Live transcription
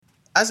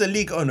as a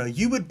league owner,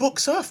 you would book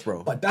Surf,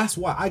 bro. But that's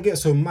why I get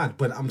so mad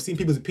when I'm seeing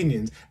people's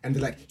opinions and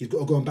they're like, he's got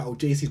to go and battle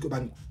JC, he's got to go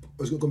and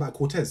battle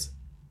Cortez.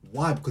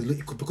 Why? Because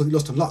he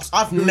lost to Lux.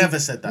 I've never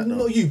said that, though.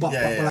 Not you, but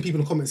Yeah. like people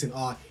in the comments saying,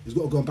 he's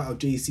got to go and battle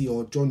JC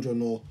or John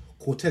or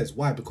Cortez.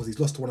 Why? Because he's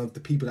lost to one of the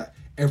people that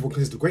everyone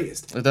considers the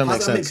greatest. It don't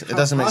make sense. It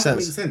doesn't make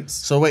sense.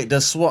 So wait,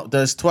 does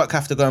Twerk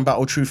have to go and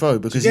battle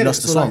Truffaut because he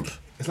lost the Swamp? Like,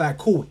 it's like,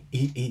 cool,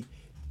 he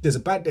there's a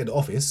bad day at the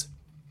office.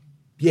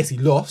 Yes, he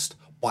lost,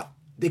 but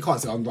they can't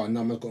say, I'm not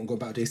going to go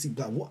battle JC.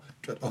 Like, what?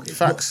 Okay,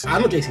 Facts. I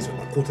know JC's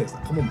but Cortez.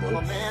 Like, come on, bro.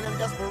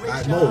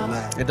 Like, no,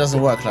 like, It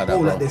doesn't work like that,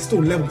 bro. Like, there's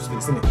still levels to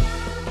this, isn't it?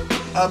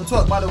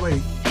 Twerk, by the way,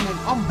 I mean,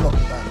 I'm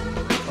blocked, man.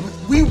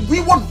 I mean, we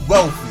want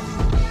well for you,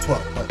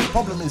 Twerk, but the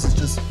problem is, it's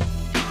just,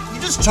 you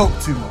just choke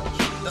too much.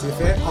 To be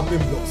fair, I've been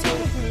blocked, so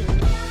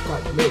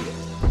can't blame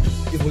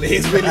it. It's what it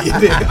is, really,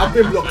 isn't it? I've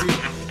been blocked.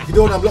 If you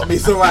don't unblock me,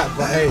 it's alright,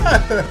 but hey,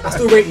 I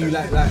still rate you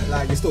like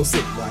you're still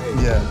sick, but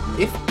hey. Yeah.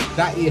 If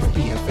that EFP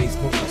had faced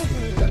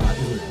Monsters, that like,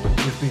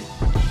 EFP.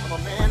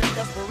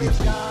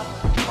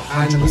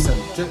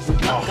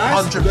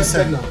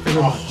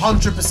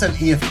 100%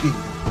 EFP.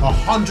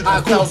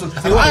 100,000.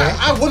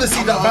 I want to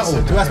see that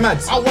battle. That's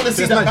mad. I want to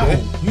see that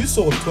battle. Yeah? You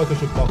saw Twerk and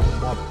Shook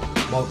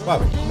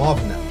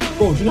Marvin that.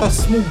 Bro, do you know how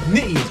small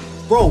Nitty is?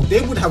 Bro,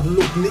 they would have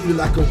looked Nitty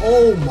like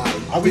oh my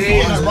god. Are we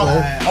forgetting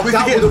that would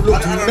have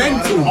looked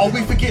mental. Are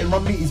we forgetting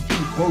Ramiti's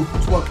beat both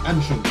Twerk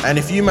and Shook? And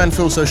if you man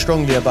feel so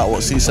strongly about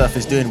what Sue Surf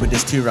is doing with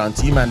this 2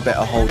 rounds, you man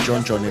better hold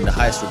John in the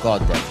highest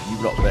regard, bro. You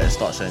lot better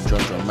start showing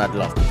John mad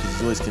love because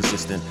he's always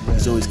consistent.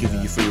 He's always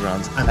giving you 3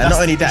 rounds, and not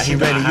only that, he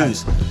rarely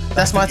lose.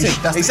 That's my thing.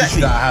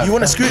 Exactly. You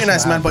want to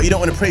scrutinize man, but you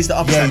don't want to praise the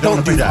others. Yeah,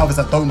 Don't do that. Others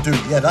that don't do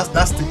it. Yeah, that's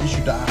the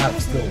issue that I have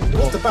still.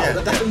 What's the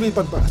battle? That's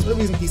the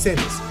reason he said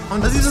this.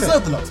 Does he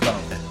deserve the Lux battle?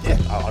 Yeah,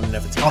 I'll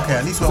never take Okay,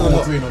 at least we're all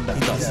agreeing on that.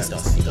 He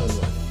does.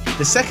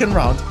 The second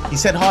round, he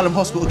said Harlem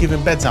Hospital give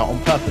him beds out on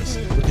purpose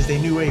because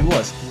they knew where he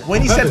was. When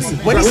he said, He's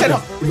right with him. say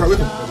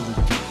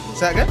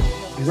that again?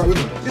 He's right with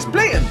him. It's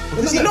blatant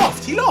because he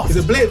laughed. Is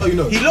it blatant or you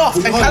know? He laughed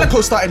and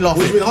Calico started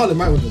laughing. Was you in Harlem,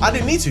 right with him? I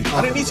didn't need to.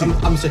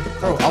 I'm checking.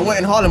 Bro, I went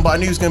in Harlem, but I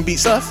knew he was gonna beat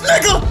Surf.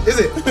 Nigga! Is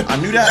it? I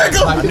knew that.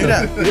 I knew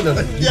that. You know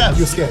that. Yes.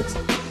 You're scared.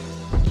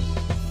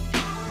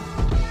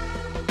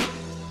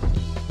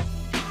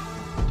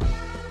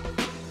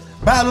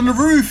 Battle on the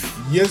Roof.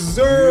 Yes,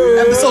 sir.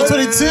 Episode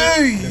 22.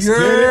 Let's get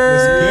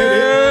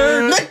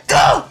it.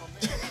 Nigga!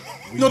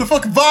 You know the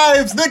fucking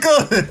vibes,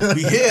 nigga.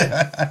 We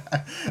here.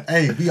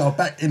 Hey, we are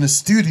back in the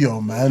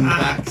studio, man.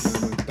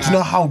 Do you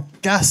know how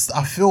gassed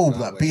I feel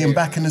like being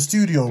back in the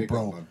studio,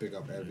 bro? Big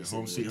up every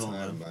single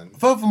time, man.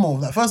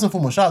 Furthermore, first and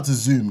foremost, shout out to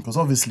Zoom because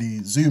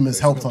obviously Zoom has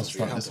helped us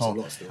throughout this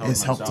whole.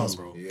 It's helped us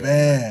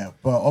bare,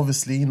 but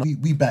obviously, you know,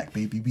 we back,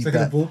 baby. We Second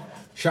back. of all,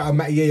 shout out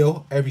Matty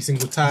Yayo every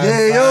single time.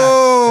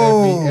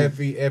 Yayo!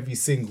 Every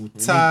single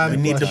time. We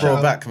need the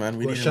bro back, man.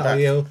 We need him back.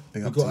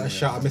 We got to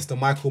shout out Mr.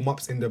 Michael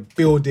Mops in the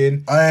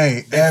building.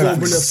 Hey,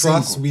 Every for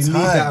us. We need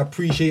that.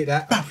 Appreciate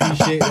that.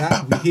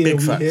 We here. Big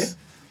We facts. here.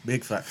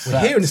 Big facts. We're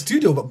here in the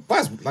studio, but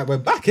guys, like we're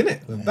back,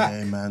 innit? We're back.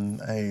 Hey man,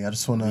 hey, I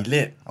just wanna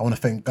lit. I wanna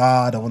thank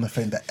God, I wanna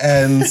thank the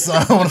ends,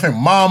 I wanna thank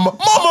Mama!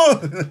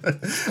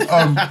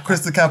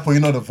 Chris the Capo,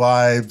 you know the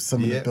vibes.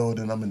 I'm in the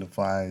building, I'm in the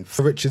vibes.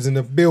 Richards in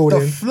the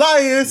building. The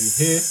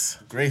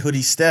flyest! Grey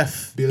hoodie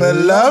Steph.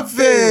 Beloved!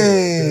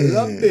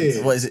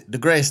 What is it? The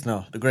greatest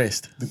now. The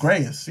greatest. The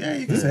greatest, yeah,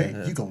 you can say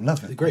it. You gon'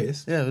 love it. The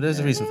greatest. Yeah, but there's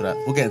a reason for that.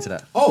 We'll get into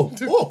that. Oh,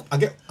 I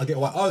get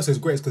why. Oh, it says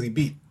greatest because he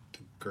beat the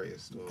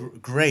greatest.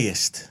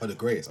 Greyest. Oh, the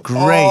greatest.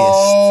 Greyest.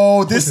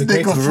 Oh, this What's the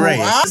nigga greatest?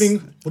 Greatest. for What us. do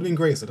you mean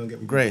greatest? I don't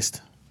get.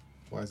 Greyest.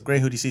 Why is it? Grey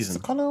hoodie season.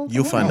 colour of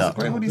You'll the find world. out.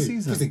 Grey hoodie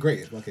season. Who's the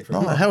greatest? Okay, fair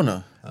Oh, enough. hell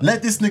no.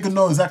 Let this nigga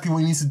know exactly what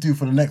he needs to do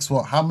for the next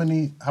what? How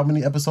many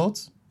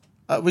episodes?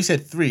 We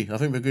said 3. I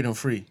think we're good on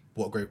 3.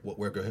 What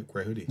wear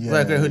grey hoodie? Yeah.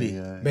 Wear a grey hoodie.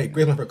 Yeah. Mate,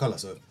 grey's my favorite colour,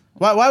 so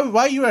Why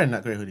are you wearing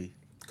that grey hoodie?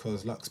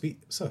 because Lux beat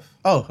Surf.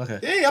 Oh, okay.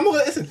 Yeah, I'm not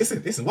gonna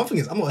listen. One thing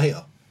is, I'm not a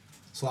hater,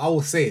 so I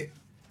will say it.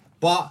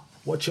 But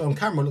watch it on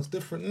camera looks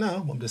different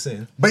now. I'm just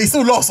saying, But he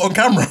still lost on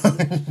camera.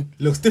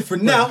 looks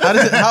different now.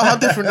 How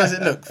different does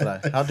it look, Fly?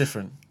 How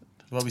different?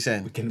 What are we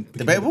saying?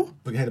 Debatable?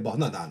 We can head the bar.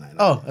 No.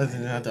 Oh, I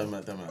don't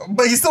know.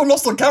 But he still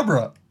lost on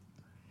camera.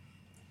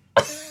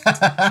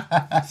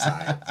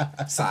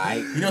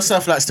 Side. You know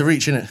Surf likes to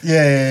reach, innit?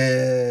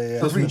 Yeah.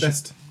 That's the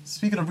best.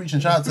 Speaking of reaching,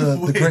 shout out to the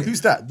Wait, great.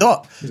 who's that?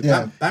 Dot.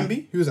 Yeah.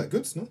 Bambi. Who was that?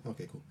 Goods? No.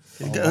 Okay, cool.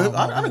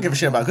 I don't give a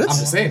shit about goods. I'm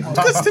just saying.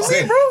 Goods to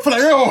me, bro. For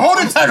like, yo, hold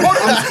him tight,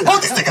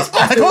 hold these niggas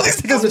back, hold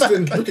these niggas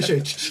back.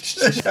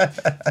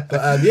 Ricochet.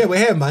 But yeah, we're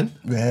here, man.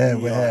 We're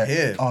are here.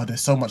 here. Oh,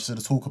 there's so much to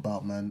talk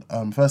about, man.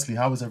 Firstly,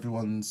 how was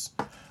everyone's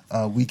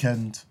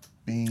weekend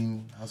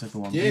been? How's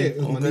everyone Yeah, been? it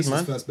was my good, niece's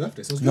man. first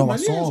birthday, so it was Yo, good, I man.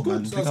 Yeah, saw, it was man.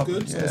 good. So Big it was up.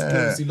 good. So it was Yeah. good.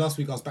 Obviously, last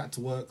week I was back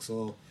to work,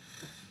 so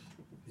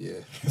yeah,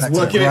 Back it's to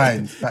work the in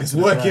grind. it. Back It's to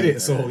the work in grind.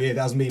 it. So yeah,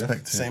 that was me.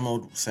 Respect to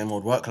it. Same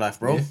old work life,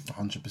 bro.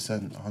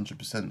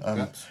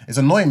 100%. It's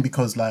annoying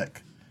because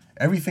like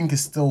everything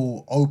is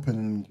still open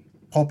and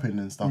popping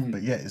and stuff,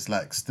 but yet it's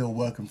like still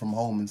working from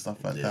home and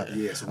stuff like that.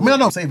 Yeah, it's I mean, I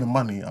know saving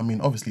money. I mean,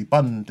 obviously,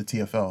 bun the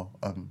TFL.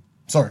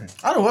 Sorry.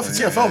 I don't work for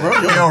TFL, bro.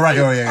 You're right.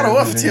 I don't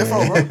work for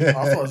TFL, bro. I thought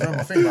I was wearing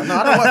my finger. No,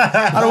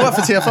 I don't work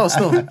for TFL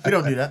still. We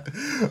don't do that.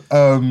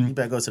 You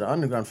better go to the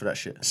underground for that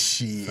shit.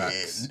 Shit.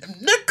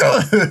 Nigga.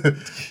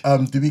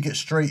 Do we get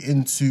straight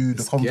into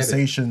the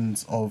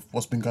conversations of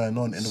what's been going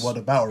on in the world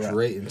of battle rap?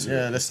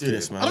 Yeah, let's do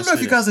this, man. I don't know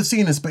if you guys have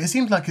seen this, but it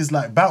seems like it's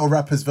like battle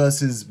rappers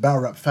versus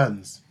battle rap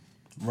fans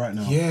right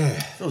now. Yeah.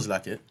 Feels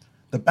like it.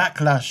 The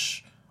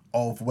backlash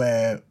of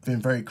where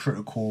been very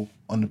critical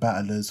on the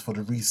battlers for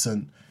the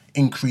recent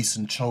increase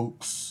in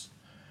chokes,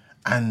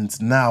 and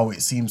now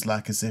it seems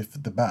like as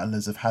if the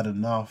battlers have had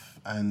enough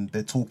and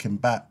they're talking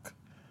back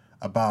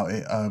about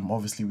it.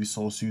 Obviously we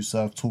saw Sue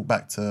Surf talk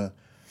back to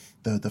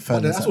the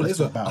defenders. That's what it is.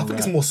 I think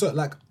it's more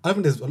like I don't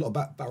think there's a lot of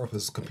battle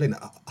rappers complaining.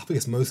 I think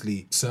it's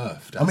mostly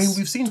Surf. I mean,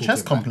 we've seen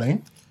Chess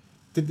complain.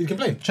 Did he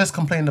complain? Chess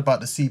complained about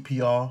the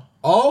CPR.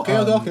 Oh, okay.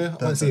 I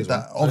didn't see it.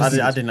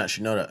 I didn't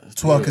actually know that.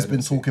 Twerk has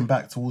been talking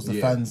back towards the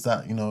fans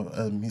that, you know,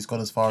 he's got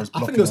as far as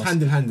blocking. I think it was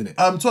hand in hand in it.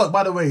 Twerk,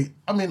 by the way,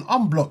 I mean,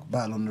 unblock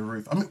Battle on the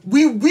Roof. I mean,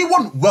 we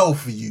want well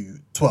for you,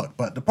 Twerk,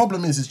 but the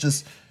problem is,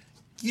 just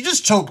you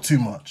just choke too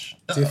much.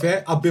 To be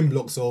fair, I've been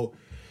blocked, so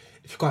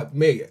if you can't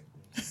make it,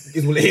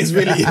 it's what it is,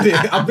 really.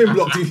 I've been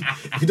blocked.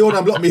 If you don't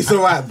want to block me, it's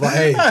alright. But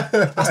hey,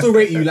 I still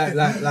rate you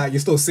like you're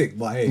still sick.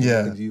 But hey,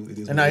 yeah. It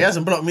is and now he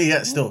hasn't blocked me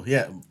yet. Still,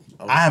 yeah.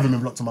 I haven't been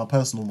blocked on my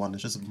personal one.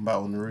 It's just a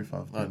Battle on the Roof.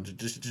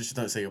 Just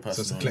don't say your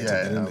personal. So it's a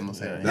collective, I'm not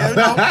saying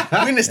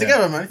we're in this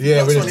together, man.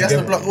 Yeah, we're in this he has to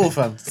together. block all,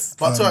 fam.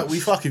 But it's alright, we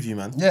fuck with you,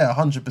 man. Yeah,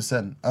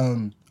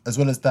 100%. As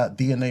well as that,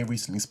 DNA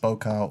recently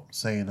spoke out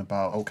saying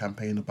about whole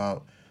campaign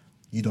about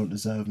you don't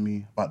deserve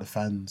me, about the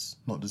fans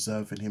not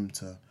deserving him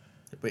to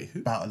Wait,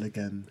 who? battle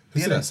again. Who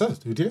said that?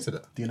 Surf? Who did say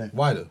that? DNA.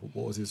 Why though?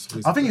 What was his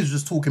reason? I think he was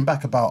just talking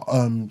back about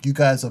you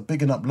guys are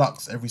bigging up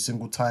Lux every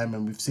single time,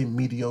 and we've seen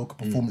mediocre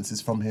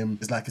performances from him.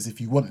 It's like as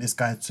if you want this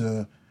guy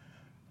to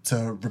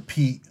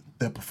repeat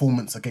the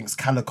performance against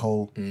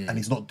Calico, and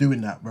he's not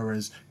doing that.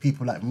 Whereas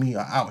people like me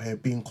are out here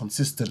being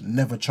consistent,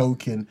 never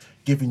choking,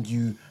 giving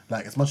you,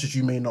 like, as much as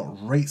you may not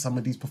rate some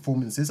of these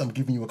performances, I'm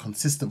giving you a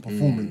consistent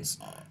performance.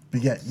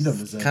 But yet you don't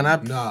deserve Can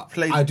it. I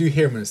play? I do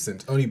hear him in a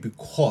sense, only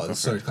because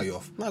sorry to cut you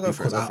off. No, go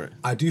for it. Because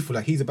I do feel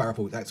like he's a battle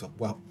rapper with that.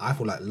 Well, I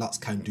feel like Lux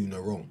can do no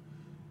wrong.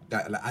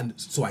 And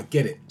so I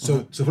get it.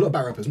 So for a lot of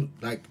battle rappers,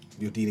 like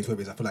your DNA's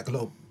whatever it is, I feel like a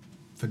lot of,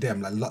 for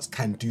them, like Lux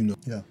can do no.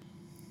 Yeah.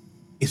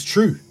 It's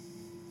true.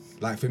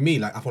 Like for me,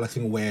 like I feel like a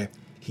thing where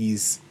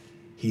he's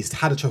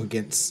had a choke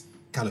against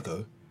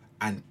Calico,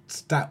 and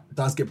that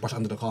does get brushed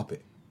under the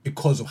carpet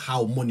because of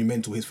how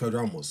monumental his third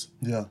round was.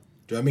 Yeah.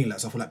 Do you know what I mean? Like,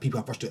 so I feel like people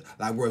have brushed it.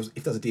 Like, whereas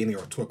if there's a DNA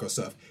or a Twerk or a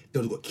Surf, they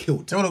would have got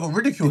killed. They would have got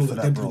ridiculed for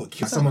that, bro. Like,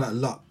 someone like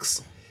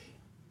Lux.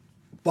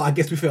 But I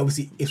guess we feel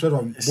obviously his third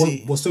round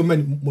was so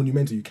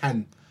monumental. You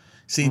can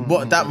See,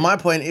 my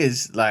point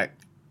is, like,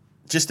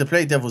 just to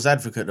play devil's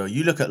advocate though,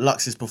 you look at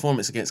Lux's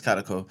performance against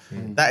Calico,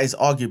 that is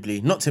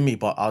arguably, not to me,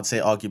 but I'd say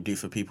arguably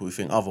for people who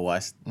think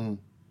otherwise,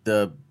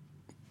 the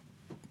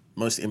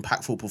most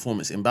impactful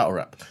performance in battle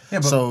rap. Yeah,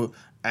 but so,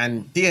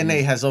 and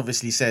DNA has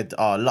obviously said,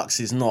 Lux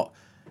is not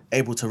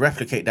able to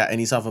replicate that in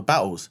his other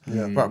battles.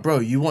 But bro,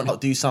 you want to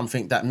do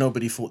something that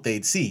nobody thought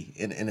they'd see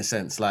in a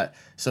sense. Like,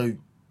 so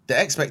the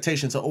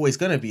expectations are always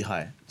going to be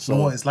high. So you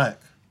know what it's like?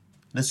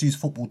 Let's use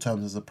football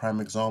terms as a prime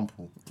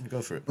example.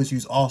 Go for it. Let's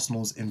use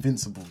Arsenal's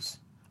invincibles.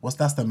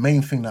 That's the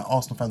main thing that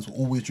Arsenal fans will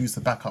always use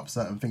to back up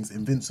certain things,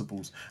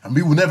 invincibles. And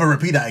we will never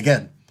repeat that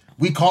again.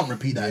 We can't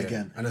repeat that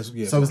again. And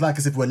so it's like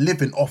as if we're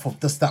living off of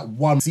just that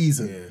one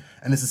season. Yeah.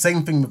 And it's the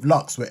same thing with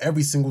Lux, where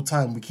every single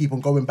time we keep on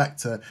going back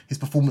to his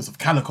performance of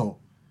Calico.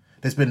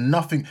 There's been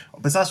nothing,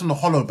 besides from the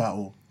Hollow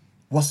battle,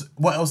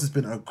 what else has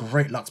been a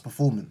great Lux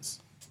performance?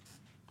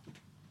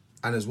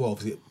 And as well,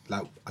 obviously,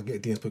 like I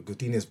get Dina's because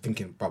Dina's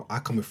thinking, bro, I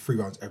come with 3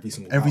 rounds every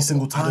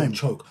single time. I don't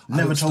choke.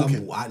 Never I don't choking.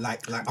 stumble. I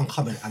like I'm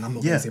coming and I'm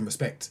not getting the same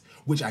respect,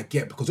 which I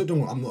get because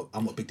I'm not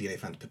a big DNA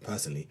fan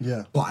personally.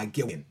 Yeah. But I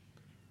get it.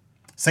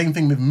 Same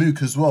thing with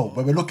Mook as well,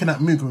 where we're looking at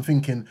Mook and we're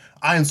thinking,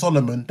 Iron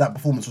Solomon, that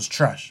performance was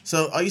trash.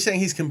 So are you saying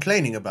he's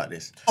complaining about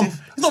this? He's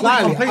not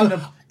really complaining.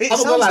 It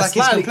sounds like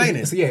he's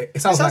complaining. It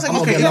sounds like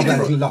he's okay,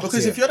 complaining.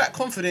 Because if you're that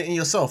confident in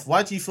yourself,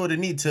 why do you feel the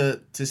need to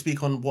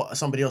speak on what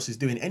somebody else is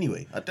doing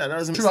anyway? That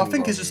doesn't True, I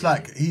think it's just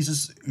like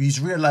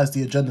he's realised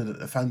the agenda that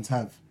the fans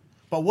have.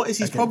 But what is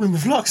his problem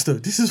with Lux though?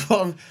 This is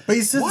what I'm... But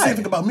he said the same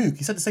thing about Mook.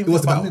 He said the same thing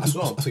about Mook as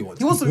well. He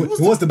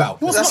wants the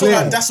battle.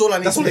 That's all I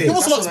need to He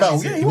wants the Lux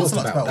battle. Yeah, he wants the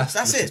Lux battle.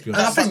 That's it. And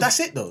I think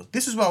that's it though.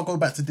 This is where I'll go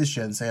back to this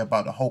year and say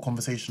about the whole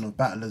conversation of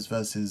battlers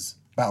versus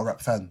battle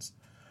rap fans.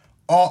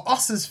 Are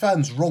us as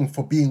fans wrong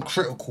for being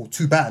critical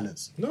to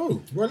battlers?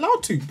 No, we're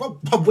allowed to,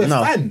 but we're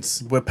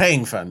fans. We're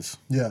paying fans.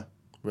 Yeah.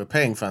 We're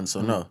paying fans,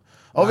 so no.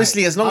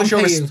 Obviously, as long as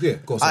you're...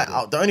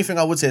 the only thing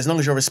I would say, as long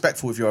as you're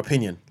respectful with your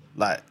opinion,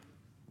 like...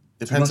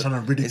 So you're not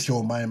trying to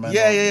ridicule my man.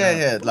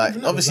 Yeah.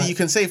 Like, obviously, you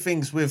can say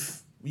things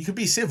with... You can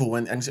be civil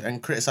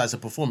and criticize a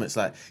performance.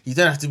 Like, you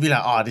don't have to be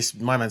like,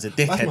 my man's a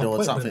dickhead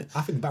or something.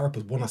 I think battle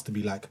rappers want us to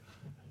be like,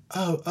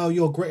 oh,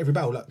 you're great every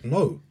battle. Like,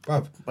 no,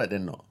 bruv. But they're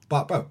not.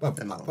 But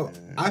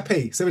I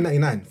pay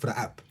 $7.99 for the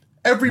app.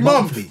 every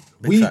month. monthly.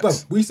 Big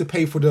facts. We used to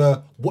pay for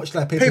the watch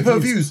like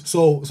Pay-per-views.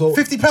 So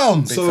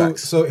 £50. Big So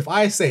facts. so if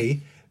I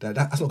say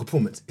that's not good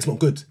performance, it's not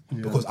good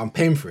because I'm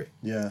paying for it.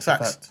 Yeah,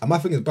 Facts. fact. And my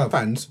thing is, bro,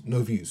 fans,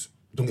 no views.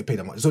 Don't get paid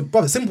that much. So,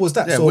 brother, simple as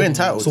that. Yeah, so, we're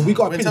entitled. So we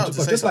got We're opinions. entitled to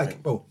But say just something.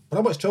 like, bro, when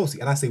I watch Chelsea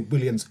and I say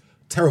Williams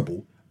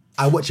terrible,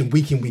 I watch him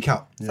week in, week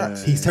out.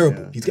 Facts. He's Yeah,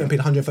 terrible. yeah, He's getting paid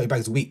 130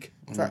 bags a week.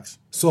 Facts.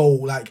 So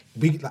like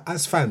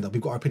as fans, like,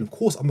 we've got our opinion. Of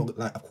course, I'm not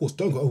like, of course,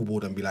 don't go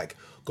overboard and be like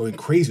going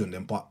crazy on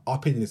them. But our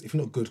opinion is, if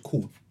you're not good,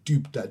 cool, do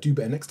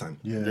better next time.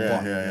 Yeah.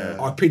 But Yeah.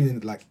 our opinion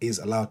like is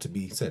allowed to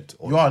be said.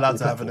 You are allowed all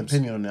to have an platforms.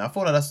 opinion on it. I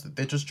thought that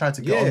they just tried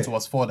to get Yeah. onto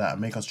us for that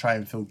and make us try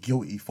and feel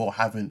guilty for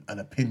having an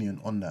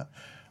opinion on that.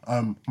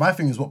 My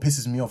thing is what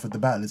pisses me off with the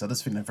battle is I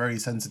just think they're very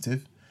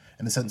sensitive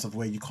in the sense of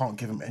where you can't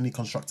give them any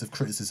constructive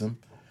criticism.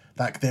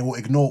 Like they will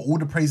ignore all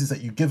the praises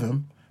that you give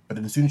them, but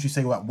then as soon as you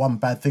say like one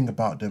bad thing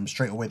about them,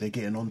 straight away they're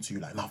getting onto you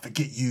like, no,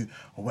 forget you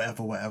or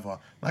whatever.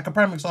 Like a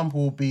prime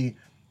example would be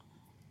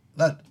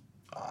that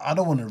I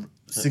don't want to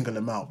single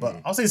him out, but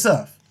I'll say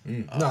Surf. No.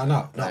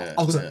 Yeah,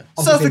 I was yeah. gonna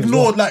Surf say as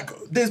ignored, well. like,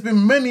 there's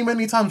been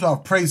many times where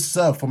I've praised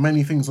Surf for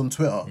many things on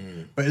Twitter,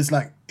 but it's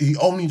like, he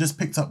only just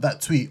picked up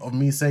that tweet of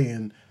me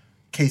saying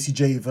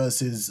KCJ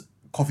versus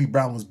Coffee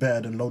Brown was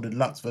better than Loaded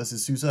Lux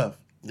versus Sue Surf.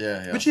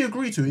 Yeah. Which he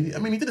agreed to. I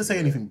mean, he didn't say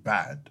anything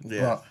bad,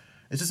 Yeah. but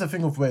it's just a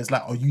thing of where it's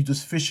like, are you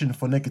just fishing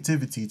for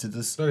negativity to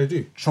just No, they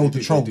do. troll They the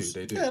do, trolls?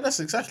 They do. Yeah, that's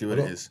exactly what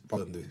it is.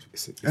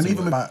 It's And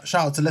even with,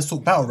 shout out to Let's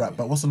Talk Battle Rap,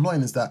 but what's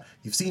annoying is that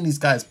you've seen these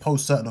guys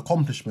post certain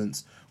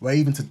accomplishments where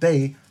even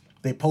today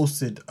they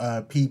posted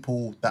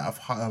people that have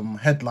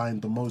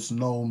headlined the most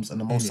Gnomes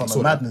and the most saw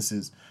Summer that.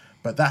 Madnesses,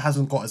 but that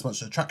hasn't got as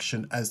much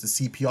attraction as the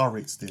CPR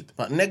rates did.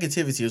 But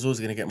negativity is always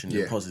going to get more than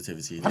Yeah.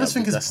 positivity. I just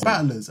think it's That's-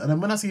 battlers, and then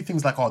when I see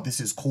things like, oh,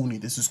 this is corny,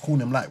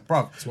 I'm like,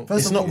 bruv,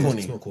 It's not corny.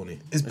 It's not corny.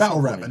 It's battle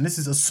not rap, corny. and this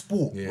is a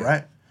sport, Yeah.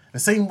 right? The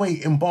same way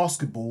in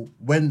basketball,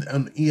 when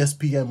on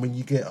ESPN, when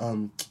you get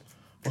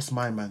what's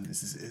my man?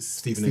 This is it's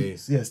Stephen A.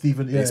 Stephen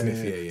Smith, yeah,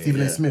 Stephen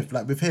A. yeah. Smith.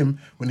 Like with him,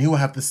 when he'll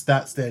have the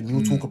stats there, and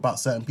he'll talk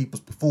about certain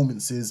people's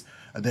performances,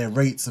 their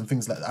rates and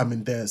things like that. I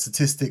mean, their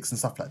statistics and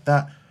stuff like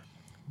that.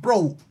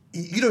 Bro,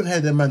 you don't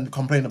hear them man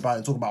complain about it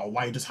and talk about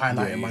why you just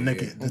highlighting my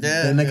negative, it's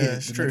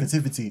the true.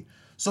 negativity.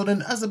 So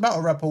then, as a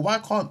battle rapper, why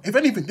can't? If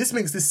anything, this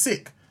makes this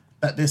sick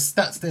that there's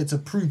stats there to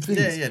prove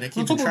things. Yeah, they're On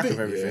keeping top track it, of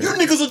everything. You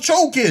niggas are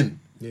choking.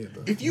 Yeah,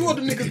 bro. If you are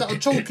the niggas that are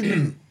choking,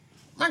 then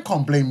man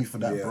can't blame you for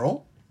that, Yeah.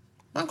 bro.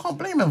 Man can't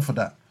blame them for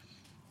that.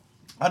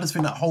 I just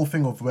think that whole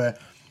thing of where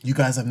you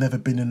guys have never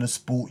been in a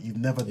sport, you've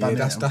never done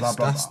Yeah, it, and blah blah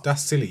blah.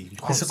 that's silly. You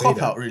can't It's a say cop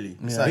that. out, really.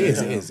 It's Yeah. like, It is,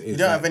 you it know, is, it You is.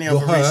 don't Like, have any you're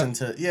other hurt, reason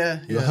to.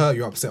 You're hurt.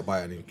 You're upset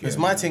by it. Because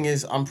my thing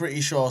is, I'm pretty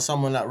sure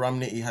someone like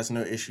Ramnitty has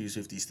no issues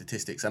with these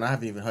statistics, and I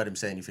haven't even heard him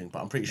say anything.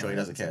 But I'm pretty sure he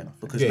doesn't care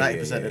because Yeah,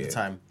 90% of yeah. the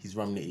time he's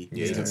Ramnitty. Yeah, He's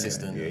you don't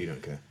consistent. care. Yeah, you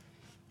don't care.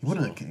 You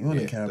wouldn't care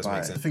doesn't about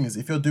make it. sense. The thing is,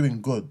 if you're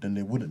doing good, then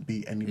there wouldn't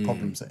be any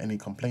problems or any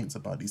complaints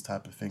about these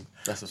type of things.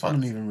 That's a So I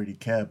don't fact. even really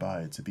care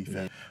about it, to be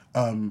fair.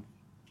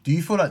 Do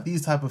you feel like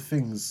these type of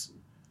things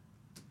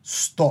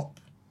stop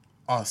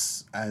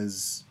us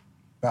as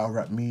battle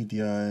rap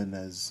media and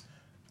as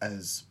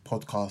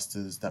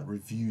podcasters that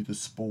review the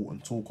sport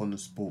and talk on the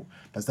sport?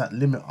 Does that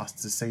limit us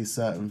to say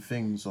certain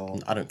things? Or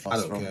I don't care. I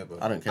don't care, bro.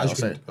 I don't care, As I'll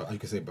say you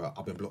can say, bro,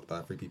 I've been blocked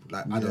by 3 people.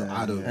 Like, Yeah,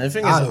 I don't. And the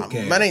thing I is, don't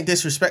care. man ain't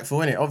disrespectful,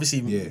 innit?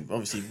 Obviously,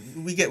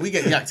 we get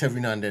yacked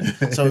every now and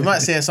then. So we might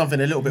say something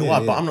a little bit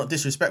wild, but I'm not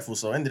disrespectful.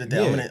 So end of the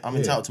day, I'm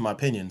entitled to my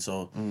opinion.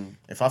 So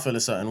if I feel a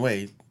certain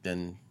way,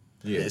 then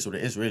it is what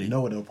it is, really. you know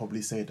what they'll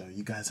probably say though?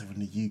 You guys are in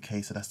the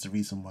UK, so that's the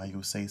reason why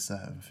you'll say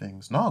certain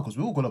things. No, because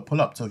we were gonna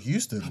pull up to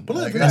Houston.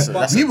 Like,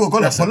 that's we were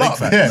gonna that's a pull big up.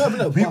 fact. Yeah, we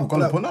were but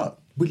gonna pull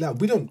up. We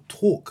don't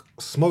talk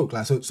smoke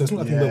like so. So it's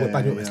not like Yeah, we're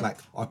banging up. yeah. It's like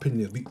our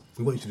opinion is we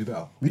want you to do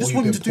better. We just Or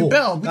want you can to do talk.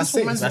 better. We That's just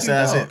want it. man to That's do it.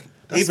 That's better. it.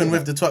 That's Even it.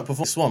 with the twerk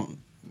performance, Swamp,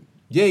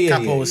 Yeah.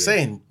 Capo was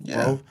saying,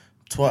 Yeah. bro,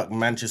 twerk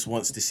man just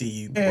wants to see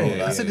you, bro. Yeah,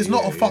 like, I said it's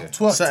not a fuck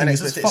twerk certain thing.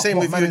 It's just expectations. fuck Same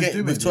what with man you is against,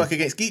 doing. with twerk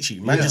against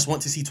Geechee. Man Yeah. just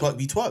want to see twerk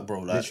be twerk, bro.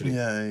 Like, Literally.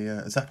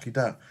 Yeah, exactly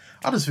that.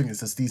 I just think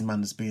it's just these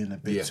man just being a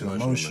bit Yeah, too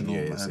emotional, emotional,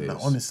 man. Yeah, man. it Like,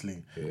 is.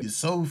 honestly, it's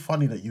so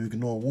funny that you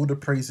ignore all the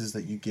praises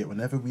that you get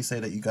whenever we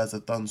say that you guys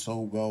have done so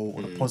well,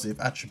 or the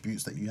positive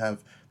attributes that you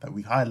have that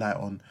we highlight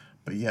on.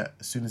 But yet,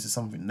 as soon as it's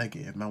something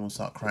negative, man will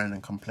start crying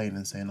and complaining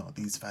and saying, "Oh,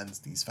 these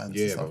fans." Yeah,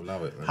 and stuff. bro,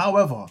 love it, man.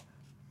 However,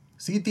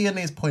 see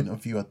DNA's point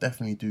of view, I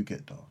definitely do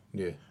get though.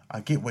 Yeah. I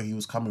get where he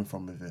was coming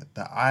from with it.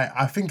 That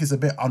I think it's a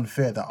bit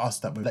unfair that us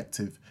that we're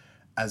collective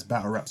as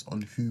battle raps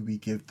on who we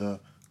give the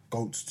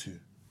goats to.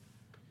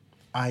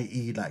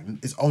 I.e., like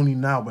it's only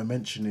now we're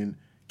mentioning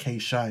K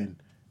Shine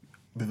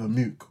with a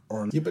Mook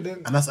or Yeah, but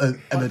then- and that's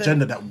an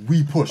agenda that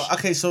we push.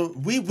 okay, so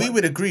we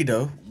would agree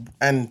though,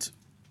 and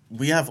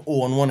we have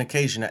all on one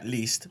occasion at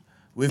least,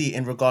 with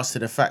in regards to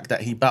the fact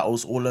that he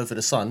battles all over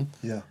the sun.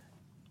 Yeah.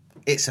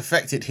 It's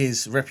affected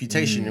his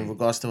reputation in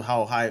regards to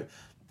how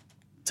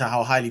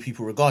highly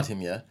people regard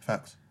him. Yeah.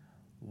 Facts.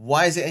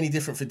 Why is it any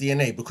different for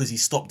DNA? Because he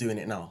stopped doing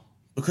it now.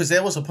 Because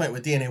there was a point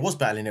where DNA was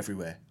battling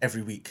everywhere,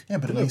 every week. Yeah,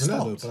 but then No, he but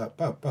no, stopped.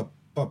 though, but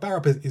But battle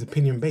rap is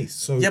opinion based.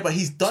 So Yeah, but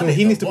he's done so it.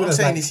 He needs to What I'm realize,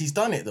 saying like, is he's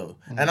done it though,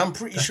 and I'm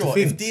pretty That's the sure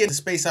thing. if Dean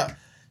space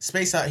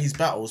out his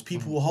battles,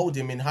 people will hold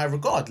him in high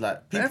regard.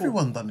 Like people,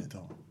 Everyone done it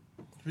though.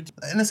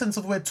 In the sense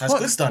of where has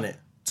Goods done it.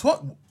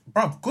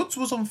 Bruv, Goods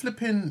was on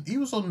flipping. He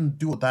was on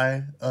Do or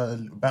Die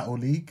Battle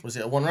League. Was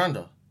it a one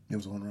rounder? It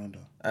was a one rounder,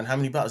 And how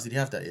many battles did he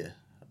have that year?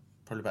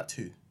 Probably about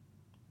 2.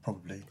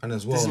 probably. and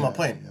as well, This is my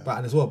point.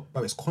 But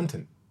it's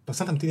content. But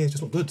sometimes DNA is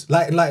just not good.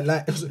 Like,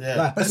 But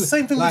it's the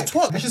same thing with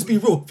Twat. Let's just be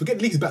real. Forget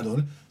the league's battle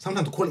on.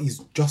 Sometimes the quality is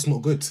just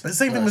not good. But it's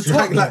the same thing with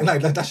Like, Twerk.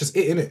 like, that's just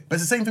it, innit? But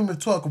it's the same thing with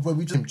Twerk, where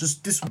we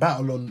just this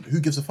battle on Who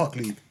Gives a Fuck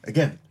League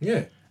again.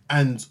 Yeah.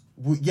 And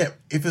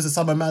if it's a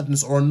Summer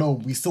Madness or a no,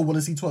 we still want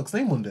to see Twerk's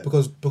name on there.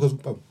 Because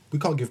we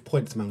can't give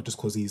points to man just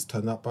because he's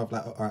turned up. Like,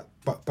 all right,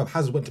 but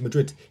Hazard went to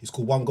Madrid. He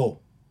scored 1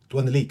 goal to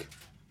win the league.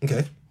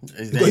 Okay.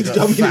 There you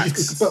go.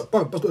 Facts. But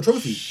got a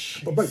trophy.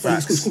 But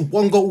he scored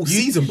 1 goal all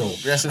season, bro.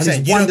 That's what I'm And saying.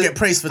 he's You won don't get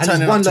praised for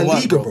turning and up he's to won La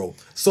work, Liga, bro.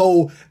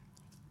 So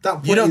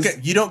that point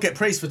You don't get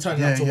praised for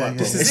turning up to work. Bro.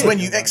 This is It's it. when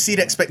you exceed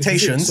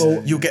expectations,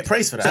 So- you'll get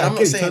praised for that. So And I'm I not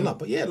get you saying turn up,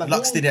 but yeah, like,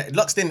 Lux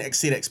didn't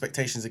exceed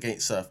expectations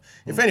against Surf.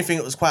 If anything,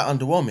 it was quite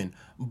underwhelming.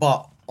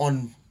 But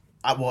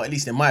well, at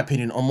least in my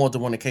opinion, on more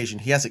than one occasion,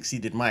 he has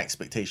exceeded my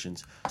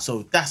expectations.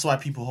 So that's why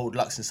people hold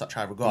Lux in such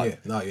high regard.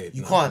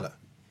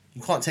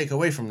 You can't take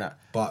away from that.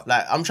 But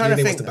like, I'm trying to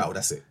he think. wants to battle.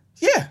 That's it.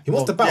 Yeah, He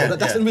wants to battle. yeah,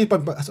 That's yeah. the reason.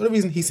 But that's the only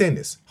reason he's saying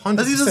this. 100%.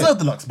 Does he deserve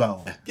the Lux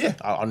battle? Yeah.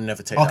 I'll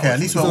never take. Okay, that at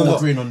least away we're from him. all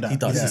agreeing on that. He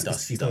does. Yeah. He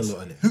does. He's done a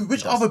lot in it.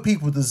 Which other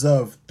people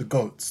deserve the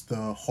GOATs,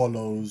 the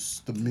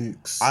Hollows, the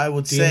Mooks, I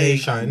would DNA say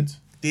Shine,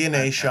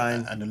 DNA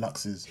Shine. and the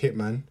Luxes?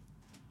 Hitman.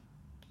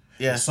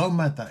 Yeah, So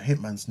mad that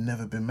Hitman's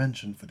never been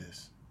mentioned for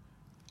this.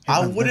 I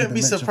Hitman's never wouldn't been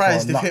be mentioned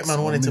surprised for if a Lux Hitman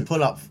or wanted to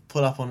Mook.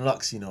 pull up on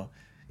Lux, you know,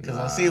 because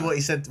I see what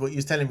he said. What he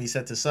was telling me, he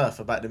said to Surf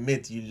about the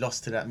mid. You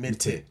lost to that mid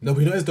tier. No,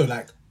 but you notice though,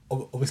 like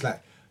obviously,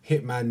 like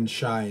Hitman,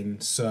 Shine,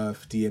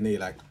 Surf, DNA,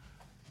 like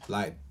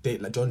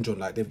John,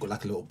 like they've got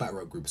like a little battle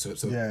rap group. So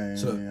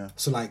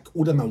like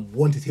all them man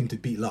wanted him to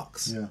beat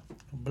Lux. Yeah.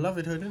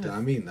 Beloved hood, isn't You know it?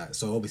 what I mean? Like,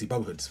 so obviously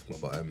Brotherhood,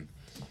 but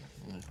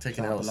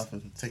Taking Shout out L's.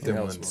 Beloved. Taking Them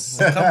L's. ones.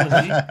 Man. Come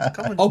on, G.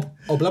 Come on.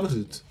 oh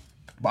Brotherhood.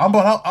 But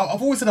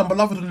I've always said I'm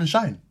beloved than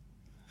Shine.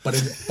 But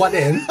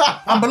then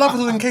I'm beloved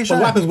than K but Shine.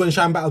 what happens when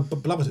Shine battle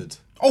Brotherhood?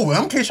 Oh,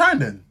 well, I'm K Shine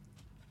then.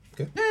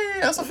 Okay.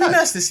 Yeah, that's a It'd be fact.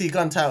 nice to see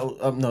gun title.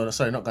 No,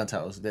 sorry, not gun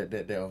titles.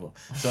 They're over.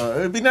 So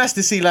it would be nice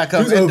to see like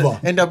Who's over?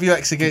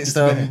 NWX against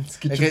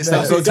against Get Goat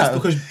gas title.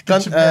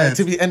 because-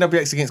 To be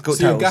NWX against Goat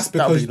So you're gas titles.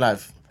 That would be because-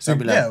 live. So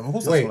That'd be Yeah, live. of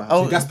course Wait, that's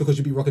what you gas because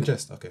you beat Rock and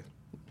Chest? Okay.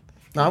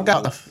 No, I'm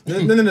got off.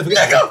 No,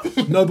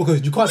 forget. No,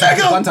 because you can't say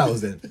forget gun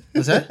titles then.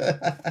 What's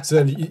that? So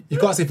then you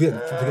can't say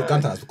forget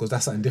gun titles because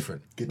that's something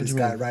different. Get this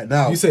guy right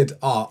now. You said,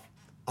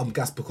 I'm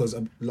gassed because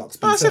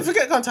Lux. No, I said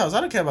forget gun titles.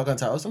 I don't care about gun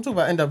titles. I'm talking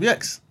about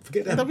NWX.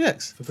 Forget them.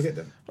 NWX. Forget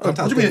them. What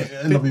do you mean,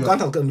 NWX? Gun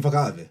titles got the fuck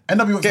out of it.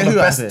 NWX Get are who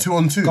the out of it? best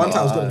 2-on-2. Gun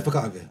titles got the fuck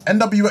out of it.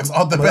 NWX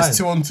are the Am I best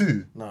lying?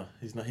 2-on-2. No,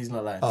 he's not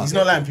lying. He's okay.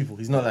 not lying, people.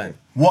 He's not lying.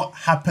 What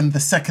happened the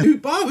second?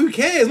 Who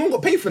cares? No one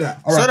got paid for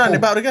that. All right, So then cool. they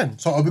battled again.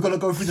 So are we gonna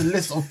go through the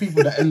list of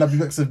people that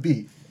NWX have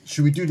beat?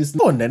 Should we do this?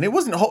 Go on then. It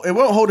wasn't. It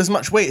won't hold as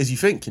much weight as you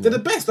think. You They're know?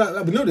 the best.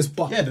 Like we know this,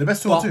 but Yeah, they're the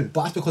best 2-on-2.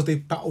 But that's because they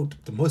battled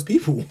the most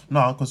people.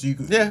 No, because you.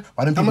 Yeah.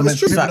 Why don't I people mean, it's mention,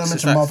 true. people Facts, don't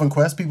mention facts. Marvin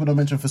Quest? People don't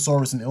mention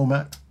Thesaurus and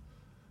Ilmac.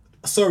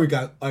 Sorry,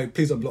 guys.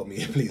 Please don't block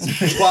me, please.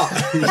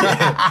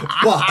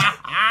 But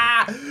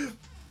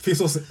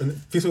Thesaurus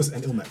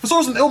and Ilmac.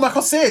 Thesaurus and Ilmac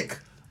are sick.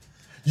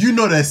 You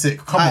know they're sick.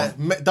 Come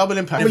on. Double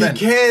impact Nobody event.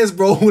 cares,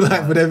 bro.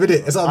 Like whatever it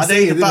is. That's what I'm Are they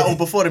saying. in the battle innit?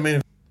 before the main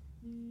event?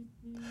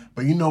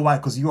 But you know why?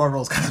 Because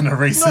URL's kind of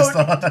racist.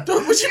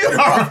 What you mean?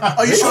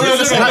 Are you sure?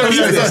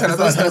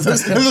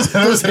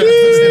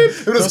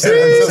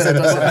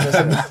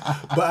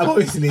 But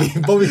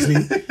obviously,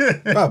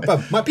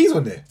 but my P's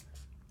on there.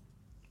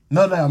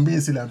 No, I'm being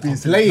silly.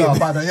 Playing. No,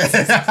 but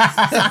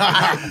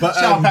But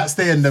shout out Pat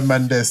Stay and them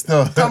man there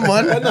still. Come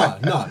on.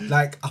 but no.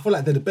 Like I feel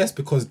like they're the best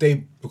because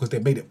they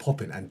made it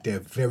popping and they're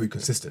very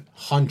consistent,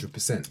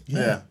 100%.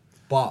 Yeah.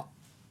 But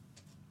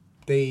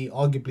they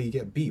arguably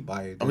get beat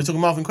by Are we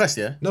talking Marvin Quest?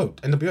 Yeah. no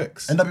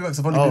NWX. NWX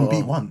have only been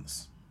beat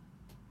once.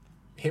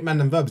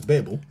 Hitman and Verb's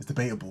debatable. It's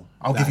debatable.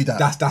 I'll give you that.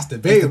 That's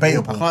debatable.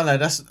 debatable. I can't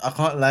lie. I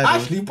can't lie.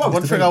 Actually, though. bro, One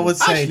it's thing I would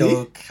say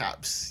debatable. though,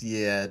 Caps.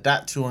 Yeah,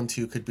 that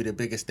 2-on-2 could be the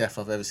biggest death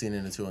I've ever seen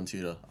in a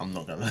 2-on-2 though. I'm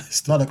not gonna lie.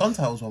 No, the gun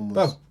titles one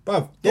was.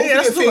 Bruv, Yeah,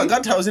 that's forget what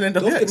gun titles in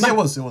Don't forget NWX.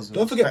 Yeah, it was.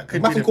 Don't forget, That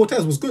could Matt be and the-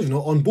 Cortez was good,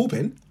 on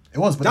bullpen. It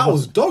was, but That they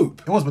was lost.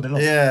 dope. It was, but they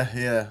lost.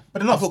 Yeah.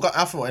 But they lost.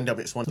 I thought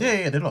NWX won.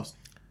 Yeah, they lost.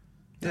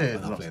 Yeah, they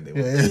I'm lost. playing, they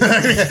Yeah. Look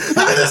at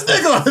this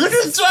nigga. Look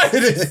at him trying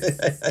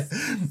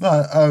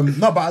it.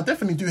 No, but I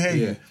definitely do hear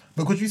Yeah. you.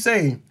 But could you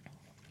say,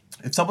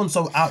 if someone's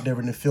so out there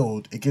in the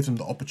field, it gives them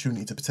the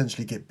opportunity to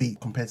potentially get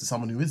beat compared to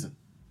someone who isn't?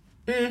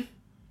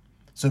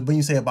 So when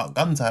you say about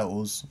gun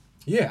titles,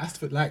 Yeah,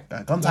 that's like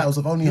gun titles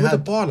have only who had had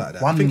a bar like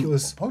that. one I think it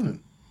was.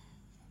 opponent.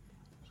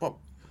 But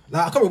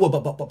Like, I can't remember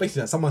what, but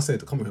basically, like, someone said, I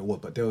can't remember who it was,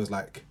 but there was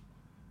like,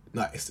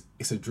 No,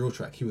 it's a drill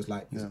track. He was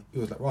like,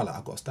 right, like,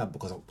 I got stabbed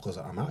because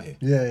I'm out here.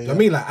 Yeah, You know what I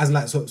mean? Like, as in,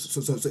 like, so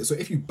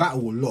if you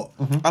battle a lot,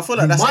 I feel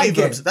like that's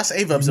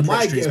Avob's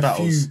approach to his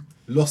battles. Few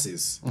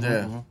losses.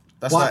 Yeah.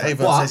 That's why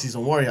Avob says he's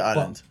on Warrior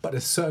Island. But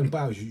there's certain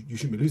battles you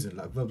shouldn't be losing.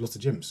 Like, Verb lost to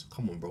Gyms.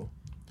 Come on, bro.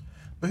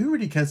 But who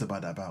really cares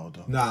about that battle,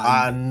 though?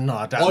 Nah,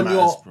 that on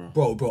matters,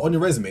 bro, on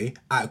your resume,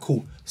 alright,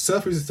 cool.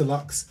 Surf loses to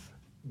Lux,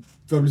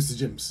 Verb loses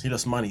to Gyms. He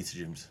lost money to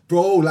Gyms.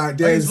 Bro, like,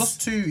 there's...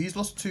 He's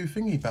lost two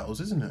thingy battles,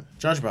 isn't it?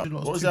 Judge battle.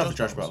 What was the other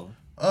judge battle?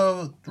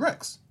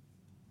 Rex.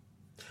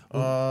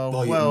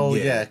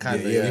 Yeah,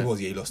 kind of. Yeah, he was.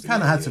 Yeah, he lost.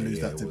 Kind of had to lose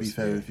that, to be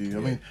fair with you. I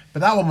mean,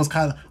 but that one was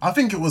kind of. I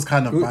think it was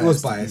kind of biased. It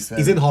was biased.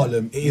 He's in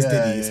Harlem. It is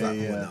Diddy. It's like,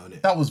 come on now,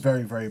 innit? That was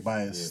very, very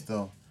biased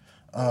still.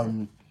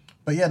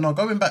 But yeah, no.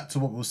 Going back to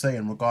what we were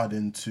saying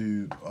regarding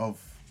of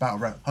battle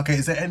rap. Okay,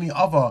 is there any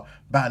other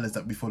battlers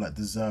that we feel like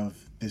deserve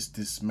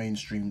this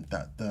mainstream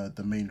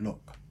the main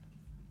look?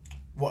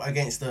 What,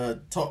 against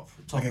the top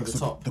against of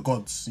the top? The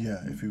gods,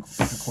 yeah. If you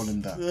call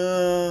him that.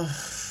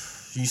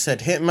 You said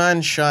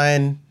Hitman,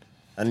 Shine.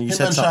 And you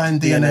said Shine,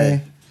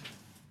 DNA.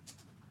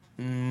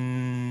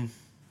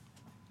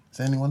 Is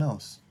there anyone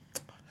else?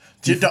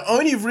 The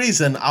only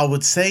reason I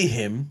would say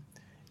him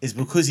is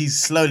because he's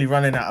slowly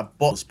running out of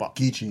bottles. But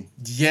Geechee.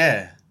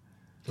 Yeah.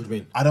 What do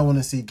you mean? I don't want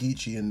to see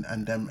Geechee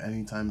and them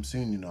anytime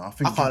soon. You know, I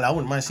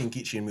wouldn't mind seeing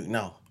Geechee and Mook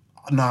now.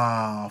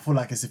 Nah, I feel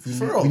like it's if we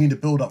need to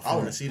build up. I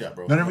want to see that,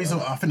 bro. The only reason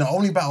I think the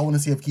only battle I want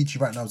to see of Geechee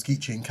right now is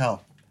Geechee and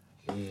Cal.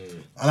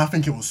 And I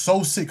think it was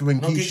so sick when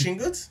Geechee and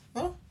Goods?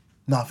 No?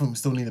 No, I think we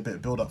still need a bit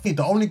of build up.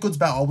 The only Goods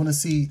battle I want to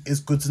see is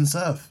Goods and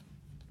Surf.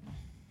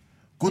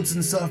 Goods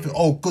and Surf.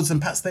 Goods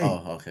and Pat Stay.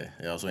 Oh, okay.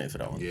 Yeah, I was waiting for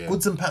that one. Yeah.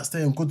 Goods and Pat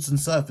Stay and Goods and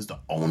Surf is the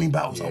only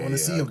battles I want to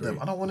see of them.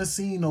 I don't want to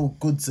see no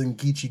Goods and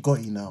Geechee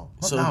Gotti now.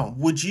 Not now.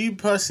 Would you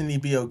personally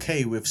be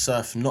okay with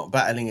Surf not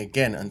battling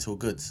again until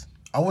Goods?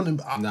 I want to.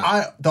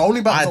 The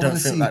only battles I want to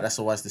see. I don't think like that's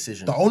a wise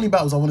decision. The only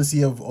battles I want to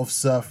see of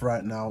Surf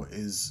right now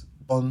is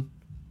on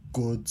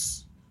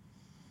Goods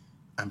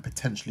and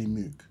potentially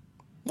Mook.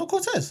 No,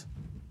 Cortez.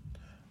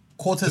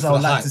 I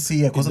would like to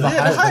see, because of the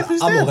hype. The hype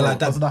is I'm there, not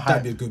gonna bro. lie,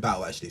 that'd be a good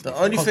battle, actually. The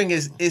only thing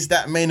is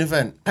that main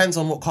event depends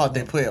on what card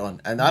they put it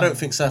on, and I don't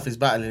think Surf is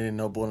battling in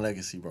no Born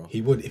Legacy, bro.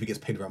 He would if he gets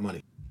paid the right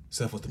money.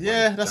 Surf was the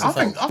Yeah, that's a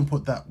fact. I think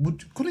put that.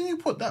 Couldn't you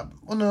put that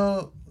on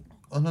a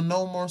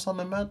Gnome or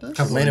something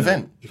madness? Main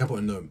event. You can put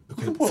a Gnome.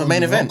 For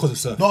main event. Because of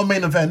Surf. Not a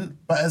main event,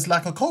 but as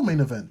like a co-main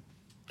event.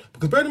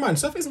 Because bear in mind,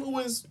 Surf isn't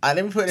always...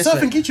 Let me put it this Surf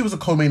way. and Geechee was a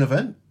co-main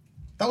event.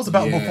 That was a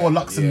battle before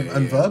Lux and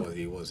Verb.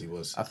 He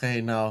was. Okay,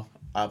 now,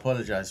 I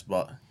apologise,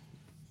 but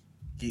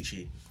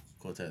Geechee,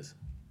 Cortez.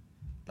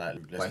 But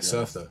it's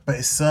Surf, though. But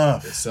it's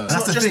Surf. It's Surf.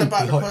 That's It's the not just thing.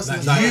 about the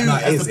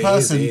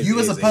person. You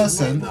as a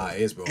person. Nah,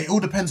 it is, bro. It all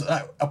depends.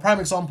 Like, a prime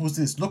example is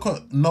this. Look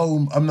at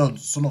Gnome.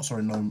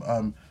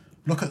 Gnome.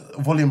 Look at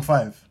Volume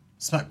 5.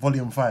 Smack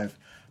Volume 5.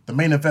 The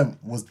main event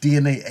was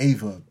DNA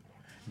Averb.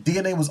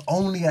 DNA was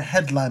only a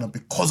headliner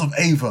because of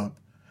Averb.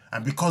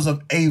 And because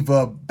of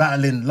Averb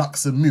battling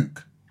Lux and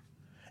Mook.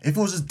 If it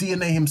was just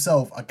DNA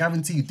himself, I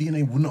guarantee you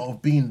DNA would not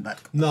have been like...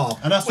 No.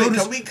 And that's I'm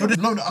not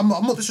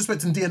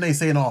disrespecting DNA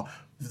saying,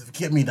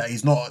 get me that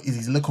he's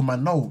a little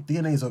man. No,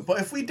 DNA is a... But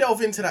if we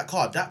delve into that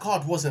card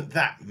wasn't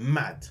that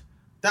mad.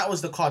 That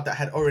was the card that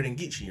had Orin and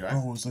Geechee, right?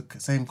 Bro, it was the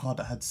same card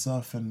that had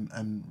Surf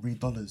and Reed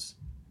Dollars.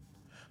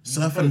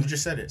 You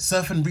just said it.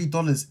 Surf and Reed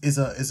Dollars is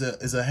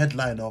a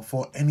headliner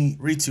for any...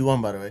 Reed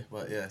 2-1, by the way.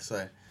 But yeah,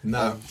 sorry.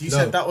 No. You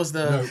said that was the...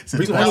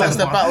 That was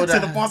the battle that... Say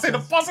the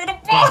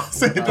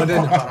boss! I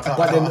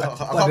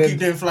can't keep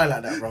doing fly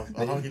like that, bro.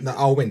 No,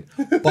 I'll win.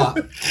 But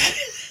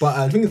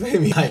the thing is for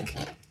him, like,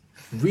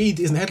 Reed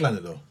isn't a headliner,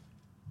 though.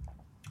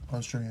 I'm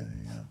sure, yeah.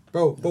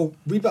 Bro,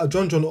 Reed battled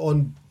John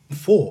on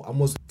 4 and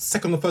was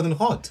second or third in the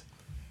card.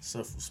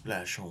 Surf will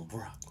splash on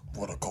Brock.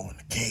 Wanna go in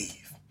the cave.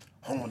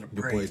 I wanna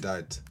Your break. boy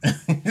died.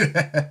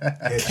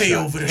 K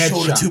over the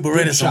shoulder, two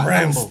Berettas and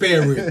Rambo.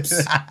 Spare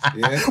ribs.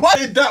 Yeah. Why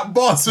did that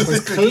boss?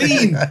 It's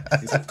clean.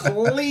 It's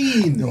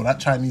clean. Yo, that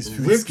Chinese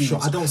food Rib scheme shot.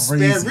 was I don't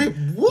crazy. spare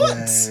rib. What?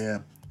 Yeah.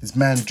 This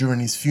man during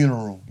his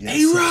funeral. Yeah,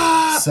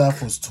 A-Rock!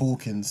 Surf was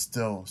talking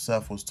still.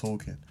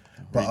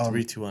 But,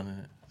 Reed 2-1,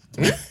 innit?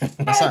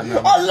 That's that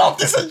now. I love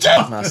this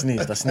agenda. Nah, I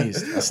sneezed.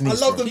 I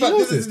love bro. the fact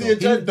this is the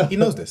agenda. He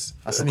knows this.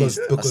 I sneezed.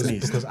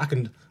 Because I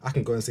can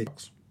go and say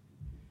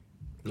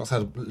Lux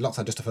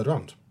had just a third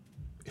round,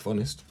 if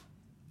honest.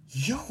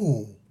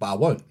 Yo. But I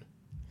won't.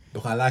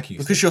 Look, I like you.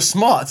 Because you're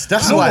smart.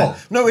 That's No. why.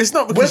 No, it's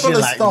not because We're you're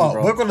gonna like start. me,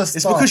 bro. We're gonna It's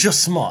start. because you're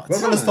smart.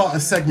 We're going to start a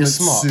segment You're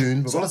smart.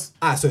 soon. so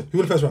who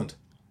won the first round?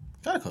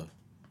 Calico.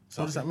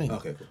 So what does that mean?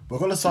 Okay, cool. We're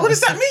going to start. What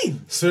does that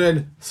mean? So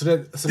then,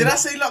 Did I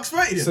say Lux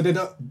rated him? So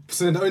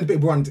then the only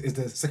big one is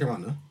the second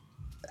round, no?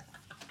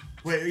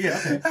 Wait, yeah,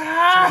 okay.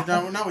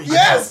 So now what you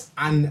Yes!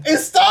 And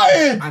It's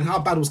starting! and how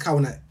bad was Cow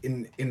in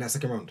that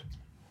second round?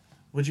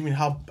 What do you mean?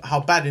 How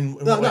bad in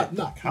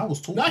No. Cow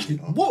was talking. No, actually,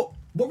 what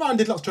round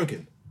did Lux choke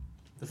in?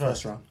 The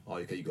first round. Oh,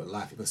 okay, you got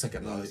life. You got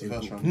second. No, it's the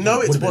first round. No,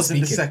 Would it have been wasn't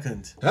the speaking.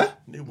 second. Huh?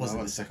 It wasn't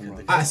No, the second second.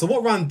 round. Alright, so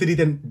what round did he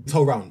then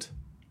toe round?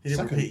 He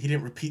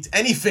didn't repeat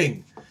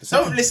anything.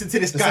 Don't listen to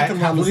this The guy. second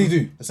round What was, did he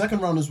do? The second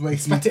round was where he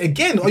Spat it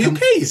again. Are you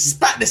okay?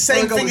 Spat the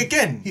same thing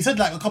again. He said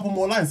like a couple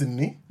more lines, didn't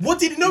he? What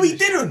did he? No, he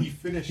didn't. He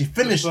finished. He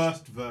finished- the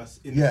first verse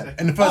in Yeah, the second.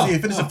 in the first, he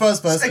finished the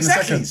first verse.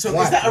 Exactly. In the second.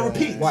 So is that a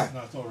repeat? Why?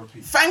 No, it's not a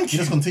repeat. Thank He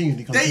you. just continued.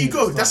 He There you continued.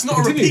 go. It's That's fine. not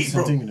a Continued. repeat,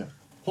 bro. Continued it.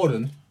 Hold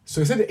on. So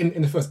he said it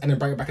in the first and then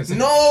bring it back and say,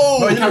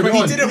 No, he didn't bring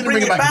it- he didn't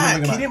bring it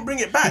back. He didn't bring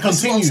it back. He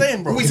That's what I'm continued.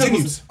 saying, bro. All he said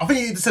was, I think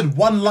he said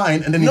one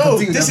line and then he No,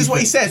 continued. this is what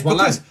he everything. said One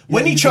because line.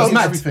 when Yeah, he he chose, was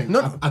mad. everything. no,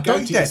 I don't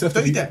guarantee you dare, Surf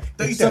don't you that dare,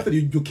 don't you Surf dare. that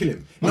you'll kill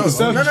him. No, Surf-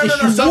 no, no, no, if no,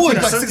 you no, would,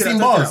 no, like no, 16 no,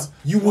 no, bars.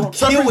 you would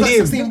Surf kill like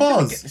him. 16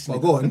 bars. Well,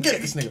 go on.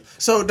 Get this nigga.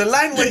 So the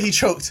line where he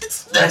choked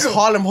was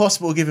Harlem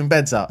Hospital giving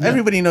beds out.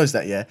 Everybody knows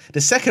that, yeah.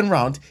 The second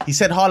round, he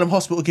said Harlem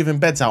Hospital giving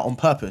beds out on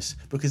purpose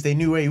because they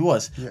knew where he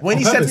was. When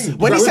he said,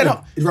 when he said,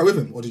 He's right with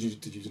him, or did you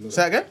know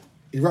say that again.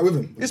 He's right with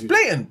him. It's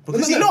blatant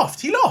because No, he no.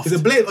 laughed. He laughed. Is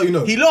it blatant or you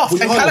know? He laughed Was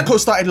you and Harlem? Calico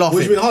started laughing.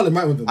 Was you in Harlem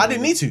right with him? I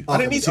didn't need to. I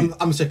didn't need to.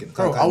 I'm checking.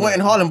 Bro, I went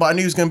in Harlem, but I knew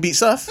he was gonna beat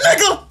Surf.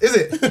 Is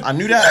it? I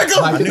knew that.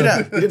 I knew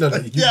that. You didn't know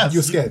that. Yes. You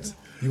were scared.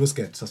 You were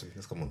scared. Trust me.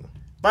 Let's come on. Man.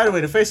 By the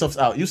way, the face-off's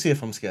out. You see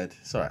if I'm scared.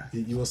 It's alright.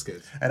 You were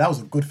scared. And that was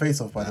a good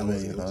face-off, by the way.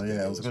 was- You it know, was good, yeah,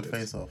 it it was a was good good.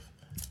 face-off.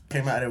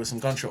 Came out of there with some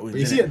gunshot wounds. But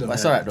you see innit? it though. But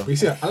it's man. alright though. But you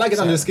see it. I like it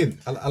under the skin.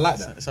 I like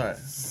that. It's alright.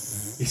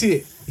 You see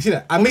it. You see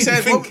that. I made you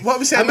said- think. what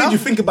we saying I made now? you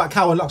think about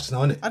Cow and Lux now,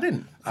 innit? I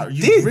didn't.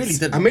 You did. really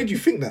didn't. I made you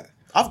think that.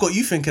 I've got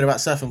you thinking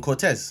about Surf and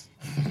Cortez.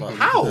 But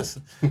How? That's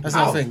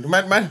How? not a thing.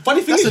 Man,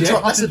 Funny thing that's is, a yeah,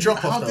 drop. how That's a did- drop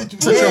how off. did you-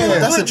 That's a drop Yeah, off.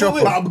 That's a wait, drop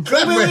wait, off. I'm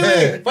glad we're Wait,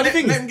 here. wait, Funny let-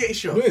 thing let is, him get his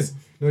shot.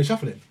 No, he's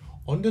shuffling.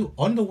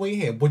 On the way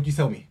here, what did you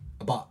tell me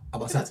about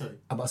did I tell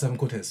you? Seven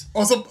Cortez?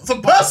 Oh,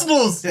 some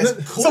personals. There's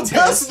Some Cortez,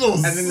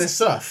 personals. and then there's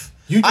Surf.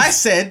 You just- I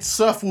said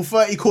Surf will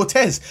 30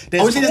 Cortez.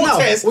 There's Oh, we see this now.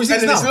 Cortez We see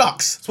and this then there's now.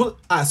 Lux. So,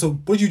 so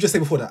what did you just say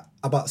before that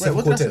about Seven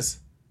what did I Cortez? say?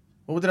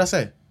 What did I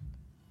say?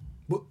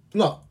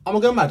 No, I'm gonna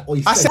go mad. Or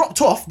you I said, said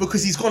dropped off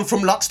because he's gone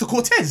from Lux to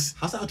Cortez.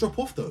 how's that a drop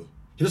off though?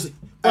 He just,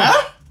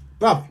 Huh?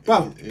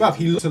 bruv,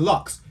 he looks at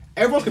Lux.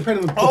 Everyone's comparing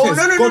him with Oh Cortez.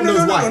 no, God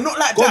knows why. not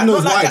like God that.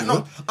 knows Not like why. that.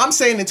 No, I'm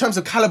saying in terms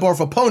of caliber of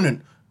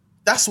opponent.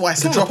 That's why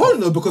it's a It's not drop off.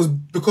 opponent though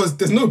because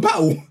there's no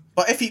battle.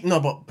 But if he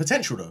but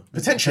potential though,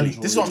 potentially.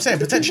 potential, This is what I'm saying.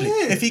 Potentially,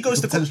 Yeah. if he goes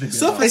to Potentially be a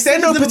Surf, battle. is there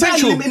no He's never battled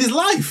potential? him in his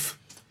life.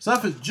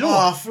 Surf is, do you know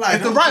Oh, what? Fly, if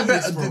the don't right do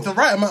this, bro. if the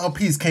right amount of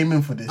P's came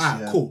in for this, Ah,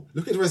 yeah, cool.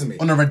 Look at his resume.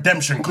 on a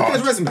redemption Look at card,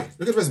 his resume.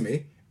 Look at his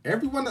resume.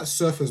 Everyone that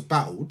Surf has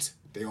battled,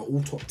 they are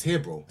all top tier,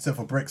 bro. except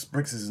for Bricks.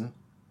 Bricks isn't.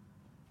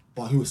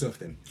 But who was Surf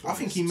then? I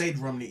think he made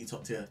Romney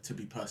top tier. To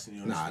be personally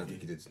honest, Nah, I don't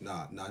think he did.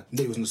 Nah.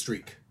 Nitty was on the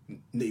streak.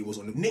 Nitty was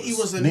on the. Nitty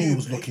was a Nitty new-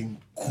 was looking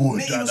good.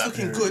 Nitty at was that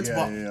looking period. good, Yeah,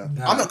 but yeah,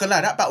 yeah. I'm not gonna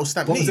lie, that battle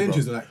stamped What was Nitty, the bro.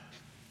 interviews like?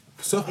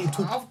 Surf ain't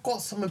talking. I've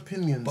got some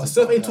opinions. But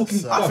Surf about ain't that, talking.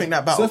 Surf. I think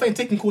that battle- Surf ain't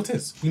taking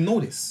Cortez. We know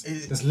this.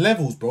 It- There's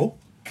levels, bro.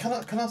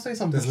 Can I say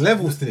something? There's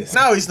levels to this.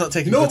 Now he's not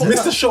taking. You know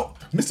Cortez. what?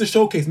 Mr.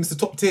 Showcase, Mr.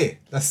 Top Tier.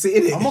 That's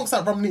it, innit? Amongst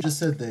that, Romney just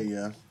said there,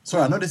 yeah.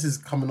 Sorry, I know this is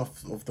coming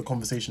off of the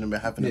conversation that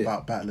we're having Yeah.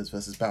 about battlers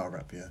versus battle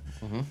rap, yeah.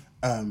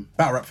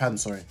 Battle rap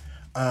fans, sorry.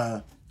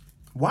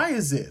 Why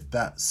is it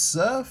that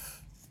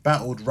Surf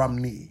battled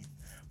Romney,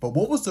 but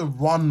what was the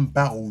one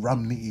battle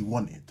Romney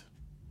wanted?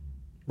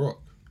 Rock.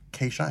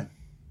 K Shine.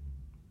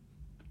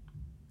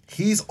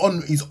 He's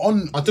on.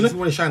 I don't know if you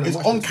want to shine. He's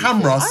on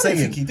camera I don't saying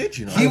think he did,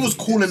 you know. He I don't was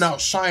think he calling out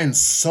Shine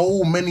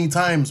so many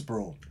times,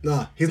 bro.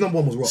 Nah, his number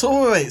one was Rock.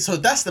 So wait, so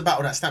that's the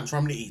battle that stamps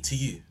Romney to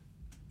you.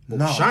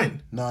 No,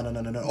 Shine? No. I'm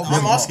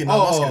Obviously asking. not.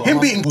 I'm asking. Him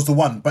beating was the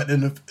one, but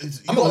then I'm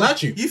not gonna lie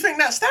to you. You think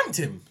that stamped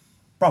him?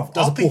 bro.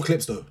 That was poor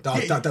clips though. That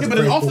was Yeah, a but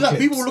very then after poor that,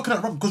 clips. people were looking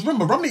at Romney because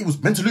remember Romney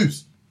was meant to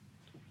lose.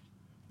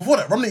 Before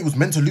that, Romney was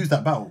meant to lose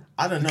that battle.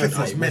 I don't know Clips if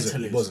was he meant to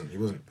lose. He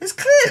wasn't. It's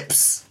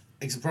clips.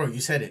 Bro, you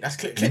said it. That's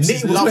clips is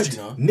Nitty was, loved, meant, you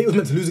know. Nitty was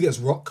meant to lose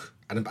against Rock,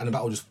 and the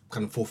battle just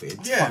kind of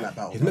forfeited. Yeah. Fuck that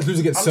battle. He's meant to lose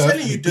against I'm Surf.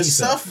 telling and you, he the beat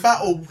Surf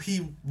battle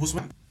he was.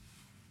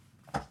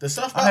 The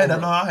Surf battle. I heard that.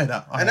 bro. No, I heard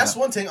that. And that's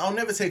one thing I'll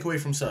never take away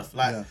from Surf.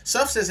 Like Yeah.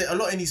 Surf says it a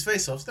lot in his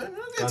face-offs. Don't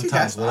get too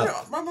Sometimes,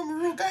 gassed. what I'm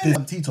a real guy.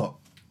 Did T-Top.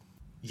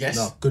 Yes,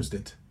 No, Goods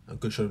did. A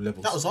Good showed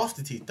levels. that was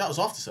after That was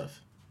after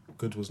Surf.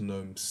 Good was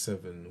Gnome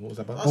 7. What was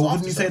that about? That But was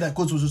wouldn't you after say Surf. that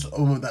Goods was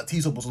just that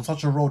T-Top was on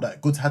such a roll that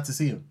Goods had to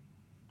see him?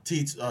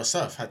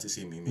 Surf had to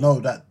see me. No,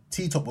 that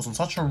T-Top was on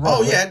such a roll.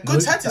 Oh yeah, that-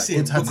 Goods had to that see him.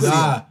 Goods had to because- see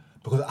him. Nah,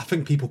 because I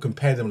think people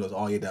compare them as,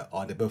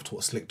 they both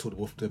taught slick, they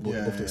both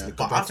Yeah, taught yeah. slick.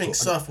 But I think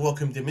Surf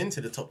welcomed him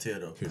into the top tier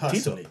though. Who,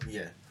 Personally, T-Top?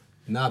 yeah.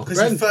 Nah, Because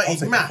Brand- he 30'd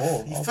take math. the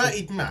ball. He I'll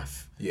 30'd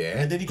math. Yeah.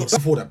 And then he got.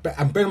 before that.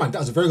 And bear in mind, that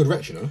was a very good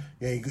Rex, you know?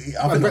 Yeah,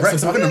 I think the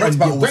Rex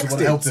battle was what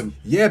helped him.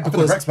 Yeah, I think the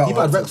because Rex battle he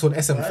battled helped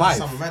Rex him. on That's SM5.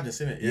 some madness,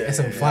 innit? Yeah, I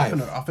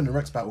SM5. think the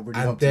Rex battle really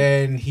And helped him.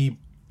 then he...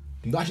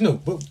 No, actually, no.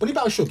 But when he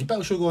battled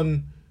Suge,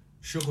 on...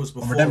 Sugar was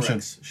before Redemption.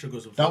 Rex. Sugar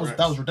was before That was Rex.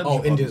 Redemption. Oh,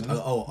 Card, Indian...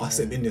 wasn't it? I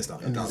said Indian stuff.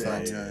 Indian That was style,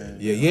 right.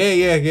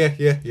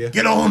 yeah. Yeah.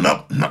 Get on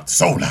up, knock the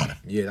soul out.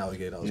 Yeah, that was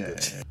good.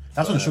 Yeah,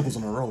 that's when the Sugar was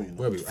on a roll, you know.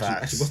 Where are we?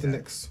 Actually, what's the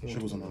next? Sugar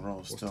was on a roll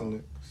What's still. the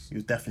next?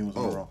 He definitely was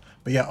on the roll.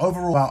 But yeah,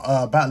 overall,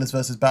 about battlers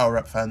versus battle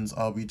rap fans,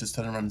 are we just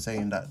turning around and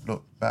saying that,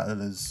 look,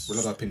 battlers... We'll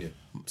have our opinion.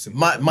 That's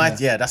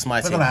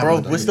my take, gonna have bro.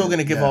 an We're still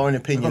gonna give yeah. our own We're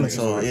opinion, gonna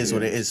so give it is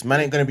what it is. Man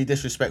ain't gonna be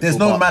disrespectful. There's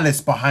no but-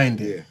 malice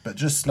behind it, but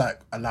just like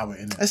allow it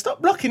in. And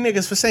stop blocking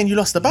niggas for saying you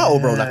lost the battle,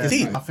 bro. Like it's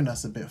deep. I think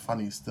that's a bit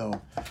funny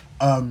still.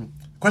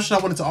 Question I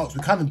wanted to ask,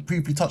 we kind of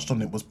briefly touched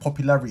on it, was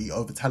popularity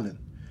over talent.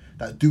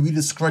 Like, do we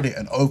discredit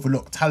and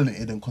overlook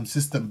talented and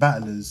consistent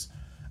battlers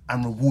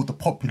and reward the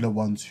popular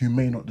ones who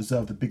may not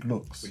deserve the big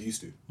looks? We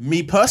used to.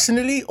 Me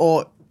personally,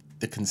 or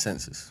the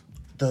consensus?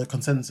 The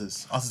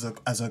consensus, us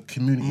as a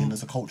community and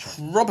as a culture.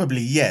 Probably,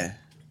 yeah.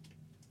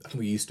 I think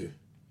we used to.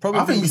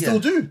 Probably, I think we yeah. still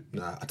do.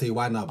 Nah, I'll tell you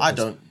why now. I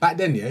because don't. Back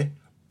then, yeah,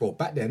 bro.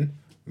 Back then,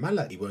 man,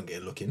 like, he weren't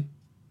getting looking.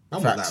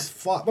 Man was like, Facts.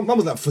 fuck. Man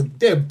was like, for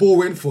they're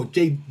boring. For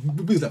J,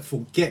 we was like,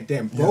 forget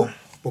them, bro. Yeah.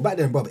 But back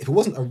then, bro, if it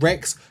wasn't a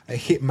Rex, a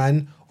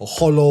Hitman, a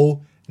Hollow,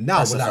 now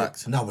That's we're a like,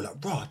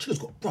 fact. bro, Chilla's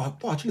got, bro,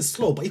 Chilla's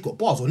slow, but he's got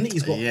bars. Or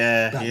Nitty's got,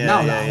 Yeah, like, yeah,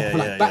 now, yeah, like, yeah, but,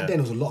 like, yeah, back yeah. then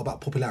it was a lot about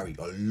popularity,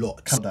 a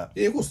lot. Cut that.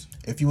 Yeah, of course.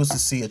 If you was to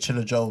see a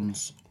Chilla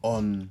Jones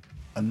on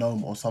a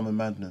Gnome or Summer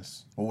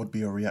Madness, what would be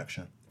your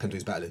reaction?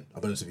 Kendra's battling.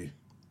 I'll be honest with you.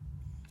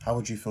 How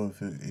would you feel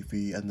if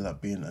he ended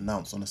up being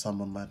announced on a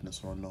Summer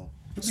Madness or a Gnome?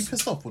 You'd be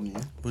pissed off, wouldn't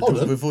you? Hold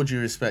on. With all due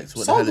respect,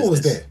 what the hell Sargon is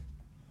was this? there.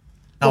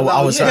 No,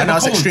 I was Yeah, I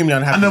was come on. extremely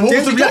unhappy. And then what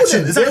was There the we go reaction?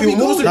 then. Exactly. There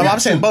we What was go the No, then. I'm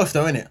saying reaction? both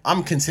though, innit?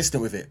 I'm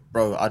consistent with it,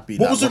 bro. I'd be.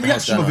 What that. was the the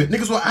hell's reaction going of it?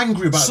 on? Niggas were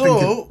angry about So,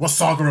 thinking, what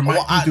Saga and Mike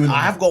Well, be doing?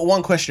 I have got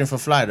one question for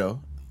Fly though.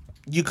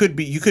 You could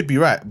be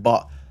right,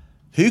 but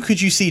who could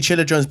you see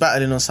Chilla Jones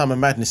battling on Summer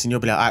Madness and you'll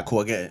be like, alright, cool,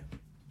 I get it.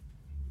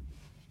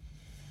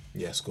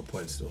 Yes, good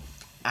point still.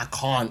 I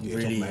can't Yeah,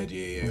 really. top of my head,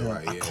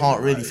 right, I yeah, can't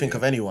yeah, really right, think yeah.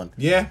 of anyone.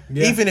 Yeah.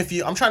 Even if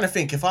you, I'm trying to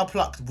think. If I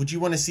plucked, would you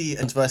want to see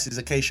it versus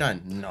a K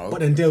Shine? No.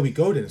 But then there we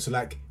go then. So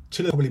like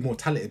Chilla's probably more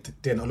talented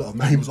than a lot of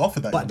men. He was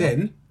offered that, But you know.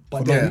 then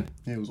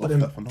Yeah, he was but offered then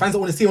that for fans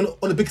don't want to see him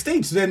on the big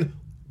stage. So then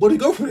what do you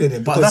go for it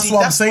then? But Because- that's what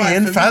I'm that's why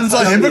saying. for me- Fans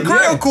are Yeah,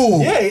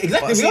 hypocritical. Yeah,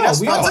 exactly. But see, We are. that's,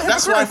 We but are.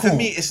 that's why for hypocritical.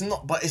 me it's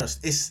not. But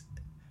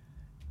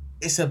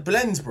it's a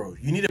blend, bro.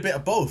 You need a bit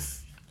of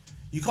both.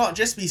 You can't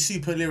just be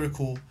super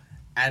lyrical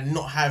and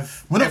not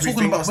have. We're not everything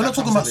talking about else we're that not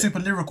talking comes about with it. super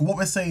lyrical. What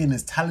we're saying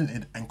is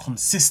talented and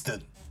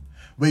consistent.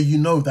 Where you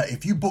know that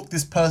if you book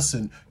this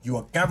person, you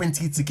are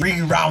guaranteed to get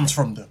 3 rounds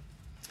from them.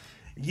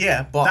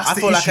 Yeah, but That's I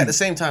the feel like issue. at the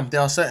same time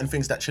there are certain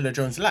things that Chilla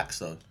Jones lacks,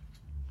 though.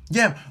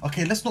 Yeah,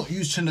 okay, let's not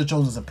use Chilla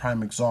Jones as a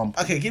prime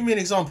example. Okay, give me an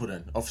example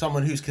then of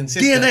someone who's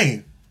consistent.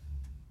 DNA.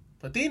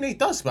 But DNA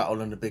does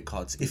battle on the big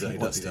cards if he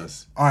wants to.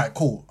 Alright,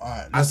 cool.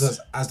 Alright, As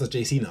let's does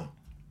JC now.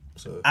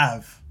 So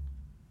Av.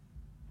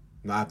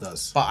 Nav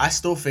does. But I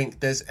still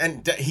think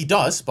he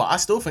does, but I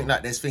still think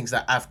that there's things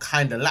that Av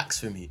kind of lacks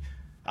for me.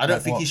 I don't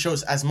Like think what? he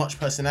shows as much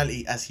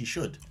personality as he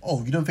should.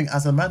 Oh, you don't think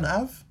as a man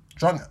Av?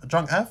 Drunk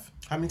Av?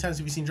 How many times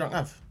have you seen Drunk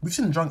Av? We've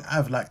seen Drunk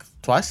Av like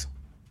Twice.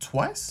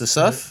 twice. The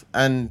Surf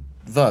and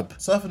Verb.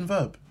 Surf and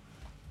Verb.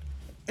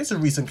 It's a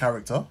recent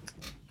character.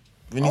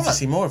 We need to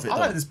see more of it I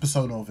though. like this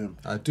persona of him.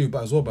 I do,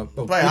 but as well, but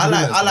Right,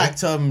 I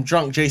liked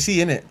Drunk JC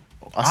in it.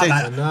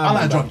 I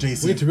like Drunk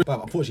JC. We need to,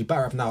 but unfortunately,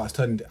 Battle Rap now has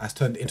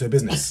turned into a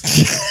business.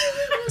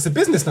 It's a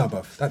business now,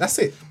 bruv. That's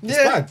it. It's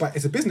Yeah. bad, but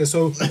it's a business.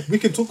 So we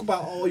can talk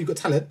about, oh, you got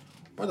talent,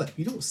 brother.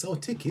 You don't sell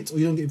tickets or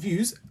you don't get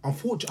views.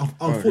 Unfortunately,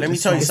 let me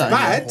tell you it's something,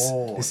 bad.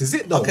 yeah. This is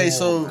it, though. Okay,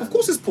 so- of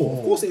course it's poor.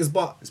 Of course it is,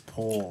 but It's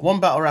poor. One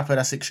battle rapper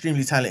that's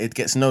extremely talented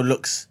gets no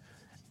looks.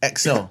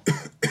 XL.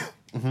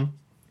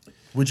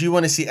 Would you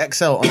want to see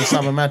XL on the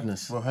Summer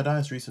Madness? Well, Head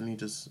Eyes recently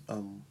just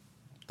done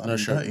No him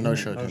showed- dirty, no innit?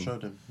 showed No him.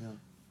 showed him. Yeah.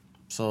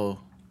 So,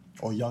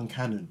 Or Young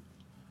Cannon.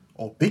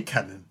 Or Big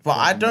Cannon. but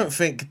I don't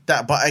think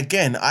that. But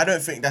again, I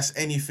don't think that's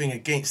anything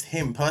against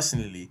him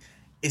personally.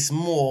 It's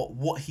more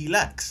what he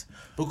lacks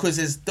because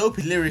as dope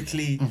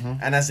lyrically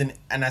and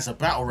as a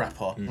battle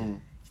rapper, he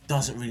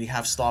doesn't really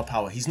have star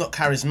power. He's not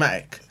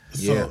charismatic.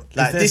 So, Yeah.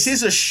 Like there's- this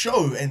is a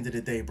show. End of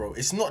the day, bro.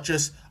 It's not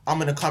just I'm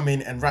gonna come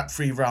in and rap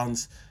 3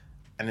 rounds,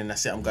 and then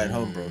that's it. I'm going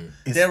home, bro.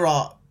 There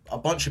are a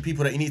bunch of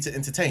people that you need to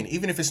entertain,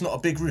 even if it's not a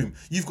big room.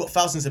 You've got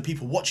thousands of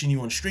people watching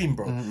you on stream,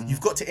 bro.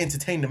 You've got to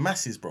entertain the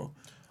masses, bro.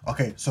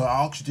 Okay, so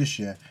I'll ask you this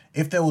year.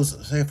 If there was,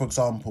 say for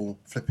example,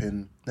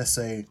 let's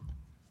say,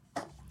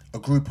 a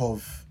group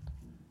of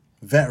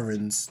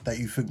veterans that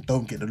you think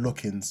don't get the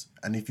look-ins,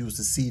 and if you was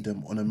to see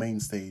them on a main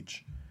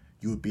stage,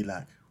 you would be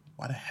like,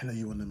 why the hell are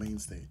you on the main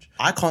stage?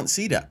 I can't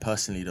see that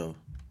personally, though.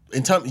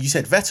 In terms, you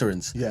said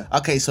veterans. Yeah.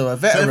 Okay, so a So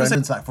veteran. if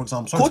it's like, for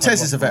example,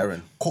 Cortez is a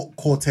veteran.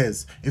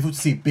 Cortez. If we were to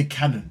see Big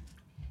Cannon,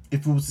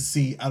 if we were to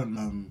see, I don't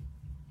know,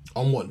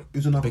 on one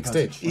who's another big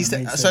person? stage. He's on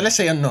the main so stage. let's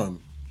say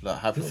unknown. Like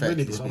Not really,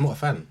 hypothetically. because I'm not a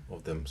fan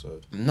of them. So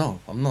No,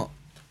 I'm not.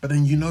 But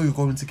then you know you're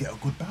going to get a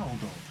good battle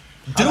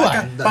though. Do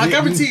I? But I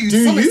guarantee you, Do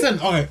to some you?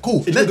 extent. Okay,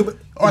 cool. Did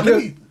Alright, let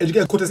me. you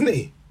get a Cortez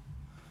Nitty?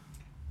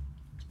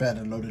 Better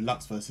than Loaded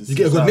Lux versus. You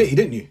get a good Nitty,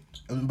 didn't you?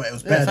 But it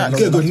was Yeah, better facts. than You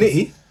get a Loaded good Lux.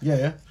 Nitty. Yeah,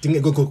 yeah. Didn't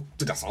get a good.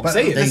 That's what I'm But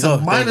saying. there you go.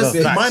 minus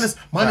There you go. minus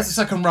Facts. minus the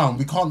second round.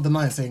 We can't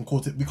deny saying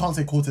Cortez. We can't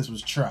say Cortez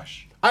was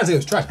trash. I didn't say it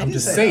was trash. I'm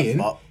just saying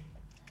But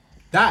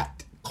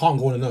that can't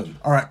go on and on.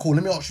 All right, cool.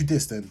 Let me ask you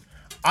this then.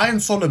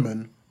 Iron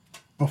Solomon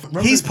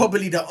He's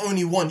probably the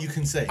only one you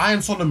can say.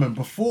 Iron Solomon,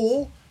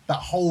 before that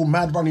whole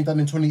mad run he done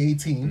in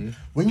 2018,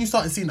 when you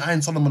started seeing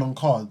Iron Solomon on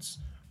cards,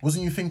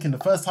 wasn't you thinking the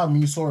first time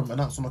when you saw him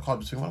announced on the card,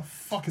 you thinking, what the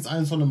fuck is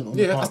Iron Solomon on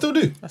the card? Yeah, I still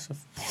do.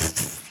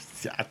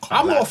 Yeah,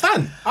 I'm not a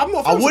fan. I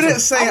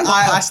wouldn't say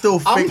I still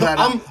think like that.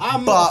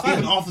 I'm but not a fan.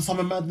 Even after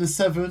Summer Madness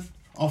 7,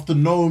 after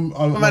Gnome...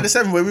 Summer Madness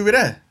 7 where we were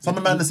there. Summer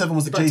Madness 7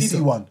 was the Black JC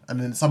Tito. one, and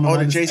then Summer Oh, the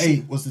Madness JC.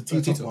 8 was the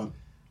Tito Tito. one.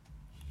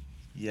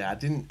 Yeah, I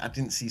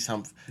didn't see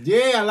something.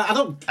 Yeah, like,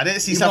 I didn't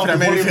see Even something that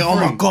after made me think, oh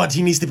Volume my 3. god,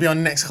 he needs to be on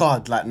the next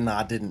card. Like, nah,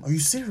 I didn't. Are you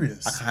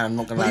serious? I'm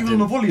not gonna Not lie. even on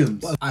the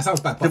volumes. It sounds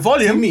bad. But The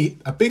volume- to me,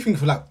 a big thing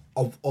for like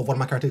of one of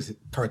my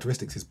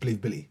characteristics is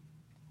believability.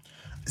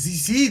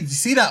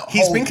 See that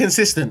He's whole- been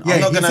consistent. Yeah,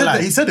 I'm not he gonna said lie.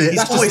 that. He said it. He's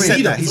That's always just said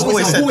me. that. He's He's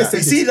always said always that.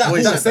 You see that?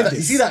 Always that, said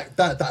you see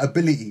that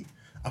ability?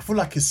 I feel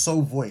like it's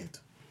so void.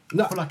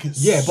 No, I feel like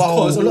it's yeah, so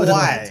because a lot of them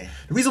Why?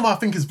 The reason why I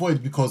think it's void is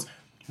because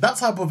that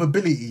type of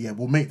ability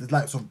will make the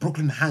likes of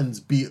Brooklyn Hands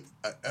be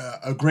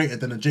a greater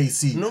than a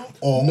JC No.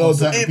 or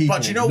certain people.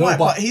 But you know what?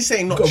 But he's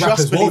saying not you gotta rap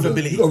just as well, though.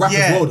 believability. You got to rap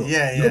as well, though.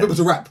 Yeah, You got to be able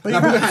to rap. But Like,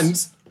 he Brooklyn raps.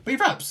 Hands. But he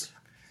raps.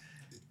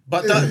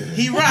 But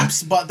he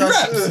raps, but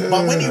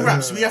when he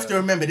raps, we have to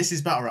remember this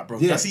is battle rap, bro.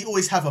 Yeah. Does he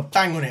always have a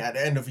bang on it at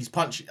the end of his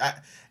punch?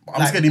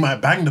 I'm scared he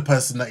might bang the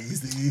person that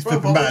he's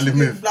flipping battling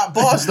with. Like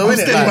bars, though, I'm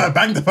innit? scared he might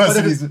bang the But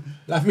person. if it's-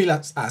 like for me,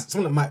 like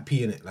someone that might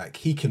P in it, like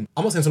he can.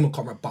 I'm not saying someone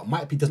can't rap, but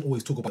Mike P doesn't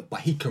always talk about.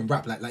 But he can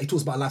rap. Like he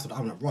talks about a lifestyle.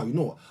 I'm like, bro, you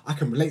know what? I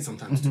can relate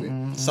sometimes to it.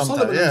 Sometimes,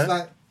 Solomon yeah. is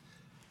like,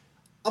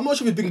 I'm not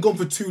sure if he's been gone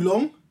for too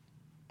long,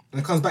 and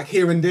it comes back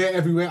here and there,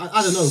 everywhere. I don't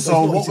know. but So it's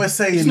not- what we're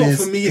saying it's not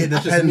is, for me. it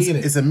That's just for depends. me,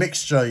 innit? It's a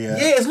mixture, yeah.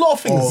 Yeah, it's a lot of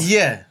things. Or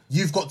Yeah.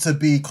 You've got to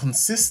be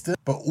consistent,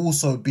 but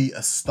also be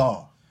a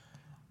star.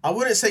 I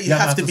wouldn't say you Yeah,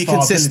 have that's to the be star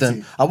consistent.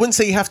 ability. I wouldn't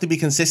say you have to be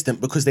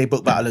consistent because they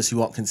book battlers who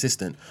aren't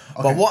consistent.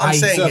 But what I'm Aye,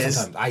 saying Surf is,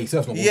 sometimes. Aye,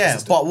 Surf's not yeah,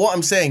 consistent. but what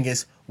I'm saying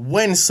is,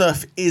 when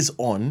Surf is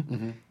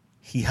on,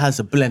 he has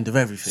a blend of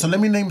everything. So let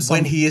me name some.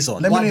 when he is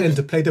on. Let me Why name- then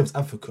to play devil's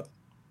advocate?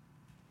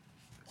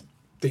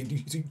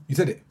 You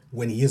said it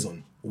when he is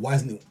on. Why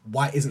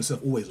isn't Surf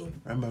always on?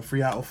 Remember,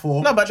 3 out of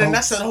 4. No, but then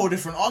Chunks. that's a whole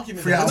different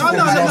argument. Three out of In four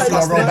regards battles, to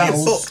them run being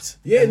battles. booked.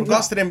 Yeah, In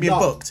regards to them being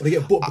booked. They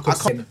get booked I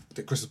because, can't-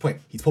 to Chris's point,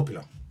 he's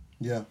popular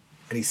Yeah.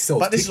 and he sells.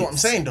 But this is what I'm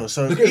tickets. saying though.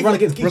 So Look at his run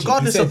against Geechee.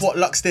 regardless He of said- what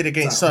Lux did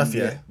against Like, Surf,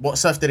 yeah, yeah. what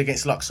Surf did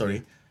against Lux,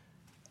 sorry,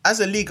 as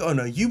a league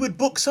owner, you would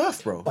book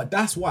Surf, bro. But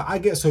that's why I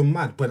get so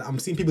mad when I'm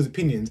seeing people's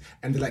opinions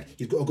and they're like,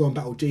 he's got to go and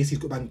battle JC, he's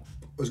got to go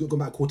and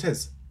battle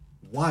Cortez.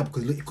 Why?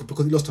 Because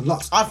he lost to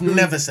Lux. I've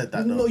never said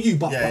that, though. Not you,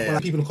 but, Yeah, but yeah.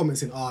 like people in the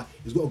comments saying,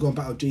 he's got to go and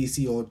battle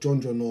JC or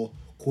John or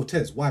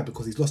Cortez. Why?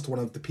 Because he's lost to one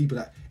of the people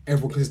that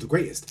everyone considers the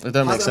greatest. It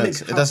doesn't make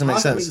sense. It doesn't make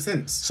how does sense. that make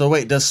sense? So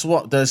wait, does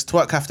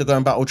Twerk have to go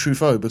and battle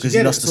Truffaut because he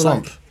Get it? lost the So,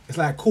 Swamp? like, it's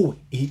like, cool,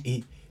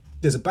 he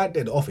there's a bad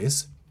day at the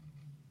office.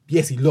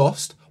 Yes, he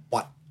lost,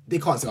 but they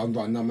can't say, I'm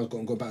not going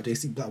to go battle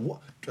JC. Like, what?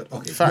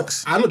 Okay,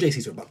 Facts. I'm not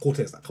JC, sorry, but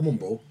Cortez. Like, come on,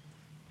 bro.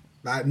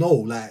 Like, no,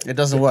 like... It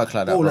doesn't work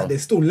like that, bro. Like,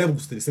 there's still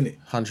levels to this, innit?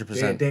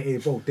 100%. There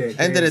is, bro.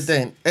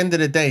 End of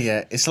the day,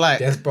 yeah, it's like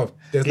There's levels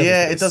to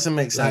yeah, this. it doesn't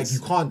make sense.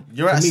 Like, you can't...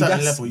 You're at for a me, certain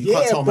that's- level. You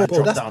can't tell man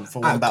drop that's- down for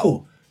alright, one battle.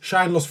 Cool.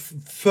 Shine lost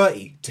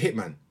 30 to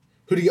Hitman.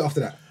 Who did he get after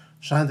that?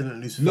 Shine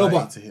didn't lose 30 No,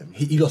 but to him.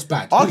 he lost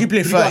bad. Arguably Who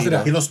did he get 30 after that?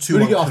 though. He lost Who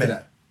did he 2-1 get after clear.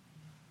 that?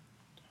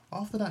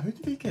 After that, who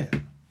did he get?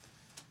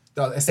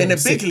 That was In the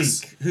SM6. big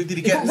league, who did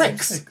he He got get?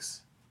 Rex.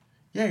 6.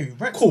 Yeah,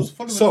 Rex Cool. was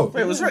following So- up.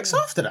 Wait, it was Rex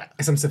after that?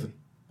 SM7.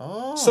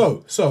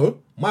 Oh. So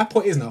my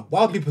point is now,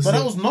 why would people But say...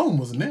 that was Gnome,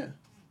 wasn't it?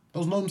 That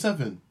was Gnome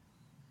 7.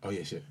 Oh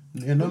yeah, shit.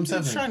 Yeah, Gnome I'm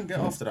 7. trying to get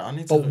after that. I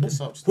need to But look this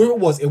up. where it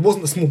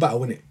wasn't a small battle,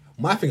 innit?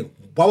 My thing,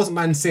 why wasn't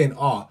man saying,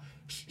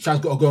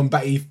 Shine's got to go and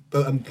batty,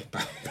 batty. I'm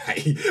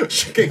batty.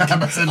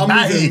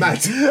 moving mad.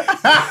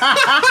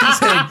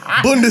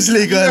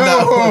 Bundesliga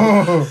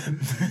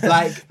now.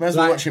 Like, Man's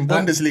watching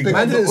Bundesliga.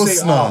 Man didn't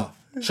say, Usna.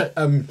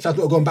 Shine's got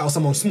to go and battle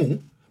someone small.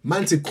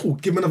 Man said, cool,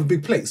 give him another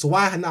big plate. So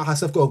why now has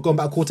Seth got to go and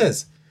battle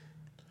Cortez?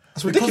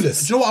 That's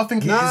ridiculous. Do you know what I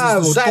think it is? Nah,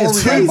 It's the that is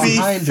storyline crazy.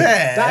 behind it.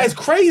 Fair. That is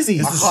crazy.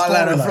 I can't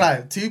let him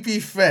fly. To be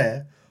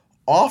fair,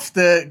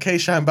 after K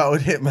Shine battled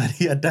Hitman,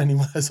 he had Danny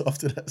Myers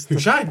after that. Who,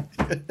 Shine?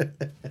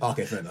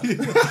 Okay, fair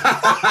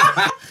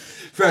enough.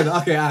 Fair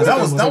enough. Okay,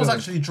 That was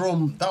actually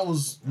drawn. That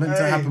was meant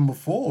to happen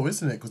before,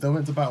 isn't it? Because they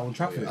went to battle on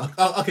traffic.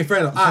 Okay, fair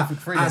enough. Traffic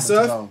freedom went to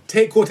Surf, go.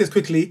 take Cortez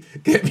quickly,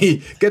 get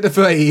the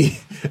 30,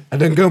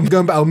 and then go and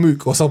battle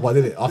Mook or someone,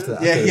 did it? After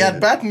that. Yeah, Okay, he had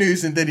bad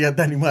news and then he had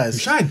Danny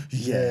Myers. Shine.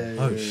 Yeah.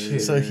 Oh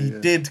shit. So he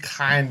did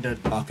kind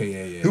of.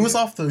 Okay, yeah. Who was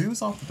after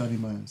Danny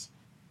Myers?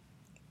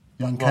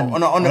 Young Kenny. We're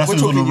Oh, that's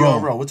who's talking on the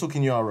roll. URL. We're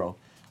talking URL.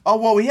 Oh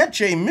well, he had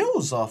Jay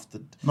Mills after.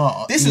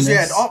 No, This was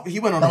Ines. he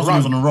went on That a was when he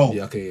was on run a roll.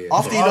 Yeah, okay, yeah.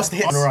 after he lost the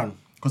hit on a run.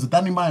 Because the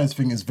Danny Myers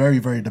thing is very,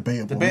 very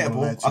debatable. I'm not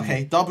Debatable. gonna lie to you.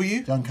 Okay, W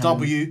Young Cannon.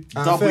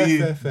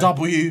 W fair.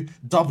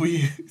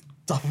 W.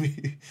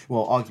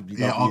 Well, arguably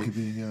Yeah, W.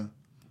 arguably, yeah.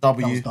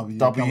 W That was W. W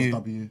That was W.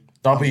 W.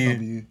 That was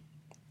W.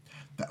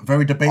 That-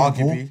 very debatable.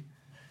 Arguably.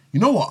 You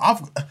know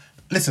what?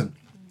 Listen.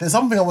 There's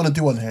something I want to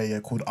do on here,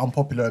 called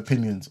unpopular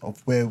opinions,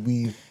 of where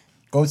we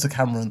go to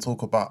camera and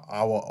talk about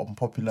our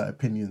unpopular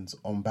opinions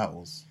on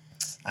battles.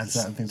 and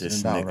certain things This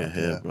within battle nigga rap.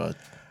 here, Yeah. blood.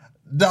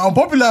 The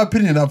unpopular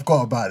opinion I've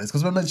got about this,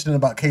 because we're mentioning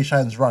about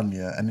K-Shine's run,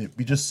 yeah, and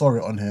we just saw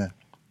it on here.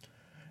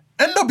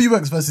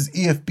 NWX versus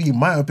EFB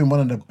might have been one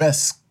of the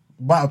best.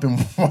 Might have been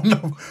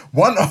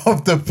one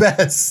of the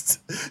best.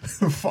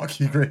 Fuck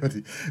you, Grey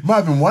Hoodie. Might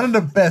have been one of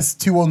the best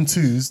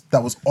 2-on-2s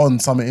that was on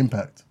Summit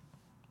Impact.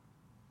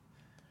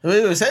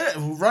 Wait, say that.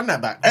 Run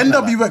that back. Run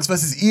that back. NWX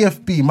versus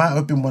EFB might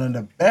have been one of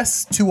the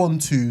best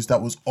 2-on-2s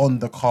that was on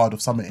the card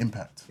of Summit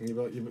Impact.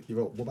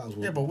 What battles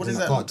were Yeah, but what was is in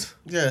that? card?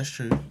 Yeah, it's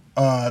true.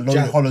 Lonely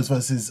Jack- Hollows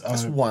versus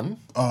That's one.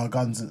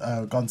 Guns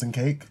and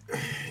Cake.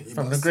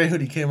 From the Grey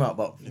Hoodie came out,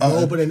 but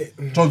No, but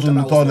then Jonathan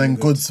that was Don very and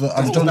good. Goods. That's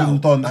Jonathan battle.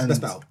 Don That's and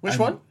best battle. which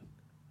one?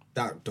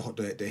 That the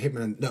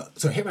Hitman and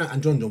so Hitman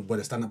and John were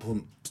the stand up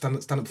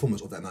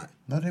performers of that night.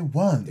 No, they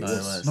weren't. No, it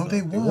was. No, they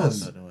It weren't.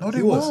 was. No, they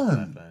He was.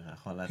 weren't.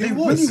 They He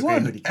really was. The Grey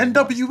weren't. Hoodie came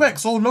out.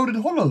 NWX or Loaded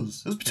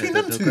Hollows. It was between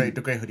them The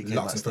two. Grey Hoodie came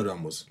Lux out. and third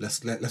round was.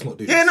 Let's not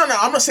do. Yeah, this. no,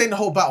 I'm not saying the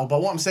whole battle,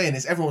 but what I'm saying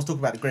is everyone was talking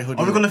about the Grey Hoodie.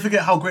 Are we gonna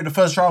forget how great the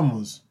first round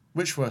was?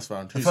 Which first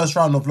round? The first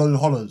round of Loaded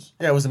Hollows.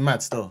 Yeah, it was a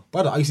mad still.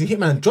 Brother, you see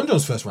Hitman and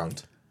John's first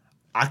round.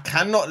 I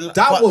cannot.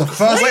 That was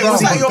First Wait, round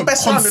was that was your the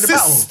best round of the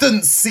battle?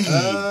 consistency.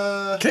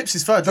 Clips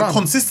is third The round.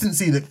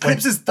 consistency. The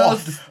Clips'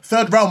 off.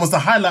 third round was the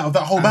highlight of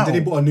that whole And battle.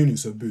 then they bought a Nunu,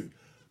 so boo.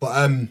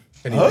 But anyway.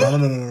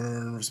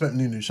 No. Respect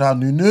Nunu. Shout out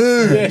Nunu.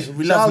 Yeah,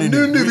 we Shout love out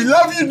Nunu. We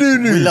love you,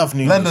 Nunu. We love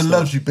Nunu London still.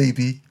 loves you,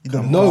 baby. You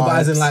know No, why. but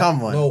as in like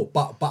Someone. no,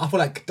 but I feel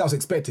like that was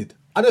expected.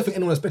 I don't think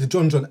anyone expected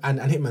John and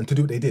Hitman to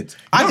do what they did.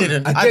 I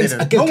didn't. I Against-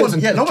 didn't. against No Clips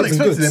one, and- no one Clips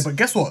and expected Goods. it, but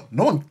guess what?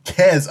 No one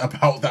cares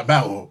about that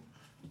battle.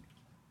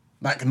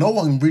 Like, no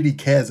one really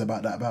cares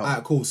about that battle.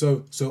 Alright, cool.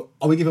 So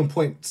are we giving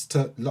points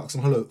to Lux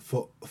and Hollow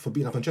for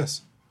beating up on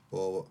chess?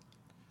 Or what?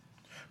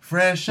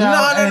 Fresh No,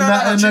 out no, and no,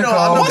 that no, in do you the know,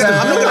 I'm not gonna,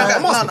 I'm not gonna,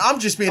 I'm no, asking. no, I'm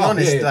just being Oh,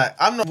 honest. yeah. Like,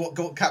 I'm not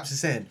what Caps is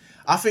saying.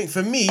 I think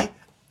for me,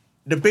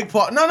 the big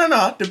part, no,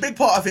 the big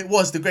part of it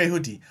was the Grey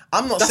Hoodie.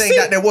 I'm not That's saying it.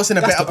 that there wasn't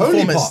a That's better the only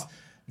performance part.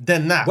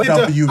 than that. Wait,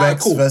 WX alright,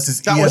 cool.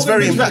 versus That ESP. was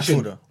very Biggest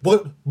impactful, reaction?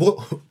 though.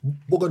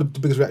 What got the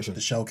biggest reaction?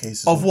 The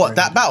showcases. Of what?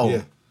 That battle?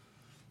 Yeah.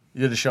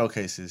 Yeah, the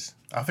showcases.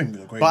 I think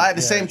they're great. But at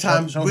the Yeah, same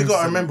time, we showcases got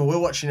to are- remember we're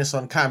watching this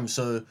on cam,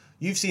 so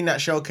you've seen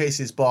that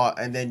showcases bar,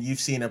 and then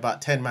you've seen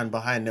about 10 man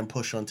behind them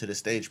push onto the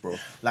stage, bro.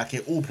 Like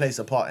it all plays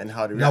a part in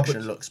how the No, reaction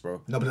but- looks, bro.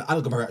 No, but I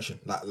don't got my reaction.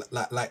 Like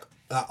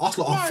us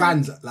lot of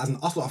fans,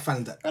 us lot of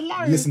fans that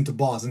listen to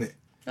bars, innit?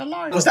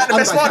 Was that the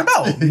best part of the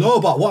battle? No,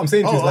 but what I'm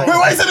saying to you is like, Wait,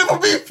 why you said it for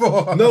me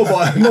for?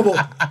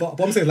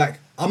 but I'm saying like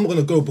I'm not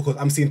gonna go because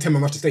I'm seeing 10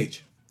 man rush the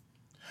stage.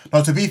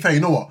 No, to be fair,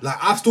 you know what? Like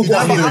I've still You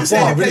got know, a I'm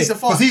saying bar, it plays innit? a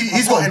part. Because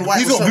he's Part in why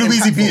got it was so Blue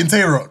Easy impactful. beating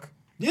Tay-Rock.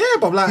 Yeah,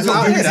 but like, He's got I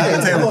Blue hear Easy that.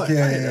 beating Tay-Rock. Yeah.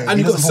 Yeah. And He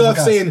you got doesn't Surf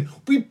focus. saying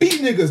we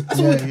beat niggas.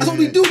 That's what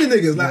we do to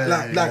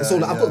niggas. Like so.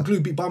 Like I've yeah. got Glue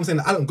beat, but I'm saying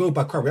like, I don't go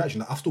by crowd reaction.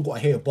 Like, I've still got to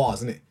hear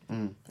bars, innit?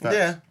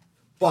 Yeah.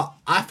 But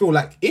I feel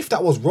like if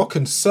that was Rock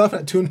and Surf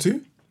at 2 and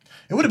 2,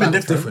 It would have been That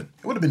was different. different.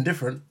 It would have been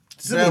different.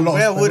 Where woulda,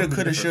 It would've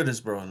coulda, been different.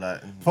 shouldas, bro.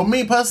 Like, For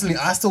me personally,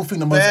 I still think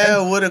the most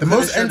where woulda, the coulda,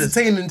 most shouldas.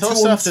 entertaining Tell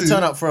 2-on-2 Surf to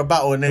turn up for a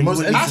battle and then you most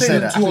wouldn't need to say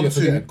entertaining that. two-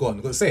 actually, I 2-on-2. forget. Go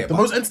on, go say it. The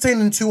most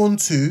entertaining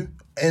 2-on-2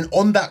 and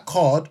on that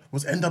card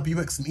was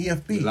NWX and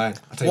EFB. line.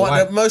 I tell you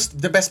why. What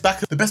the best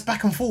back? The best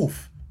back and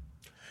forth.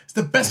 It's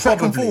the best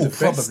back and Probably, forth.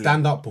 the Best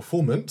stand-up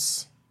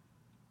performance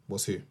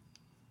was who?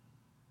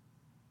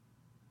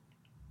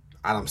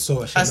 And I'm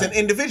so ashamed. As an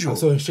individual? I'm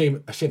so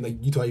ashamed that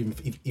you two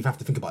even have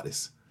to think about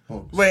this.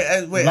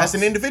 Wait, Lux. as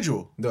an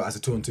individual. No, as a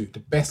 2 and 2, the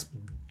best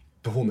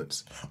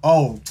performance.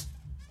 Oh,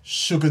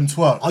 Sugar and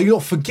Twerk. Are you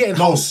not forgetting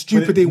how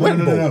stupid but they it- went,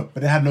 no, bro? no,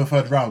 but they had no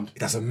third round. It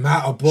doesn't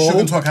matter, bro. Sugar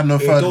and Twerk had no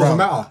third It doesn't round.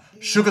 matter.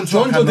 Sugar and Twerk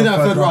John had John no didn't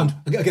have third third round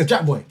against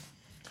Jack Boy.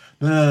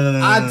 No.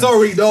 I'm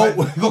sorry, no.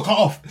 He got cut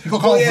off. He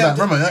got cut off for that.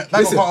 Remember, that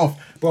Listen, got cut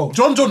off. bro.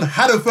 John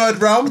had a third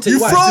round.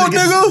 you why, fraud,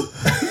 it's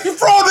nigga. You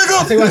fraud,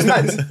 nigga. Tell you why it's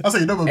mad. I say,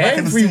 you know, back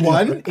in the studio.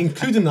 Everyone,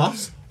 including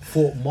us,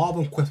 thought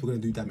Marvin Quest were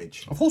going to do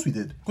damage. Of course we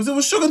did. Because it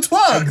was Sugar and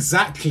Twerk.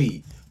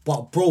 Exactly.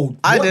 But, bro,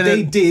 I what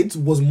they didn't.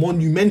 did was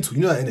monumental.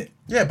 You know that, innit?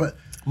 Yeah, but...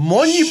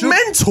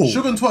 Monumental.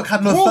 Sugar and Twerk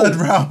had no Bro. third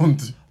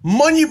round.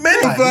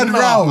 Monumental. Third No,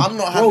 round. I'm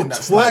not Bro, having that.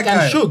 Twerk Okay.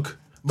 and Shug.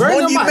 Bearing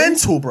in mind-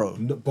 Monumental, bro.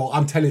 No, bro,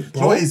 I'm telling you,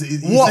 bro. So what is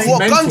it? What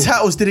mental. Gun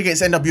Titles did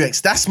against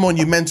NWX, that's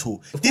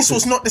monumental. This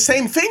was not the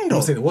same thing, I'm though.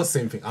 not saying it was the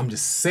same thing. I'm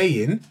just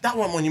saying. That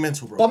one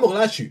monumental, bro. But I'm not gonna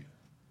lie to you.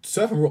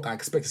 Surf and Rock, I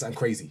expected something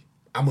crazy.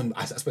 I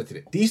expected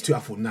it. These two, I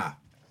thought, nah.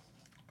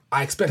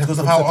 I expected Because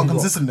of how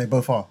inconsistent they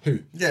both are. Who?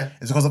 Yeah.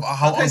 It's because of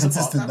how That plays a part,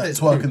 inconsistent that that plays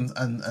a part.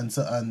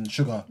 Twerk and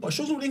Sugar. But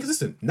Shug's not really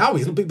inconsistent. Now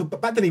he's not big,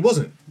 but back then he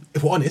wasn't.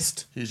 If we're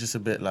honest. He's just a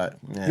bit like,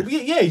 yeah.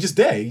 Yeah, he's just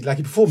there. He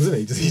performs, isn't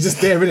he? He's just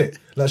there, innit?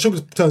 Like Sugar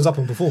turns up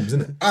and performs,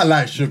 innit? I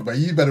like Sugar, but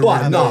you better But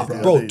really nah,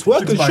 know, bro, Twerk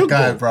Sugar's and my Sugar,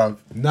 guy, bro.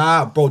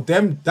 Nah, bro,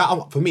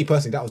 that for me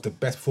personally, that was the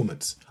best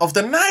performance. Of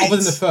the night. Other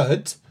than the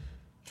third.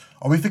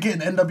 Are we forgetting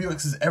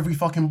NWX's every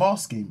fucking bar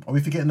scheme? Are we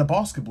forgetting the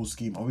basketball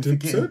scheme? Are we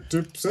forgetting? No, we're Nah,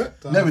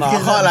 I forgetting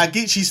can't that. like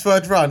Geechee's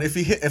third round.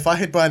 If I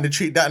hit behind the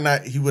tree that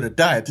night, he would have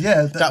died.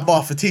 Yeah, that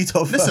bar for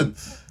Tito. fam. Listen,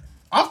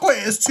 I've got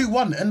it as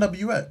 2-1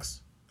 NWX.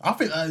 I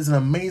think that is an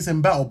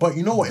amazing battle. But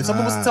you know what? If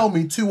someone was to tell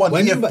me 2-1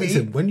 When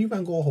EFB, when you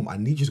man go home, I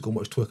need you to go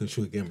watch Twerk and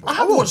Shook again, bro. I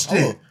have watched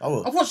it. I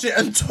will. I've watched it,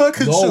 and Twerk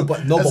and No, Shook,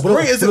 but no, as but we're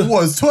great not- as it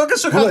was, Twerk and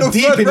Shook we're had not no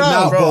deep third in it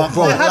now, round, bro.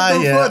 Bro, I They can't had lie,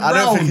 no yeah. third I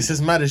don't think round. it's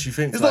as mad as you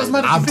think. It's not as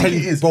mad as I'm you think telling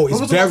it you, is. bro, it's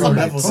When was the very last time-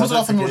 mad. When was the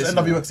last time you watched It's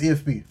NWX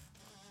EFB?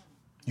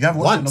 You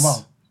haven't watched it in a Once.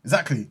 while.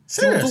 Exactly.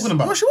 See what I'm Serious? talking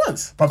about? Watch it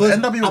once. Bruv,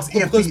 NWX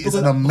EFB is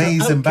an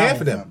amazing I don't care battle.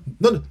 for them.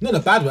 Not in a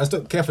bad way. I just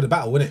don't care for the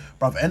battle, innit?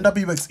 Bruv,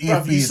 NWX Bruv,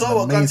 EFB you is saw an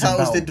what Gun amazing Titles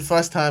battle. did the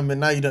first time, and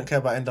now you don't care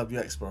about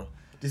NWX, bro.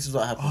 This is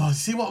what happened. Oh,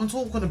 see what I'm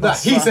talking Nah, about?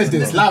 he says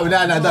this. Nah,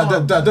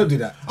 don't do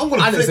that. I'm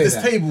gonna I didn't flip say this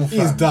that. table,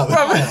 He's fam. dumb.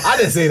 I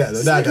didn't say that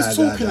though. What are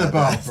you talking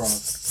about, bro?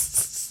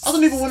 I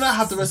don't even want to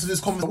have the rest of this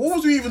conversation. What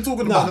was we even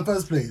talking about in the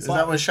first place? Is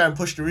that when Shine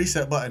pushed the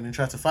reset button and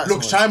tried to fight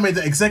Look, someone? Shine made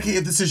the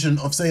executive decision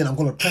of saying, I'm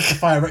going to press the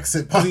fire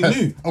exit Because button.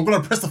 he knew. I'm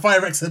going to press the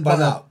fire exit But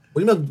button. now,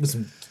 when you mean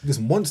this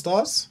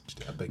monsters,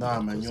 I beg Nah,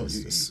 you, man,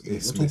 because you're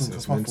it's talking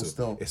mental. kerfuffle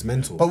still. It's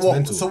mental. But It's what-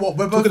 mental. so what,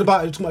 we're talking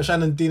both- about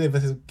Shannon Dina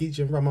versus Geechee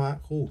and Rama.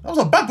 Cool. That was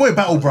a bad boy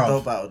battle, bro.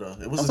 Dope battle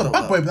though. It was That was a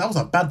bad boy. That was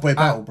a bad boy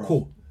battle, bro.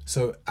 Cool.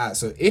 So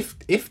if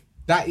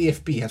that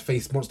EFB had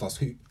faced monsters,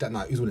 who that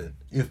night who's winning?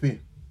 EFB.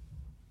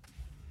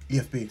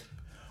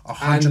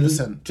 100%.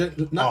 And,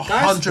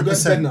 guys, we're going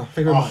to bed now. Thank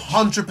you very much.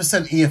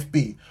 100%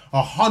 EFB.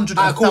 100,000.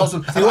 Alright, cool.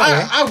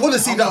 I want to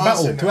see that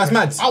battle. So that's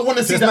mad. I want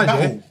to see So that's that mad,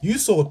 battle. yeah? You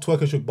saw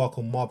Twerk and Shook Buck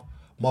on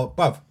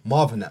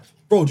Marvin that.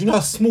 Bro, do you know how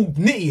small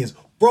Nitty is?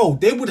 Bro,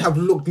 they would have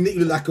looked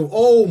Nitty like a,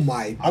 oh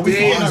my Are we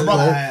days, forgetting bro.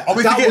 that? Are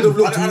we That forgetting? would have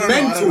looked I don't know, I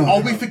don't mental. know.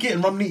 Are we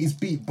forgetting Rum Nitty's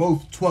beat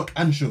both Twerk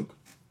and Shook?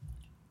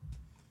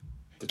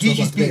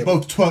 Geechee's beat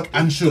both Twerk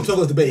and Shook. Talk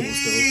was debatable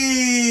still.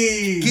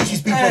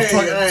 Geechee's beat both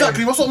Twerk.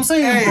 Exactly, that's what I'm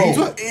saying,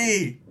 bro.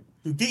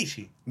 Who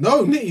Geechee?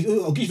 No, Nitty,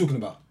 what Geechee's talking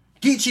about?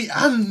 Geechee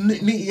and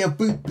Nitty have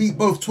beat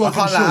both I Twerk and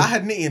can't lie. I Shook.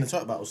 had Nitty in the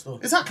twerk battle still.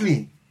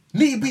 Exactly.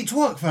 Nitty beat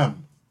Twerk,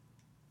 fam.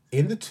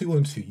 In the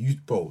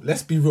 2-on-2, bro,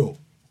 let's be real.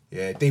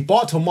 Yeah, they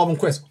barked on Marvin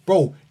Quest.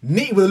 Bro,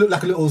 Nitty would have looked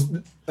like a little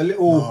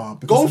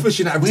because goldfish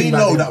in that we routine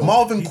know right that there, bro.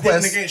 Marvin He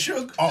Quest. didn't against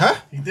Suge. Huh?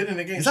 He didn't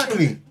against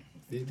Exactly. Suge.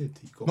 They did.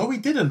 He got- No, he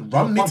didn't.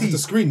 Rum bumped Nitty the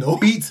screen, though.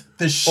 beat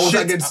the was shit.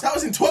 that against- That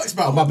was in twerk's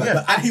battle. My bad. Yeah.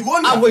 But And he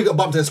won I that. know he got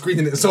bumped to the screen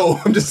in it, so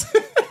I'm just.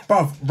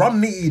 Bruv,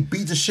 Rum Nitty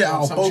beat the shit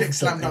out of Some both chick of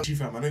slammed them. down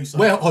G-Fam. I know you saw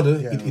Wait, that. hold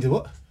on. Yeah. He did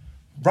what?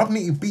 Rum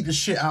Nitty beat the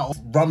shit out of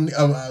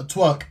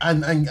Twerk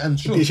and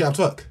Shook. He did shit out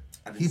Twerk.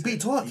 He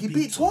beat Twerk. He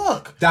beat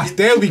Twerk.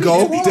 There we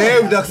go. beat Twerk.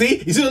 There we go. See,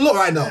 he's doing a lot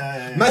right now.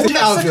 Man, said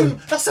out of him.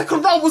 That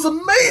second round was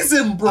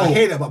amazing, bro. I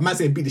hate that, but man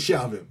said beat the shit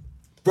out of him,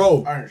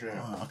 bro. Iron Shit.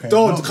 Okay,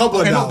 Don't come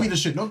on okay, now. Don't beat the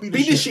shit. Don't beat the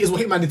Beat shit. the shit is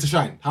what Hitman did to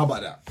Shine. How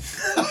about that?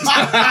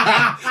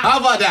 How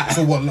about that?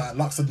 So what, like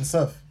Lux and the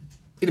Surf?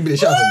 He didn't beat the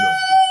shit out of him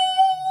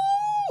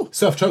though.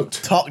 Surf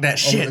choked. Talk that Oh,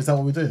 shit. is that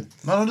what we're doing?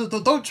 No,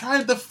 don't try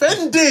and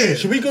defend it.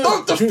 Should we go?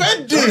 Don't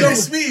defend Don't it.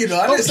 diss me, you know.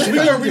 I didn't Should say we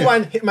go defend it.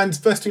 rewind Hitman's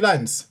first two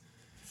lines?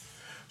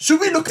 Should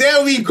we look?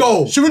 There we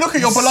go. Should we look at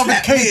your beloved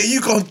Slap me and Cave?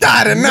 you gon'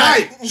 die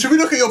tonight. Should we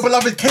look at your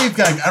beloved Cave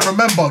Gang and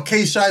remember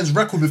K Shine's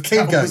record with Cave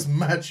That Gang? was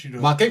mad, you know.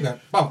 My Cake Man.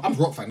 Wow, I'm a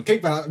Rock fan.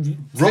 Cake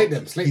Man. Slate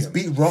them. He's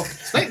beat Rock.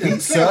 He them.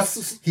 beat Slate them.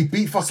 Surf. He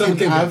beat Seven fucking Cave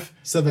Gang. Av.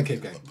 Seven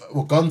Cave Gang.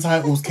 Well, gun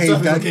titles Cave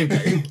Seven Gang. Cave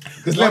Gang.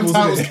 There's Gun levels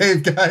titles in it.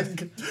 Cave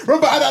Gang.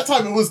 Remember at that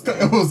time it was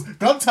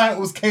gun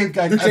titles Cave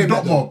Gang and claimed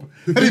Dot that, Mob.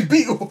 And he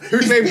beat all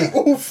claimed that?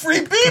 all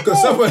three people.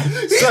 Because someone.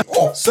 He beat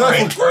all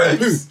three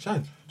groups. Who?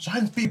 Shine.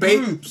 Shine beat Bait.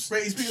 groups.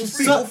 Wait, he's beating He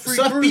beat all Surf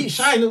three beat groups.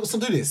 Shine. Let's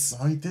not do this.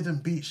 No, he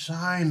didn't beat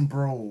Shine,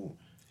 bro.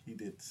 He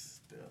did.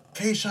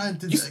 K Shine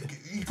did. You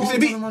can't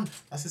said beat- remember.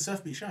 That's the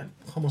Surf beat Shine.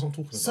 Come on, I'm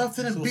talking about. Surf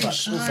didn't All beat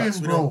facts, all Shine, facts.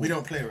 bro. We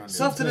don't play around here.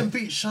 Surf didn't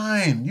beat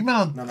Shine. You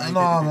man, No, no, he didn't.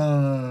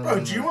 no.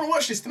 Bro, do you want to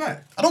watch this tonight?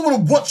 I don't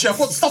want to watch it. I've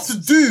got stuff to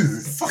do.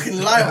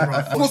 Fucking liar, bro.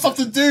 I've got stuff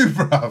to do,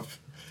 bruv.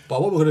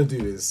 But what we're gonna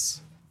do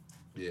is,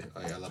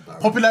 I love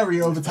that.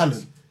 Popularity over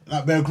talent.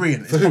 Like we're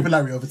agreeing. It's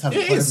popularity over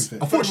talent It for is.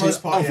 everything. Unfortunately,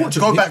 most part, yeah.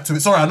 unfortunately, Go back to it.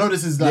 Sorry, I know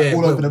this is like Yeah,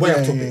 all over the way off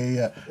place. topic.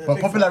 Yeah. But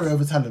popularity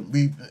over talent.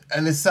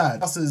 And it's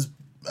sad. Us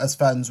as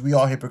fans, we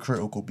are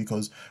hypocritical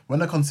because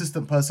when a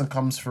consistent person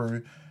comes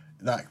through,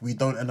 like we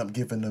don't end up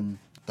giving them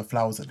the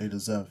flowers that they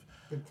deserve.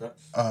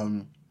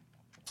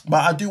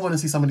 But I do want to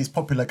see some of these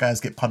popular guys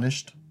get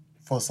punished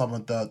for some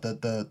of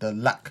the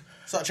lack.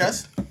 Such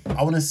as?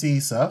 I want to see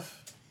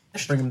Surf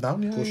bring him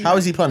down. Yeah. How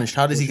is he punished?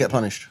 How does he get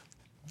punished?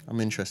 I'm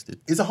interested.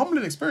 It's a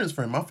humbling experience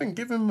for him. I think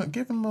give him a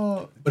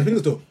But the thing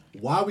is though,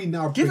 why are we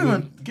now give him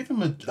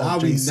bringing a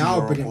we JC now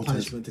or a bringing Porter.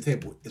 punishment to the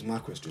table is my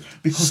question.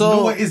 Because So- you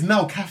know what it is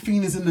now?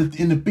 Caffeine is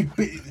in the big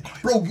bit.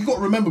 Bro, you got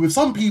to remember, with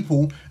some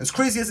people, as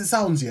crazy as it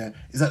sounds, yeah,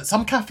 is that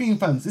some Caffeine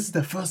fans, this is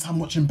their first time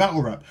watching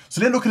battle rap.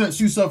 So they're looking at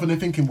Sue Surf and they're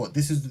thinking, what,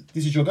 this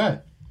is your guy?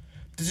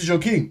 This is your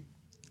king?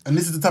 And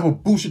this is the type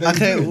of bullshit that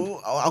Okay, he's doing?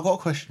 well, I got a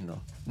question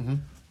though.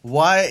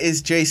 Why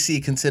is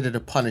JC considered a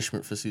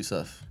punishment for Sue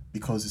Surf?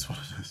 Because it's one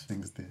of those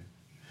things there.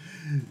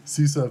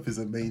 Sue Surf is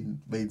a main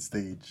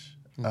stage,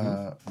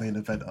 main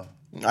eventer.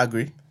 I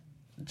agree.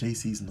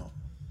 JC's not.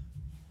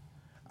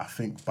 I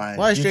think by...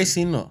 Why is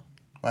JC not?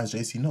 Why is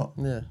JC not?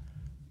 Yeah.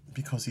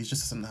 Because he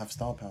just doesn't have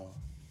star power.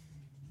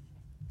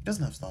 He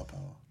doesn't have star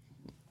power.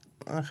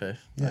 Okay.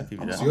 Yeah. I'll give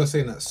you that. So you're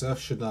saying that Surf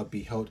should now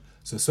be held?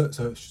 So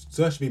Surf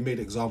should be made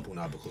example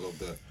now because of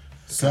the.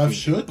 Surf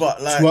should,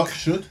 But, like- twerk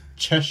should,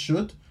 chess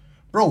should,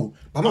 bro.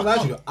 I'm not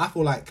lying to you. I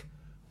feel like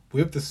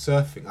with the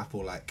surfing, I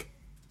feel like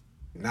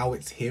now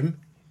it's him.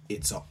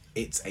 It's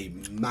a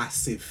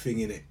massive thing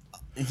in it.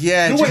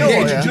 Yeah, Do do you know you know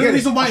what? what? Do Yeah? you know the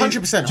reason why?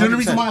 100%. Do you know the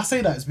reason why I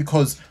say that is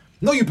because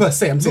Not you per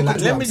se. I'm saying like.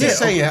 Let what me I'm just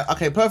saying. say, yeah,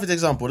 okay, perfect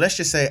example. Let's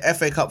just say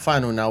FA Cup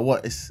final now.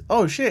 What is?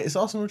 Oh shit, it's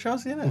Arsenal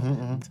Chelsea, isn't it?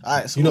 All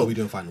right, so You know what we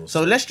do in finals.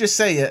 So let's just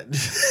say it.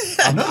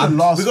 I know the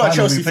last we got a final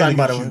Chelsea we played fan,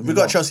 by the against way. you, We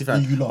got a lost. Chelsea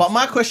fan. You lost. But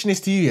my question is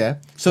to you, yeah.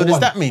 So Who does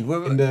won that mean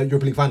in the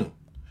Europa League final?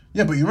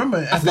 yeah, but you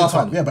remember FA last Cup?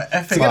 final. Yeah, but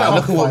FA Forget that, Cup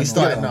look at what we final.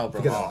 started now,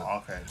 bro. Forget that. Oh,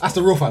 okay. That's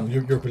the real final,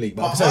 Europa League.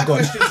 But But I'm sorry, my go on.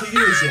 question to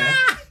you is, yeah.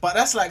 But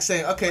that's like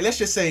saying, okay, let's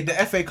just say the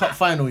FA Cup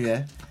final,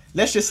 yeah.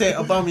 Let's just say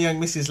Aubameyang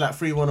misses like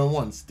 3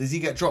 1-on-1s. Does he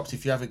get dropped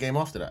if you have a game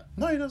after that?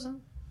 No, he doesn't.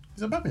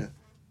 He's a Batman.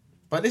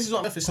 But this is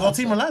what Surf is. So our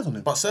team relies on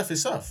him. But Surf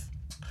is Surf.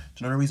 Do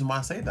you know the reason why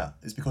I say that?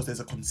 It's because there's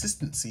a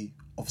consistency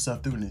of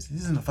Surf doing this.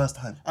 This isn't the first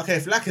time. Okay,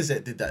 if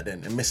Lacazette did that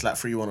then and missed like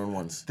 3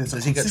 1-on-1s, There's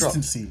does a he get dropped?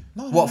 consistency.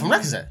 No, What, no, from no.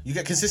 Lacazette? You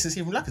get consistency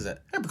from Lacazette?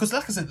 Yeah, because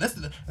like I said,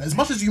 as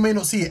much as you may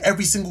not see it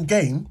every single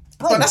game,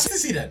 bro. But that's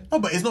consistency then. No,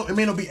 but it's not. It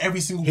may not be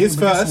every single His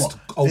game. but guess first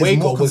what? away There's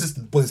more goal was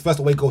consistent- his first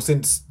away goal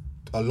since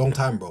a long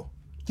time, bro.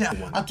 Yeah,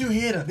 I do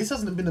hear that. This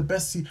hasn't been the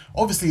best.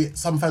 Obviously,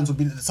 some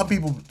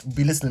people will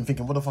be listening,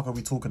 thinking, "What the fuck are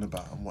we talking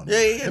about?" And what? Yeah.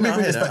 Let me No, I bring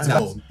hear this back that. to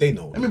No, they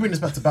know. Let me bring this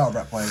back to battle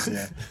rap wise.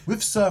 Yeah,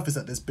 with Surf is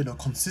that there's been a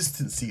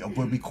consistency of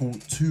what we call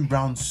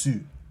 2-round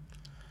suit.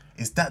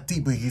 It's that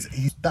deep, but he's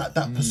that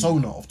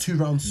persona of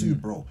 2-round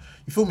suit, bro.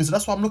 You feel me? So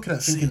that's why I'm looking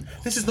at thinking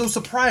this is no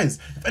surprise.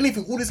 If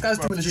anything, all this guy's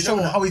doing is do you showing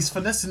know what? how he's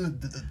finessing.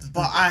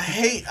 But I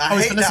hate he's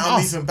that finessing I'm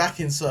us. even back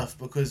in Surf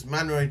because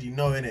man already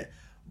knowing it.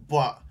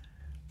 But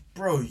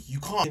bro, you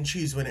can't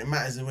choose when it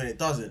matters and when it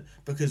doesn't.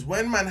 Because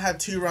when man had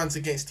 2 rounds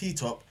against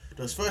T-Top,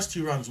 those first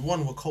 2 rounds,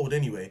 1 were cold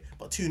anyway,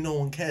 but 2 no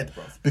one cared,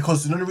 bruv.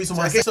 Because you know the reason So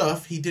why I say against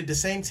Surf, he did the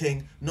same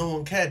thing, no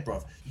one cared,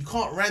 bruv. You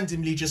can't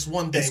randomly just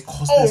one day, It's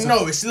 'cause oh there's a-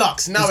 no, it's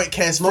Lux, now it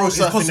cares, throw it's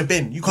Surf 'cause- in the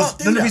bin. You 'cause can't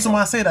do then that. the reason bruv.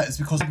 why I say that is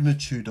because the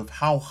magnitude of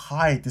how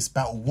high this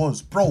battle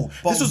was, bro.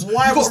 But this was,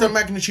 why you was gotta the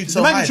magnitude the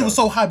so magnitude high, was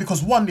so high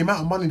because one, the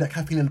amount of money that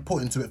Caffeine had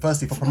put into it,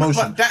 firstly for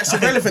promotion. But that's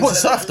irrelevant to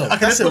Surf, though. Okay,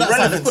 That's let's put that aside.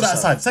 irrelevant Let's put to that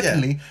aside. Surf. Yeah.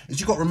 Secondly, is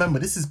you got to remember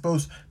this is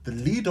both the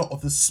leader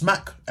of the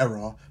Smack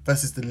era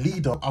versus the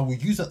leader. I will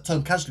use that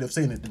term casually of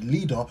saying it. The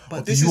leader of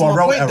the this is my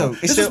URL point, era. though.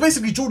 This It's was the-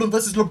 basically Jordan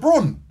versus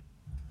LeBron.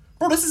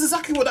 Bro, this is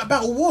exactly what that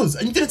battle was,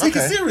 and you didn't take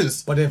Okay. it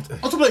serious. But if- I'm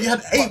talking about you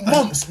had 8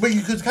 months where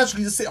you could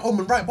casually just sit home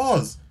and write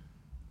bars.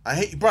 I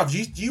hate,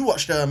 bruv. You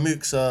watched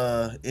Mook's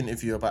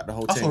interview about the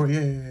whole I thing. saw it,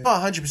 yeah. I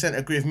 100%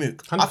 agree with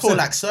Mook. I 100%. feel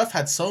like Surf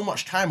had so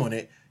much time on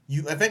it.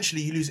 You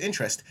eventually lose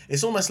interest.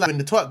 It's almost like in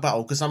the twerk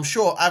battle because I'm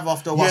sure I've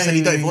after a while Yeah, said he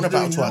yeah, don't yeah, even want to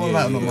you battle don't twerk. wanna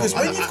battle no Because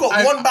more. when you've got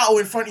I- one battle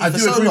in front of I you for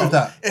do so agree with long,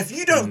 that. if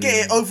you don't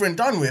get it over and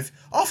done with,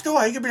 after a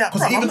while you're gonna be like,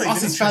 Because bruv, I'm even not us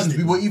even as fans, interested.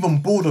 we were even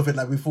bored of it.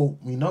 Like we thought,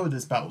 we know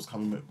this battle's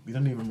coming, but we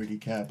don't even really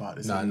care about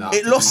this. Nah, nah.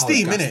 It lost Oh,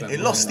 steam, gas innit? them, It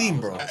lost yeah.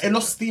 steam, bro. It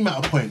lost steam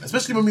at a point,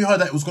 especially when we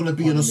heard that it was going to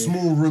be in a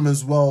small room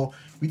as well.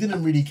 We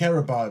didn't really care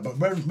about it. But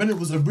when it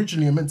was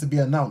originally meant to be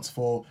announced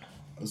for,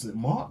 was it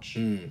March?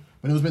 When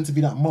it was meant to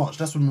be that March,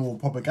 that's when we were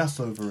proper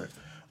gassed over it.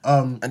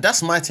 And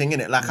that's my thing,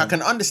 innit? Like, I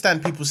can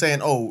understand people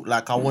saying, oh,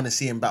 like, I want to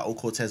see him battle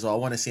Cortez or I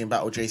want to see him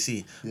battle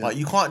JC. But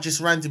you can't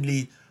just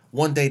randomly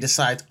one day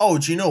decide, oh,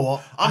 do you know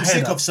what? I'm I hear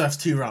sick that. of Surf's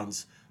 2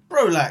 rounds.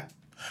 Bro, like,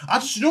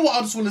 You know what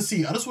I just want to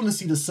see? I just want to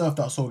see the Surf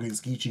that I saw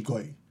against Geechee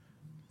Gotti.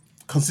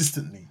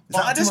 Consistently. Is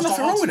but that there's too much nothing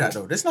to wrong ask with for? that,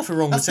 though. There's nothing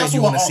wrong with That's saying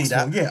you what want I to see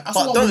asked that. for, yeah. That's But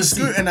what I don't wanna see.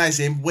 scrutinise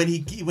him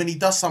when he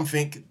does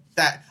something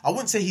that I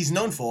wouldn't say he's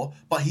known for,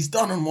 but he's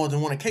done on more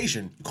than one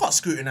occasion. You can't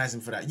scrutinise him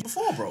for that. You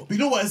before, bro. But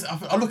you know what?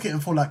 I look at it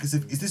and feel like, is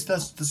this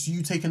just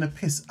you taking a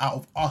piss out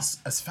of us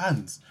as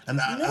fans and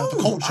out of the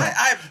culture?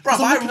 Bro,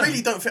 So I'm I looking at-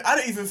 really don't think. I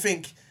don't even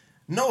think.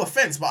 No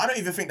offense, but I don't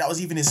even think that was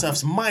even in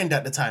Surf's mind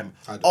at the time.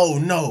 I don't. Oh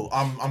no,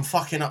 I'm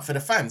fucking up for the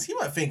fans. He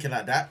weren't thinking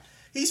like that.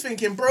 He's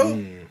thinking, bro,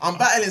 I'm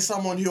battling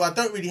someone who I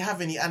don't really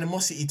have any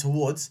animosity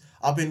towards.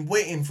 I've been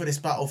waiting for this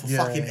battle for Yeah,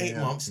 fucking yeah, 8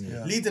 yeah. months.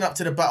 Yeah. Leading up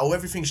to the battle,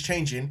 everything's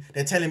changing.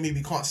 They're telling me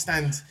we can't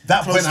stand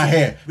That close point I to-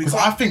 hear. we Because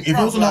can't- I think if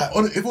bruv, it was like-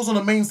 if it was on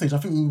the main stage, I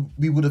think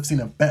we would have seen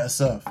a better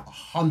Surf.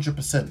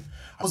 100%.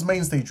 If it was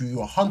main stage, we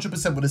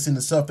 100% would have seen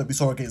the Surf that we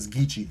saw against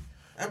Geechee.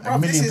 And A bro,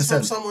 this million is from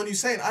percent. someone who's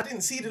saying, I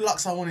didn't see the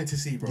Lux I wanted to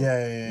see, bro.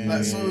 Yeah.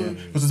 Like, so,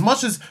 Because as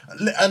much as,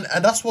 and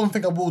that's one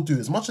thing I will do,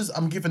 as much as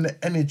I'm giving the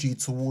energy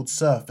towards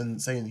Surf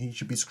and saying he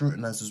should be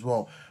scrutinised as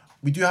well,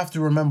 we do have to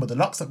remember the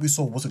Lux that we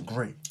saw wasn't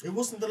great. it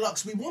wasn't the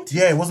Lux we wanted.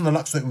 Yeah, it wasn't the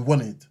Lux that we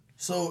wanted.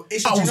 So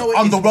it's That you was know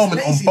what, it's underwhelming on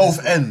laziness,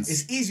 both bro. ends.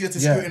 It's easier to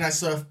Yeah. scrutinise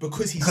Surf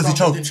because he Because he stumbled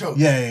choked. and choked.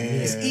 Yeah.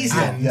 It's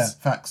easier. Yeah,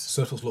 facts.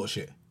 Surf talks a lot of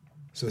shit.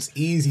 So it's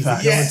easy Facts.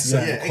 for you Yes, to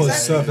yeah, because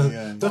exactly. Surf doesn't,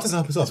 Yeah. doesn't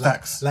help himself.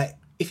 Facts. Like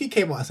if he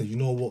came out and said, you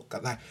know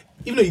what, like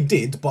even though he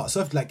did, but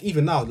Surf like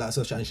even now like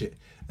Surf chatting shit.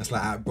 It's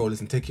like, bro,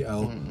 listen, take it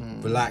L,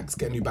 relax,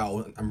 get a new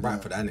battle, and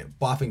write for that, innit?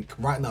 But I think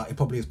right now it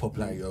probably is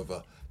popularity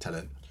over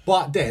talent.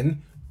 But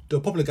then the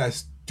popular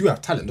guys do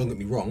have talent. Don't get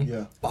me wrong.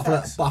 Yeah. But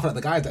I feel like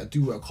the guys that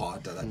do work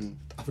hard,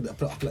 I feel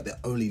like they're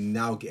only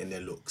now getting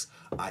their looks,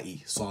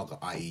 i.e. Saga,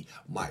 i.e.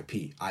 Mike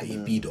P, i.e.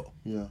 B-Dot.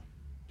 Yeah. You know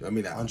what I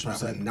mean? Like, I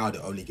feel like now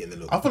they're only getting the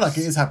look. I feel like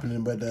it is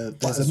happening, but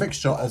there's a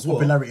mixture of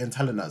popularity and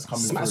talent that's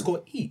coming Smack's through.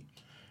 got to eat.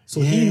 So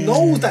he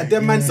knows that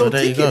them man sell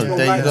There you tickets, go, bro.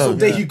 there you Like, go. so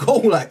there you go.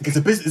 Like It's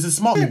a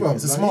smart Yeah, move. bro.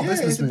 It's a Like, smart yeah,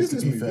 business it's a move, to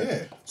business be move,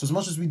 fair. yeah. So as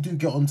much as we do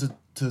get onto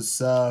to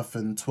surf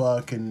and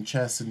twerk and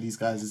chess and these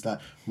guys, is like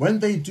when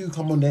they do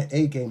come on their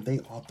A game, they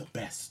are the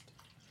best.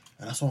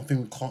 And that's one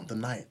thing we can't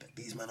deny, that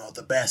these men are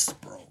the best,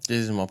 bro. This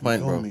is my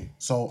point, Feel bro. me?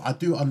 So I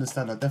do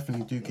understand. I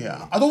definitely do get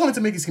it. I don't want it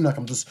to make it seem like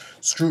I'm just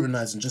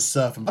scrutinizing, just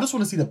surfing. I just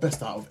want to see the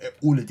best out of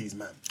all of these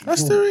men. You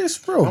That's feel me? serious,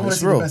 bro. I want to It's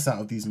see real. the best out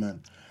of these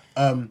men.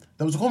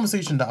 There was a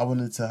conversation that I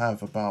wanted to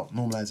have about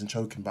normalizing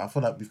choking, but I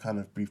feel like we've kind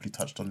of briefly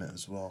touched on it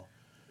as well.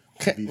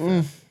 To be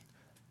fair.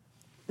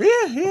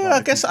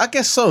 Yeah, I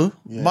guess so.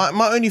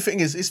 My only thing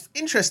is, it's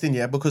interesting,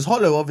 yeah, because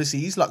Hollow, obviously,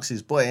 he's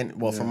Lux's boy,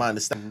 from my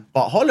understanding.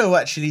 But Hollow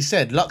actually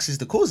said Lux is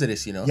the cause of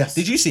this, you know? Yes.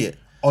 Did you see it?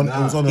 It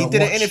was on He a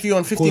did an watch. interview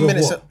on 15 Cause of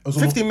minutes. what? was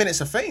on 15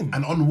 minutes of fame.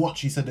 And on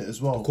watch, he said it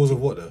as well. cause of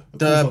what though?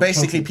 Because of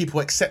Basically, choking. people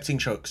accepting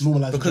chokes.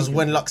 Normalising Because choking.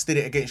 when Lux did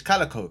it against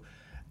Calico.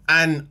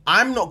 And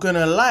I'm not going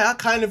to lie, I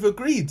kind of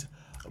agreed.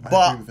 I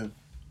But agree with him.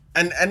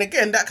 And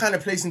again, that kind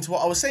of plays into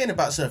what I was saying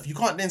about surf. You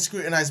can't then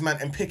scrutinize man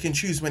and pick and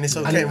choose when it's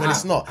okay and when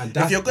it's not. and If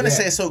that's- you're gonna yeah,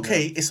 say it's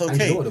okay, it's And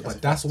okay. you know what,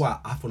 but that's why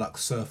I feel like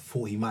Surf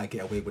thought he might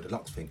get away with the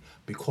Lux thing,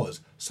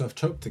 because Surf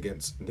choked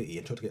against Nitty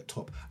and tried to get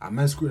top, and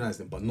man scrutinised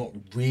him, but not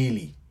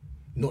really.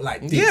 Not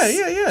like this.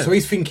 Yeah. So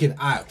he's thinking,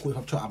 I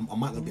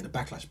might not get the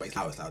backlash, but it's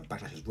how it's like the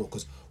backlash is real.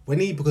 Because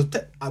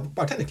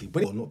technically,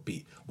 when he not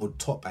beat or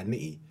Top and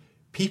Nitty,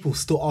 people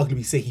still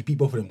arguably say he beat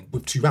both of them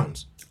with 2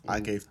 rounds. I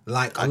gave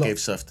Like,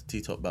 Surf the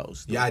T-top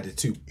battles. Yeah, I did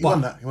too. He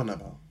won that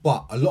battle.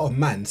 But a lot of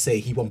men say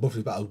he won both of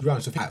his battles with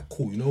rounds. So like,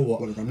 cool, you know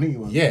what? What, the Ramniti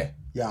one? Yeah.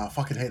 Yeah, I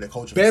fucking hate the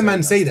culture. Bare for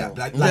man say still. that.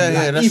 Like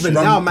that's even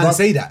true. now, man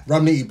say that.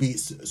 Ramniti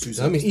beats Susan. You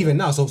know what I mean, even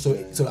now,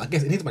 so I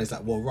guess in his mind it's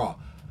like, well, rah,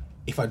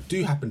 if I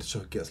do happen to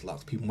choke against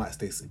Lux, people might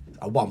say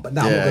I won. But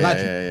now I'm not gonna lie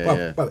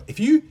to you, bro, if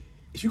you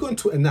go on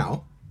Twitter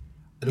now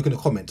and look in the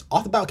comments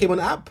after the battle came on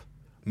the app,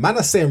 man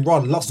are saying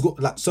Lux got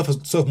like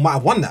Surf might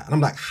have won that, and I'm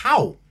like,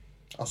 how?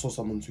 I saw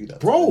someone tweet that.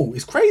 Bro,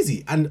 it's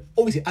crazy. And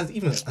obviously, as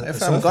even as a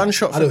surfer,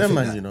 gunshot I for don't them, think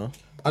man, that. you know.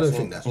 I don't I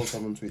think that. saw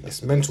someone tweet that.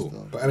 It's mental.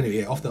 But anyway,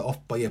 yeah,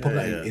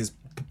 popularity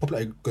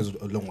popularity goes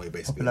a long way,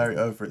 basically. Popularity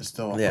over it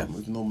still. I Yeah. think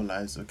we've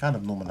normalised, kind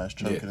of normalised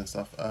choking Yeah. and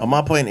stuff. And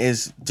my point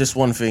is just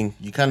one thing: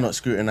 you cannot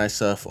scrutinize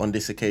Surf on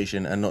this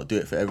occasion and not do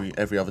it for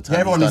every other time. Yeah,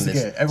 everyone he's needs done to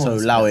this. get it. Everyone So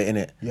needs to allow get it in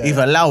it. Yeah, Either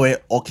yeah. allow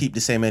it or keep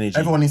the same energy.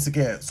 Everyone needs to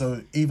get it.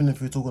 So even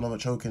if we're talking about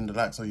choking, the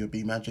likes of your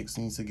B Magics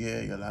needs to get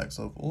it. Your likes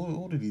of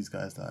all of these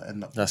guys that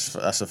end up That's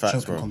a fact,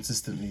 choking bro.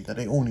 consistently, that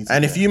they all need to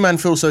And get if you man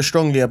feel so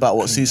strongly about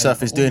what Sue yeah,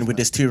 Surf is all doing these with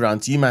this 2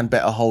 rounds, you man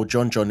better hold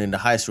John in the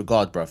highest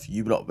regard, bruv.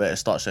 You lot better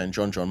start showing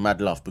John mad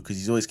love, because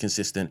he's always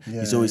consistent.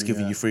 He's always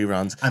giving you 3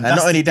 rounds. And that's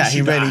not only the that, he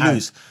issue that rarely I have.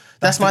 lose.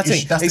 That's my the thing.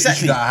 issue- that's the issue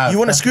Exactly. that I have. You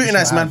want to That's the issue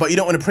scrutinize I man, have. but you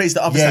don't want to praise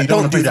the others Yeah, that you don't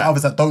don't want to do praise the that.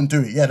 others that don't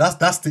do it. Yeah,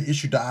 that's the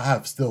issue that I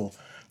have still.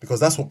 Because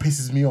that's what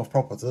pisses me off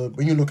proper. So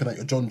when you're looking at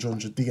your Johns, your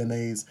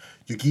DNAs,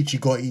 your Geechee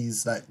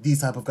Gottis, like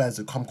these type of guys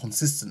that come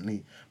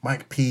consistently,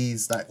 Mike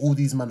P's, like all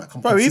these men that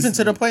come Bro, even to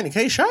consistently. the point of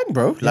K-Shine,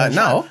 bro. Like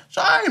now,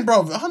 Shine,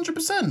 bro,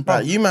 100%, bro.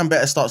 like, you man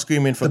better start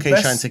screaming for The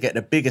K-Shine best- to get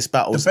the biggest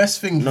battles The best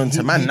thing known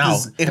to man now.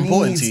 he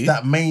Important needs to you.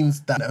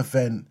 that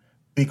event,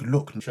 big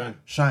look.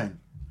 Shine.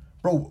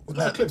 Bro,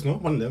 Like, clips, no?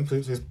 One of them.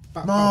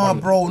 So nah,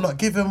 bro, not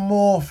give him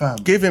more, fam.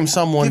 Give him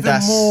someone Give him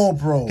that's more,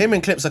 bro. Him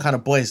and Clips are kind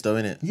of boys, though,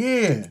 innit?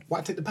 Yeah.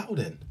 Why take the battle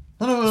then?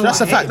 No.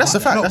 That's a fact. That's a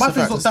fact. No, That's my a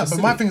thing's fact. not that,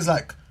 but my thing's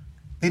like,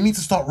 they need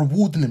to start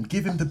rewarding him,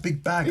 give him the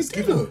big bags, He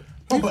give did, him. though.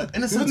 Bro, but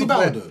in a He sense really of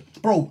battled, where,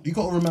 though. bro, you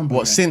got to remember.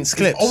 What, yeah, since it's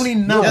Clips? Only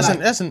now. He like,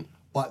 hasn't.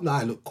 But nah,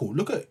 look cool.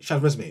 Look at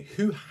Shad's resume.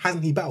 Who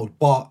hasn't he battled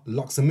bar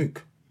Lux and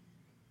Mook?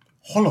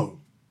 Hollow.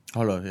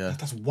 Hollow, yeah.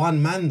 That's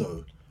one man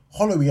though.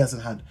 Hollow he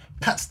hasn't had.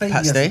 Pat Stay he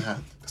Pat hasn't Stay? had.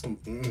 That's not,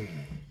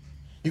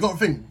 You got to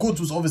think, Goods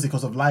was obviously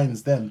because of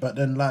Lions then, but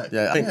then like.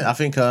 Yeah, I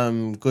think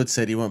Good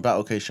said he won't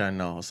battle K-Shine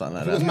now or something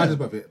like It was that. mad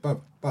about it.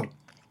 But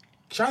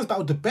Shad's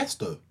battled the best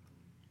though.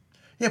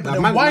 Yeah, but Like,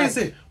 then man, why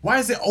like-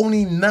 is it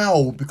only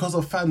now because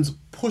of fans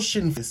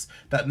pushing this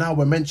that now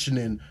we're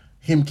mentioning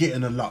him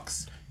getting a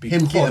Lux,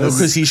 him getting a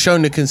Because he's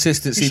shown the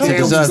consistency He's to shown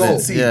deserve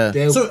consistency. it. Yeah.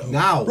 There- So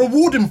now.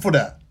 reward him for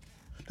that.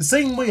 The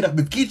same way that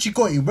with Geechee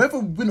Gotti, whether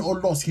win or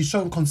loss, he's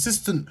shown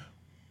consistent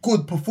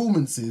good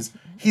performances.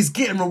 He's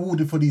getting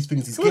rewarded for these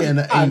things. He's getting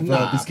an A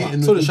verb. He's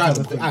getting so all the type Shine.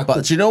 of thing.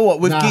 But do you know what?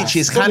 With Nah, Geechee,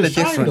 it's so kind the of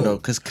Shine, different though. though,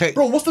 because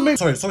Bro, what's the main?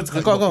 Sorry to cut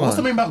you Go off. on. What's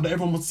the main battle that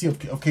everyone wants to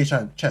see of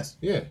K-Shine? Chess.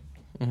 Yeah.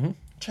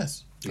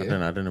 Chess. I don't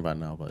know about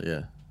now, but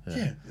yeah.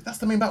 Yeah, that's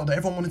the main battle that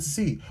everyone wanted to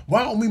see.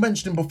 Why aren't we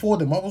mentioning before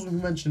them? Why wasn't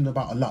we mentioning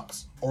about a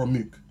Lux or a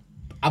Mook?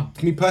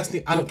 Me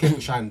personally, I don't care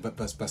for Shine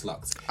versus best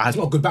Lux. It's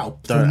not a good battle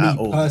for Don't me at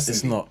all. personally.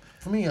 It's not.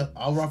 For me,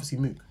 I'd rather see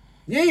Mook.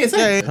 Yeah, same.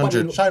 Yeah, But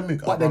 100. then- Shine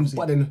Mook, But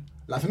then,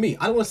 like for me,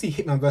 I don't want to see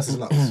Hitman versus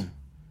Lux.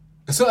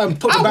 So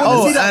talk I about wanna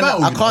Oh, see that and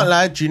battle, I you can't know?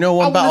 lie. Do you know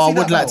I one wanna battle I see that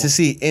would like battle. to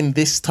see in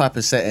this type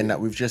of setting that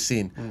we've just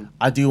seen?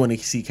 I do want to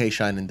see K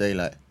Shine in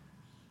Daylight.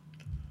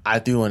 I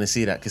do want to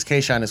see that because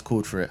K Shine has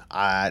called for it.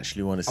 I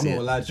actually want to I'm see not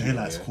gonna it. lie to you.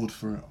 Daylight's Yeah. called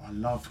for it. I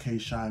love K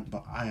Shine,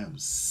 but I am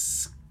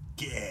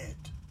scared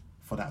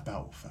for that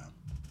battle, fam.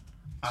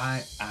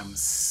 I am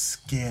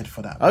scared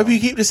for that I hope battle. you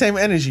keep the same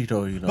energy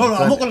though. You know, No,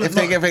 I'm not gonna- if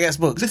they no. get gets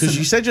booked because Listen,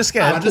 you said you're I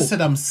scared. just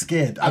said I'm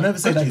scared. I never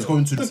said that he's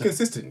going to Still the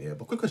consistent, yeah.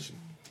 But quick question: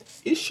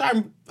 is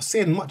Shine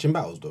saying much in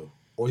battles though,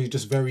 or is he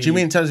just very? Do you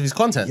mean in terms of his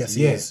content? Yes,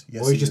 he Yeah. is.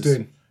 Yes, Or he's he just is.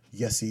 doing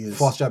Yes, he is.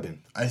 fast jabbing?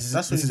 That's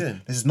what he's doing.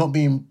 This is not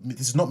being.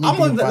 This is not me I'm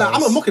being not. biased. I'm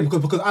not mocking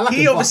because I like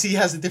He him, but- obviously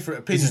has a different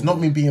opinion. This is not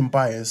me being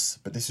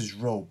biased, but this is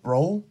real,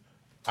 bro.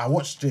 I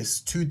watched this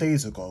 2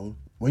 days ago.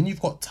 When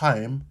you've got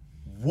time,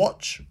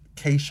 watch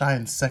K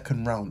Shine's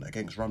second round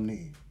against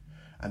Ramniti.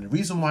 And the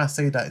reason why I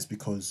say that is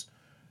because,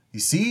 you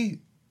see,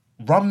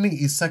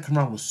 Ramniti's second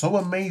round was so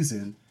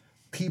amazing,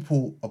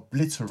 people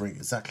obliterate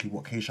exactly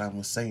what K Shine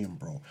was saying,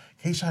 bro.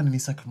 K Shine in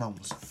his second round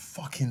was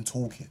fucking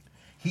talking.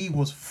 He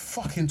was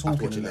fucking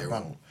talking watch in it that later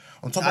battle.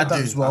 On top I of that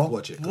do. as well, I'll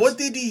watch it. What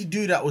did he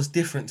do that was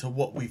different to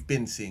what we've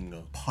been seeing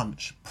though?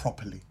 punch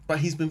properly. But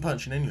he's been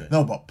punching anyway.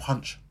 No, but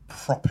punch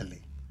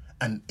properly.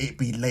 And it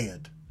be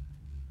layered.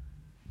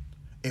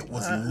 It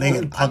was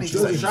layered punches. Do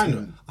you know that what he was Shine?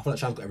 doing. I feel like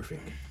Shine's got everything.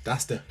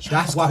 That's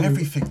got why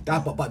everything.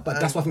 But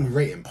that's why I think we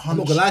rate him. I'm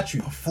not Punch, gonna lie to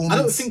you. I don't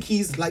performance. think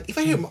he's like. If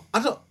I hear him, I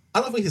don't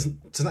think he's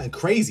something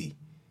crazy.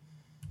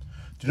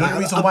 Do you know Like, the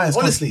reason why? It's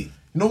 'cause- honestly. you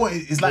know what?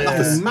 It's like Yeah.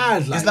 this. It's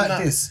mad, like- it's like Nah.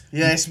 this.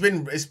 Yeah, it's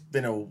been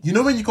a. You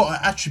know when you got an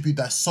attribute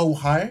that's so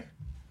high,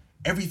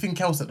 everything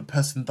else that the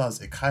person does,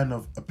 it kind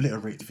of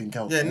obliterates everything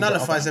else. Yeah, All the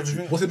nullifies other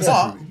everything. attributes. What's it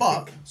but, best?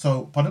 but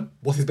So, pardon?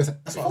 What's his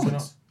best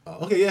Performance.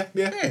 Okay, yeah.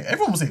 Yeah,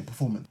 everyone will say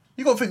performance.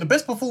 You got to think the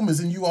best performers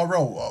in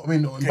URL. I mean,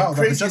 in battle rap in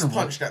craziest general.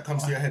 punch that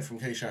comes to your head from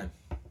K Shine.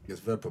 Yes,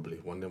 Verb probably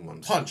one of them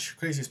ones. Punch,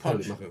 craziest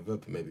Probably punch. nothing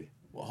Verb maybe.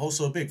 What, whole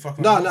so big?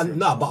 Fucking No.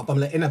 But I'm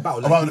like in a battle.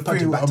 About Like, the three,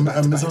 punching back to back to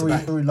back to Missouri,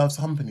 back. Missouri Loves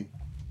Company.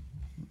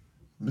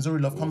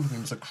 Missouri Love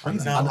Company was a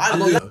crazy. Now, I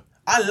know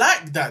I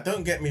like that.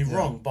 Don't get me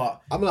wrong,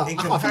 but I'm like, in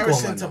I can't think of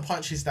comparison one to right now.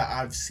 punches that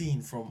I've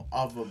seen from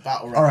other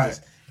battle All right.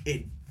 rappers,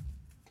 it.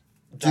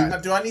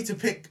 Do I need to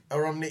pick a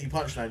Ramniti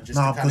punchline just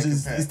Nah, to kind because of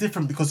it's, compare? it's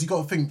different because you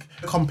got to think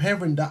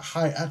comparing that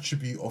high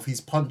attribute of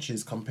his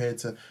punches compared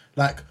to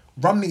like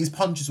Ramniti's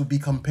punches would be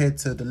compared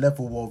to the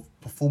level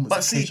of performance. But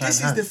that see, K-Shine this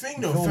is has. the thing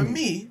You though. feel For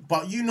me,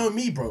 but you know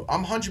me, bro.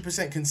 I'm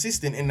 100%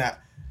 consistent in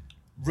that.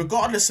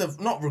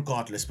 Not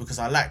regardless, because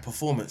I like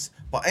performance.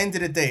 But end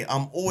of the day,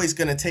 I'm always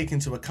gonna take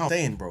into account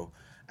saying, bro.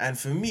 And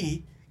for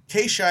me,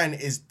 K Shine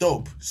is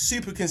dope,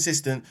 super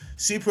consistent,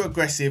 super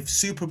aggressive,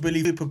 super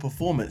believable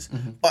performance.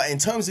 But in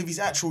terms of his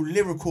actual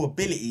lyrical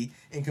ability,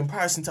 in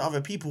comparison to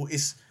other people,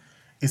 is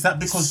Is that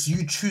because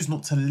you choose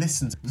not to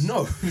listen to no.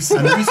 And the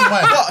reason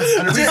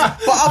why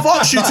but I've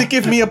asked you to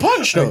give me a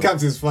punch though.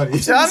 Captain's funny.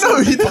 I know.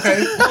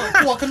 Okay,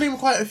 well, I can name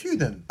quite a few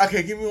then.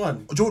 Okay, give me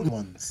one. Jordan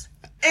ones.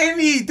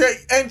 Any day,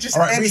 and just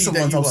Alright, any recent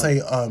that ones you I'll want. say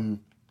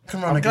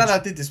second round I'm glad against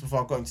I did this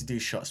before I got him to do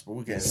shots, but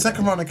we're getting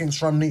second round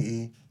against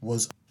Ramniti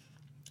was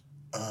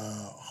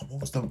what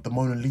was the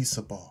Mona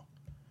Lisa bar?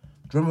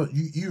 Do you remember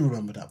you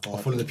remember that bar?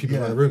 Full of the people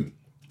Yeah. in the room.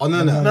 Oh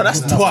no. No, that's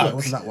It wasn't twerk. It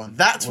wasn't that one.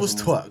 That It was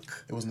wasn't one.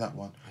 twerk. It wasn't that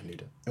one. I knew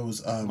that. It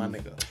was My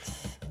nigga.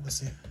 what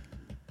was it?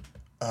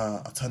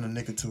 I turn a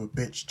nigga to a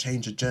bitch,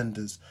 change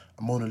agendas.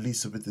 A Mona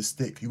Lisa with the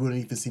stick. You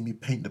wouldn't even see me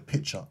paint the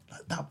picture.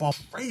 Like that bar,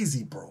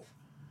 crazy, bro.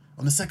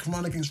 On the second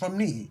round against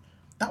Ramniti,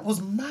 that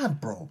was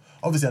mad, bro.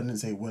 Obviously, I didn't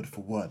say word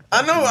for word.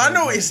 I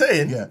know what you're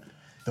saying. Yeah.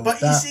 There was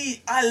But you that.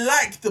 see, I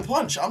like the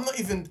punch. I'm not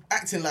even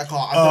acting like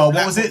I don't What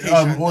like was it?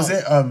 K-Shine What was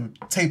does.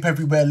 it? Tape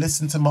everywhere.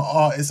 Listen to my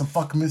artists. I'm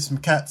fucking with some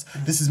cats.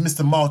 This is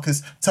Mr.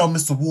 Marcus. Tell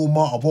Mr.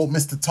 Walmart I won't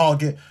miss the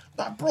Target.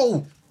 Like,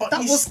 bro, But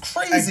that you was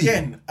crazy.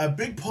 Again, a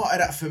big part of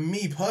that for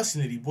me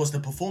personally was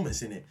the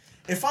performance in it.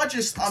 If I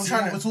just, I'm See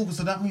trying what we're to. talking,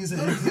 so that means that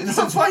in a No,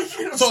 sense, why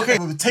you not so okay,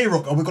 saying- with Tay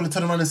Rock, are we gonna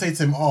turn around and say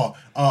to him,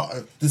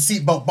 the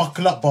seatbelt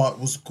buckle up bar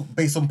was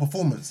based on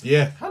performance?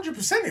 Yeah.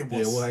 100% it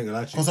was. Yeah, well, I ain't gonna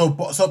lie to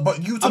you.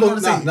 But you I'm turn around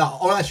and say,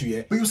 I'll ask you,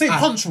 yeah. but you say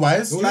punch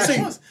wise, you Well, say,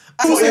 actually-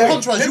 you say yeah.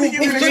 punch wise. Let me You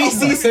give you you an say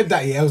example. JC said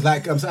that, yeah. I was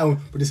like, I'm saying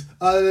with this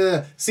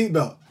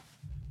seatbelt.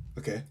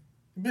 Okay.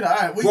 Be like,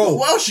 all right, Bro.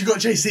 what else you got,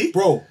 JC?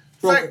 Bro.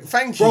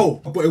 Thank you.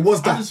 Bro, but it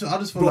was that. I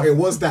just feel bro, like it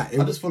was that.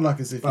 I just feel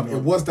like as if Bruv, you know,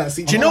 it was that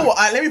seatbelt. Do you know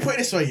what? Let me put it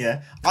this way,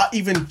 yeah.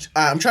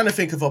 I'm trying to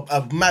think of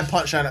a mad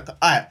punchline.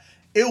 Alright,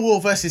 Ill Will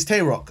versus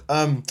Tay Rock.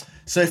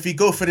 So if you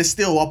go for the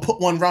steal, I'll put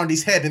one round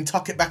his head and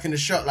tuck it back in the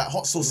shirt like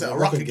hot sauce at a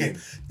rocket game.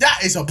 That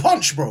is a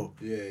punch, bro.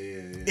 Yeah.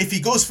 If he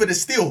goes for the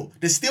steal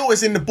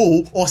is in the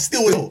ball or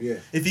still. Yeah.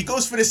 If he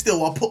goes for the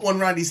steal, I'll put one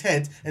round his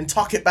head and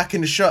tuck it back in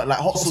the shirt like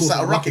hot sauce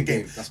at a rocket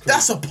game. That's crazy.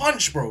 That's a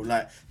punch, bro.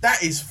 Like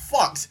that is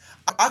fucked.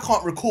 I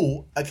can't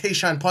recall a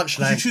K-Shine you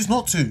punchline. choose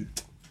not to.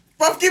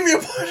 Bro, give me a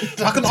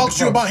punch. I can ask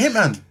you about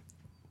Hitman.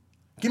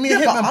 Give me a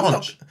Yeah, but Hitman I'm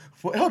punch. not.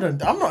 Well, hold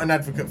on, I'm not an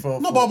advocate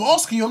for. No, but I'm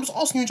asking you. I'm just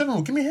asking you in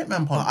general. Give me a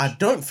Hitman punch. I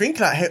don't think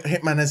like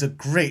Hitman has a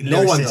great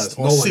No one lyricist does.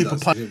 or No one super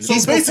does. punch. So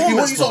His basically,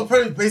 what performance,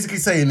 you're bro, basically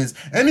saying is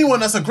anyone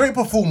that's a great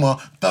performer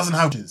doesn't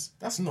have his.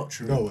 that's not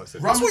true. No one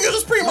said that. That's what you're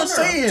just pretty much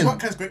saying.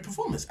 Twerk has great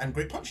performance and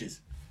great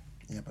punches.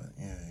 Yeah, but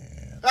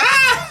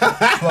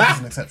Twerk is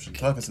an exception.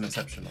 Twerk is an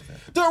exception. Okay.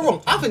 Don't get me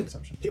wrong. I think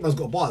Hitman's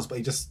got bars, but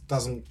he just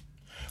doesn't.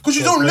 Because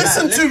you don't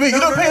listen to it. You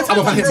don't pay attention.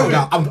 I'm a fan of bro. Hitman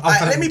now. I'm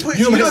Let me put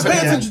you you know know pay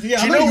attention to- yeah,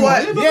 Do I you know know you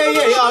what? are.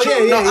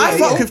 No, I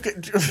fuck yeah.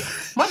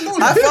 with Man, no,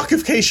 I you fuck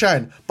with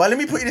K-Shine. But let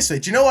me put it this way.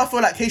 Do you know why I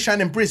feel like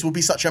K-Shine and Briz will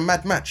be such a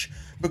mad match?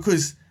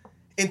 Because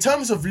in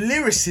terms of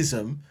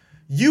lyricism,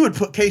 you would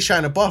put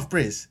K-Shine above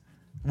Briz,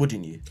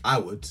 wouldn't you? I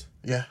would.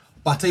 Yeah.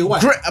 But I tell you what,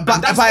 Great- and but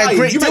that's by a why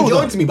great you deal, might though.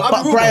 get onto me, but But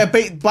I'll be by real, a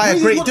though. by a Breeze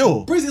is great not-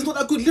 deal. Breeze is not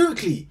that good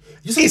lyrically.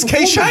 You said Is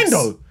K-Shine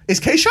though? Is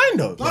K-Shine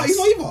though? No, he's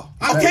not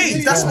either.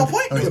 Okay, that's my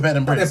point. Oh, he's though. better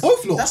than But they're Briz.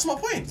 both low. That's my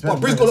point.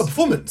 But Breeze got a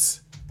performance.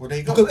 Well, there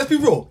you go. Because let's be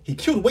real, he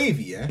killed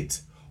Wavy, yeah.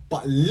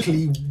 But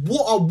literally,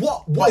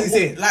 what is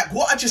it? Like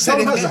what I just said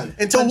Tell in me how's that?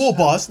 Until War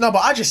Bars. No, but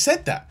I just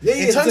said that. Yeah,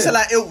 in terms that's of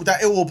it. like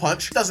that ill will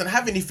punch doesn't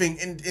have anything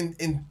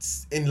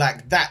in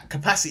like that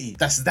capacity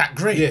that's that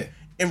great. Yeah.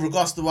 In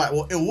regards to what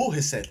Ill Will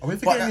has said. Are we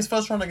But forgetting that- his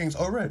first round against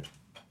O-Red?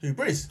 who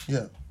Briz?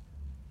 Yeah.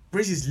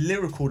 Briz is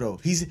lyrical though.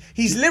 He's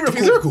lyrical.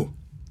 He's lyrical.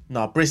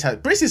 No, Briz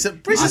is a I-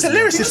 lyricist.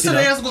 You You said know?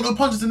 he hasn't got no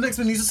punches. The next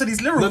one you just said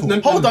he's lyrical.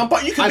 Hold on,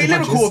 but you can I be say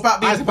lyrical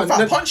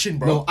without punching,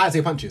 bro. No, I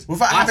say punches.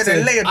 Without I having a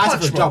said- layered I said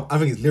punch, for bro. jump, I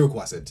think it's lyrical.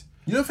 I said.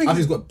 You don't think I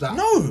think he's got that.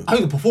 No. I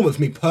think the performance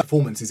for me,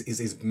 performance is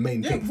his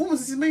main Yeah, thing.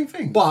 performance is his main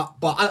thing. But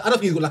I don't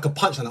think he's got like a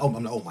punch. And I'm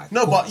like, oh my.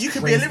 No, God, but you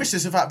can be a crazy.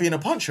 lyricist without being a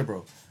puncher,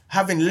 bro.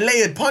 Having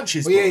layered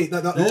punches, bro. yeah,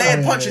 no, layered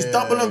yeah, punches, yeah,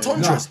 double yeah,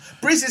 entendres.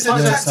 No. Briz isn't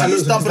Yeah, the type to use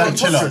he's double like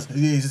chiller. entendres, Yeah,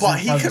 he's but just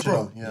he like can, chiller.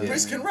 bro. Yeah,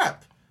 Briz yeah, can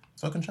rap.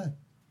 So can Shine.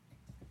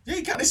 Yeah,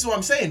 he can. This is what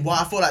I'm saying. Why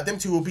I feel like them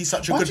two will be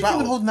such a Why good do you keep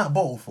battle. holding that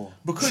bottle for?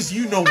 Because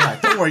you know why.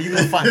 Don't worry, you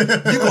gonna find.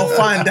 You gonna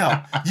find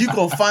out. You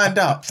gonna find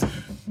out.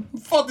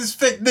 Fuck this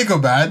fake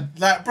nigga, man.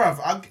 Like, bruv,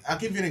 I'll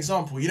give you an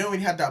example. You know when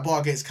he had that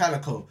bar against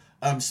Calico,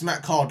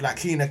 smack card like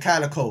clean the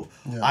Calico.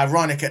 Yeah.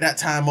 Ironic at that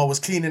time I was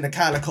cleaning the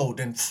Calico,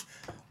 then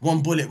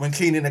one bullet when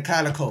cleaning the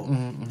Calico.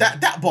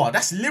 That bar,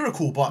 that's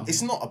lyrical, but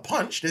it's not a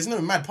punch. There's no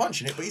mad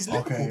punch in it, but he's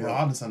lyrical, Okay, bro.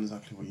 I understand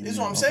exactly what you mean. This is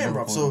what I'm saying,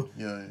 bruv. So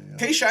yeah.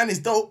 K-Shine is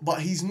dope,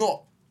 but he's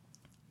not.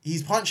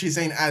 His punches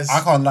ain't as. I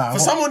can't lie, For I've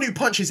got- someone who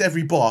punches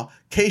every bar,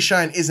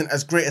 K-Shine isn't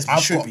as great as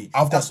he should be.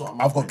 I've That's got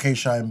what I'm saying.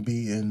 K-Shine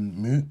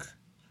beating Mook,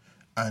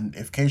 and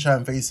if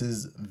K-Shine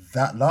faces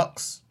that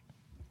Lux,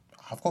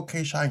 I've got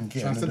K-Shine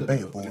getting the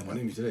debatable.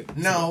 man.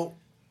 Now,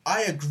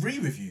 I agree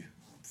with you.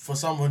 For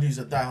someone who's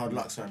a diehard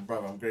Lux fan,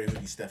 brother, I'm great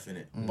with you, Steph, in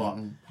it. But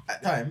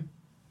at the time,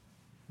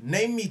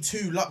 name me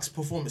 2 Lux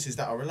performances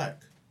that are alike.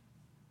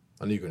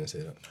 I knew you were gonna say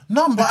that.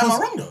 No, But because am I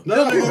wrong though? No,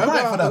 No, you're no,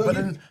 right no, for no, that.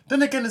 But no.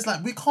 then again, it's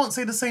like we can't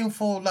say the same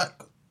for like.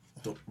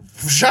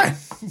 Shine.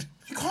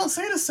 You can't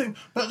say the same.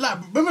 But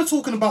like when we're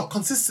talking about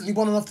consistently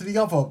one after the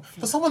other,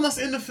 for someone that's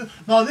in the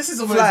no, this is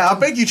a Fly, I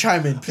beg you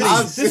chime in,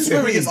 please. This is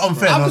where it gets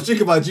unfair. I'm no? just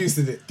drinking my juice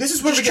in it. This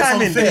is where it Just gets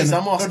chime in, unfair. please, no?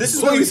 I'm asking. No, this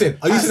is What where are you saying?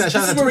 Are you saying that This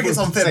Shine is had where it to gets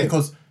put- unfair say-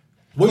 because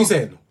What are you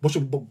saying?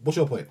 What's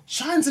your point?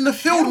 Shine's in the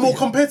field more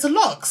compared to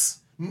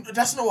Lux.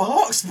 That's not what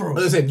Lux, bro.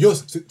 I'm saying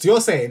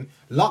you're saying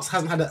Lux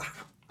hasn't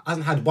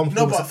had one.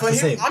 No, but performance for the him,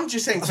 same. I'm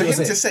just saying, That's for what him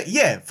you're to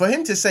say, for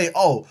him to say,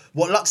 oh,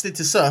 what Lux did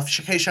to Surf,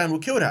 K-Shine will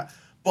kill that.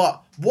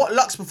 But what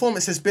Lux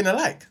performance has been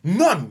alike?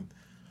 None.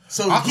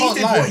 So I he can't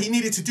did lie. what he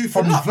needed to do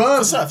for From Lux, verb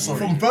for Surf, sorry.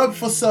 from verb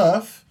for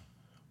Surf,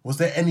 was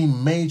there any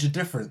major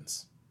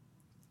difference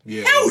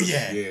Yeah, Hell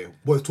yeah. Yeah.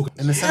 What he's talking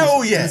in the sense?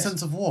 Hell In yeah. the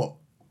sense of what?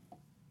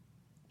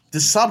 The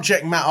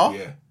subject matter,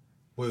 Yeah.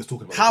 What he was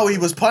talking about. how he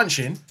was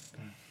punching,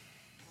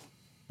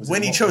 Was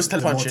when it he more- chose to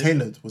was it more punch it.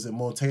 tailored? Was it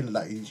more tailored?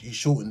 Like he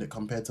shortened it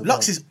compared to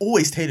Lux verb? is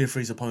always tailored for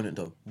his opponent,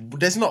 though.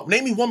 There's not.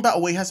 Name me one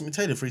battle where he hasn't been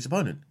tailored for his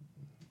opponent.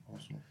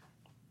 Arsenal.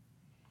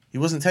 He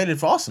wasn't tailored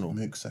for Arsenal.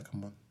 Mook's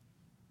second one.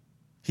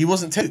 He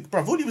wasn't tailored.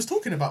 Bro, all he was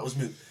talking about was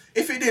Mook.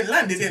 If it didn't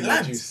land, it didn't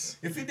land. juice.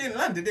 If it didn't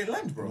land, it didn't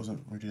land, It bro.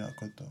 wasn't really that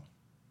good though.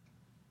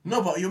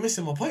 No, but you're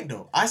missing my point,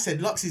 though. I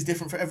said Lux is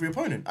different for every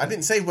opponent. I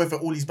didn't say whether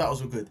all his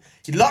battles were good.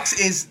 Lux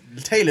is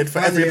tailored for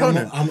every Yeah,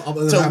 opponent. I'm-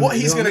 So what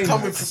he's you know going to what I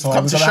come mean? with, So come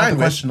I'm to gonna have shine the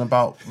with. question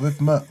about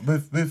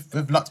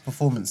with Lux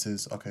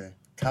performances. Okay,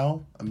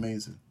 Cal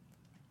amazing,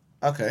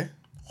 Okay.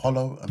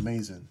 Hollow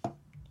amazing,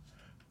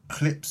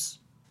 Clips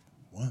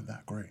weren't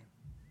that great.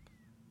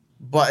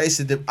 But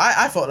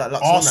I felt like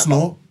Lux won that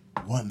Arsenal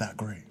weren't that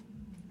great.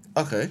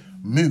 battle. Okay.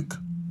 Mook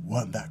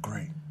weren't that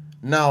great.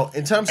 Now,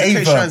 in terms of Ava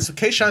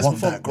K-Shine's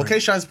wasn't that great.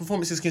 K-Shine's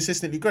performance is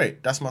consistently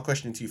great. That's my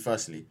question to you.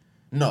 Firstly,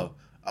 no.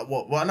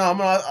 Well, no.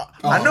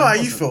 I know how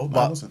you feel,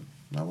 but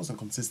That wasn't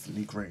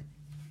consistently great.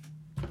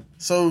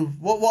 so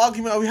what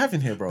argument are we having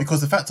here, bro?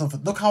 Because the fact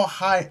of look how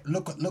high,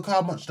 look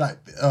how much like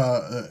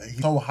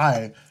he's so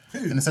high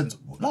in the sense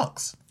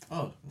Lux.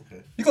 Oh,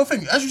 okay. You got to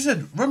think, as you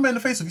said, remember in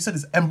the face of you said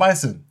it's M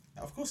Bison.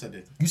 Of course I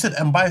did. You said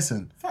M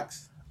Bison.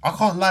 Facts. I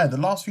can't lie. The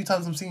last few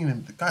times I'm seeing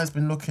him, the guy's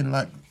been looking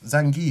like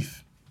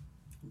Zangief.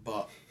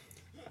 But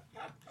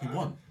he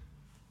won.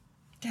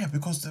 Yeah,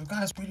 because the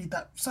guy's really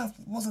Surf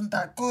wasn't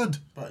that good.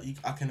 But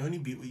I can only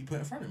beat what you put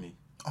in front of me.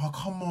 Oh,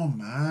 come on,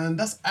 man.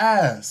 That's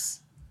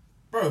ass.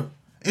 Bro.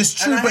 It's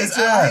true, And but it's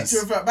I hate ass. to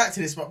revert back to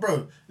this, but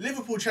bro,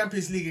 Liverpool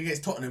Champions League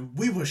against Tottenham,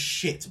 we were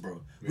shit,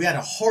 bro. We had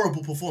a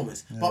horrible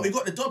performance, but we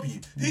got the W.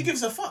 Who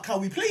gives a fuck how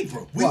we played,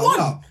 bro? We won.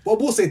 No, what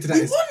we'll say to that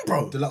We is won,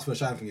 bro. the Lux for the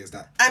Shine thing is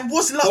that. And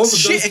was Both Lux of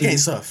shit those two-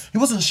 against Surf? He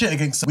wasn't shit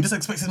against Surf. We just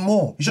expected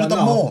more. He should have But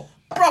done no. more.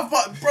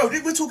 Bro,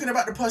 we're talking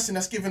about the person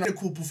that's given a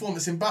cool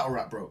performance in battle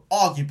rap, bro.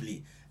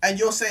 Arguably. And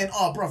you're saying,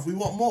 oh, bruv, we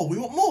want more. We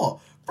want more.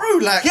 Bro,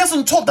 like... He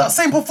hasn't topped that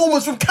same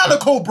performance from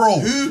Calico, bro.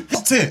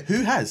 That's it.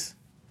 Who has?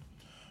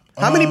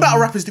 How many battle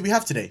rappers do we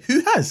have today?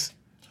 Who has?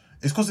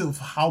 It's because of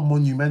how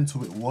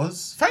monumental it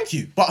was. Thank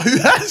you. But who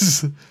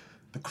has?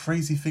 The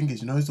crazy thing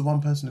is, who's the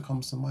one person that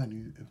comes to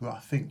mind who I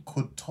think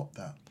could top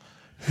that?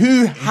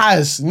 Who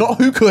has? Not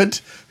who could.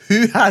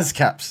 Who has,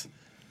 Caps?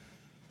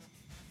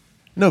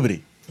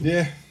 Nobody.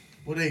 Yeah.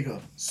 Well, there you go.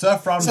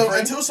 Surf round So 3.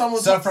 until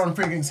someone Surf tops- round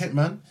 3 against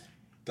Hitman.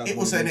 It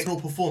was an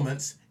excellent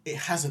performance. It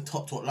hasn't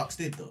topped what Lux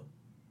did, though.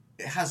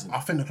 It hasn't. I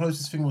think the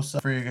closest thing was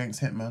Surf 3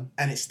 against Hitman.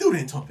 And it still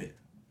didn't top it.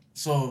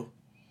 So,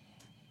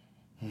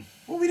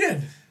 what we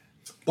did?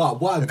 But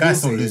what The guy's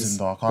still losing,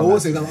 though. I can't What lie.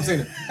 saying, I'm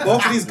saying,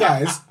 both of these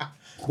guys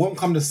won't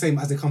come the same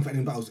as they come for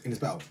any battles in this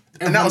battle.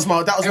 And that was my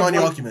only everyone-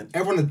 argument.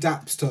 Everyone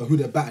adapts to who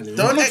they're battling.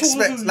 Don't Like,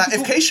 expect... Like,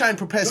 if K-Shine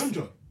prepares...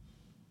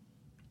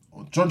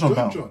 John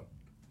battle. John,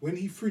 when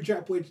he threw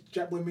Jack Boy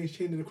made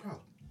chain in the crowd.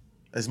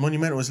 As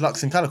monumental as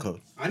Lux and Calico.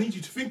 I need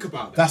you to think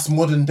about that. That's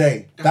modern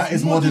day. That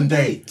is modern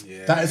day.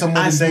 Yeah. That is a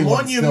modern As day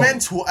one still.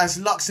 monumental as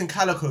Lux and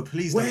Calico,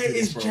 please Where don't do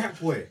this, is bro. Jack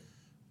Boy?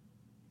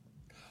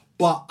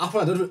 But I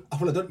feel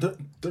like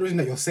the reason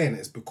that you're saying it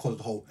is because of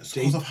the whole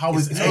Because of how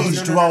it's it's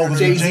aged no, well no, with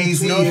no, the no,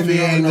 Jay-Z no,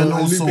 and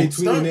all sorts.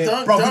 Don't,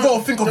 Bro, we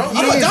gotta think of don't-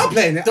 I'm not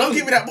downplaying it. Don't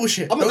give me that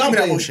bullshit. I'm not Don't give me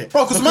that downplaying it. bullshit.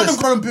 Bro, because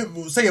man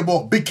can say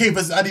about Big K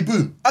versus Addy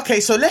Boom. Okay,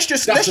 so let's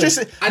just That's let's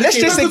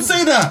You could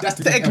say that. That's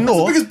the to thing.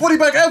 ignore. Biggest body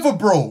bag ever,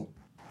 bro.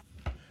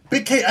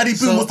 Big K Addy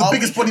Boom was the are we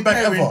biggest body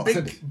bag comparing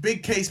ever.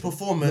 Big K's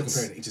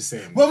performance. He's just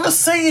saying. Well, I'm not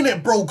saying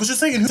it, bro, because you're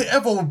saying who's it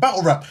ever with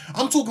battle rap.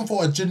 I'm talking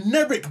for a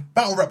generic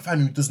battle rap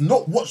fan who does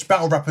not watch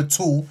battle rap at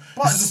all.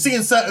 But is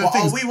seeing certain But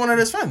things. are we one of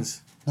those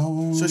fans?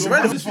 No. So it's I'm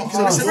irrelevant. just thinking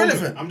So it's of the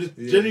irrelevant. moment. I'm just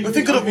genuinely We're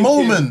thinking of thinking-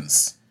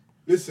 moments.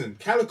 Listen,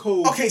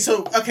 Calico. Okay,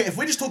 if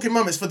we're just talking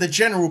moments for the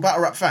general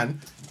battle rap fan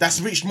that's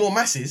reached more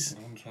masses,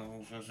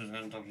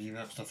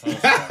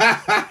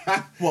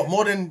 what,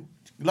 more than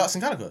Lux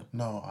and Calico?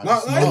 No, No,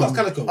 it is Lux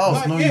Calico.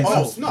 Oh, No, no, yeah, you no,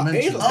 just no, it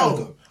is mentioned Lux it.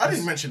 Calico. I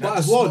didn't mention But that.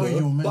 as well, No, you though,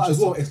 mentioned but as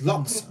well, it's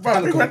Lux Bro,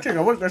 Calico. I wasn't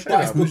going to say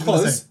But it's that. What was you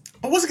gonna because, say?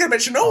 I wasn't going to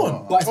mention no one.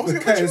 but I it's wasn't gonna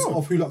mention because no one.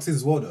 of who Lux is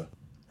as well, though.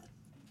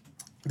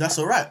 That's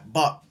all right,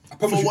 but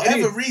promise for you,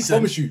 whatever I reason,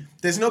 promise you.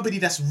 there's nobody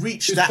that's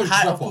reached Who's that conscious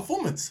high of rapper?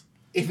 performance.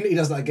 If Nitty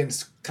does that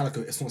against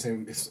Calico, it's not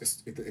the same.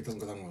 It doesn't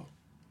go down well.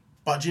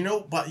 But you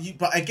know, but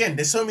again,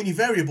 there's so many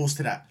variables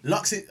to that.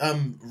 Lux,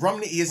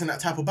 Rum Nitty isn't that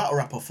type of battle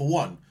rapper for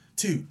one.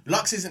 Two,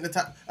 Lux isn't the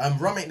type.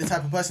 Rum ain't the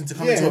type of person to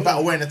come into a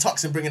battle wearing a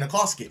tux and bringing a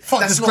casket.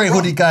 Fuck That's this not grey Rum.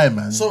 hoodie guy,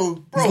 man. So,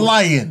 bro, he's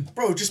lying.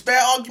 Bro, just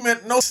bare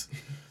argument, no.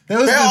 There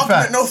was Bare no argument,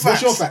 fact. no facts.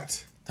 What's your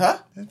fact? Huh?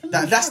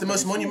 That's the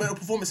most monumental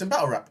performance in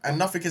battle rap, and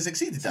nothing has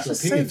exceeded that.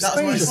 That's your opinion. That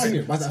was my That's your point.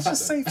 opinion. Why is that a It's fact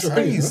just then? safe That's your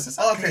opinion, space.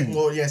 though. Okay,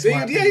 well, yes. Yeah, my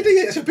yeah, opinion.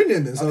 yeah, that's your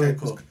opinion then. So, Okay,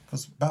 cool.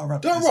 Because battle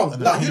rap. Don't is wrong. an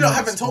Like, You opinion lot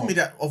haven't sport. told me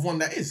that of one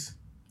that is.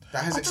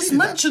 That has I just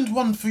exceeded that. mentioned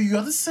one for you.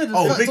 I just said.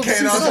 Oh, that's Big K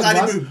and obviously That's Addy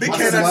one. Boom. Big That's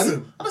K and one. Addy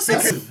Boom. I just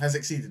Big said- K has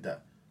exceeded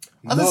that.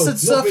 I just said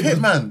Surf because-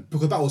 Hitman.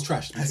 Because that was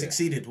trash. Has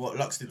exceeded what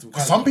Lux did to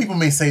Some people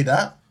may say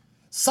that.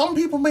 Some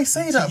people may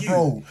say that, you,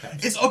 bro.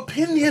 Caps. It's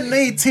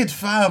opinionated,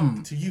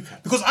 fam. To you,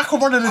 Caps. Because I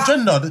could run an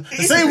agenda. The it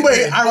is same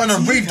way opinionated, I ran but a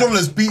to you, Reed Caps.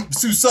 Dollars beat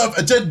Sue Surf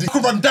agenda. I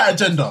could run that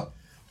agenda.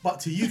 But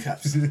to you,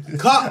 Caps.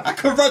 Cut. I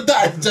could run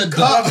that agenda.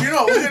 Bruv, you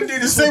know, we're gonna do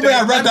this. The same all way day.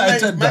 I ran that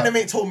agenda. Man, them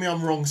ain't told me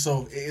I'm wrong,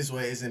 so it is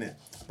what it is, innit?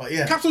 But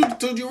yeah. Caps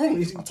told you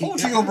wrong. I told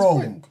you you're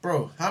wrong.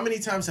 Bro, how many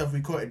times have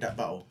we quoted that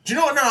battle? Do you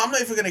know what? No, I'm not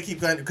even gonna keep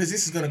going because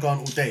this is gonna go on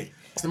all day.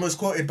 It's the most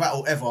quoted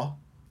battle ever.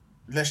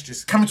 Let's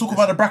just. Can we talk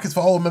about the brackets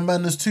for Old Man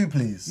Madness 2,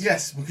 please?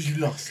 Yes, because you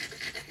lost.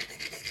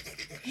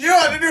 You know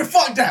what to do?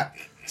 Fuck that.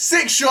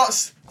 6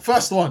 shots,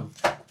 first one.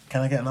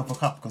 Can I get another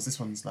cup? Because this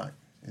one's like...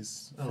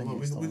 It's, Oh,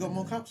 but we got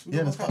more cups? We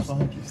Yeah, got there's more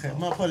cups. cups. Okay,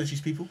 my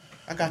apologies, people.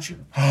 I got you.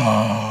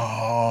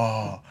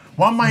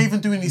 Why am I even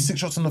doing these 6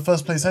 shots in the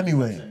first place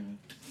anyway?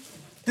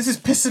 This is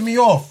pissing me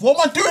off. What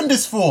am I doing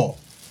this for?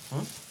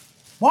 Huh?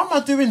 What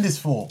am I doing this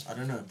for? I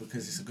don't know,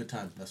 because it's a good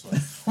time. That's why.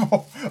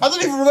 I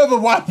don't even remember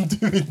why I'm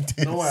doing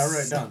this. Don't worry, I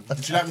wrote it down.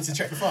 Would you like me to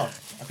check the file?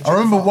 can check I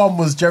remember the file. one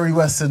was Jerry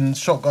West and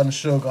Shotgun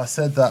Sugar. I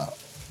said that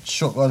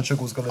Shotgun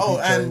Sugar was going to Oh,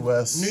 beat Jerry and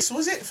West. Noose,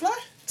 was it Fly?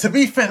 To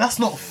be fair, that's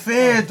not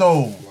fair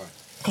though.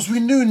 Because we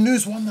knew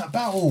Noose won that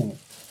battle.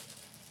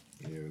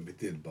 Yeah, we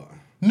did, but.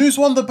 Noose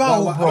won the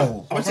battle, Well,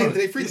 bro. I'm saying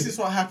they free This is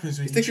what happens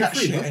when you taking chat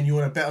free, shit no? and you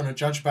want to bet on a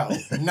judge battle.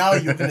 Now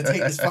you're going to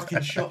take this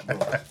fucking shot, bro.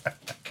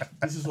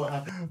 This is what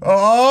happens.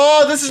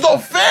 Oh, this is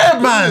not fair,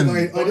 man.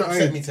 Don't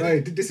upset me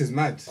today. This is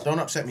mad. Don't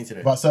upset me today.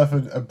 About Surf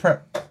and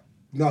Prep.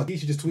 No,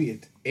 Geisha just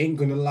tweeted, ain't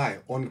gonna lie,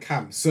 on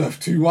cam, Surf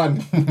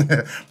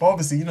 2-1. But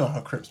obviously, you know how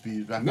Crips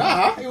be.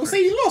 Nah, it will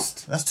say you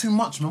lost. That's too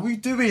much, man. What are you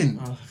doing?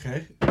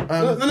 Okay.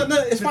 No,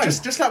 it's fine.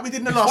 Just like we did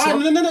in the It's last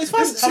fine. one. No, it's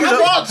fine. Have a Too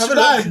look, much, have a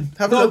look, man.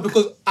 have a No, look.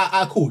 because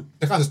I cool.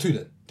 The count is 2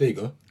 then. There you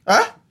go.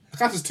 Huh? The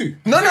count is 2.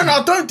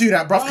 No, don't do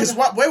that, bruv. Because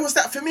where was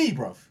that for me,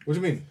 bruv? What do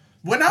you mean?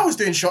 When I was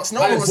doing shots, no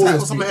I one didn't was pull like,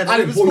 your speed. head. I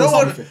didn't pull no your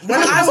one. speed.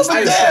 When I was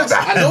I there,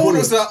 didn't pull no one your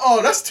was like, oh,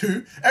 that's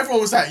 2.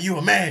 Everyone was like, you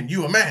a man,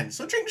 you a man.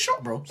 So drink the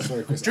shot, bro.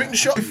 Sorry, Chris. Drink the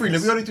shot. Do 3.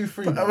 Let me only do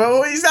 3. man.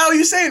 Well, is that what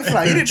you saying,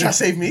 Fly? You didn't try to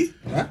save me.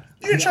 Huh?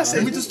 You didn't try to save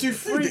Let me. me just do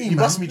 3. You man,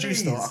 must be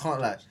juiced though. please. I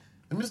can't lie.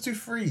 Let me just do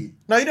 3.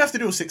 No, you don't have to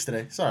do all 6 today.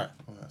 It's alright.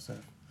 Alright, so.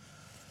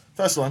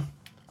 First one.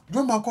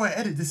 Remember, I've got to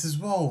edit this as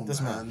well.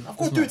 Doesn't man. matter. I've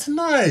got to Doesn't do it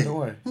tonight. Don't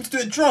worry. I'm going to do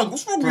it drunk.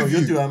 What's wrong Bro, with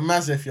you'll you? do a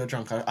mazza if you're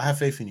drunk. I have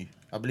faith in you.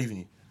 I believe in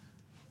you.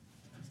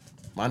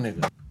 My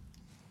nigga.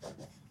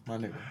 My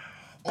nigga.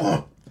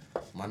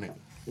 My nigga.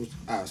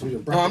 Alright, so we're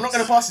doing No, I'm not brackets.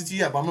 gonna pass it to you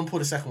yet, but I'm gonna pull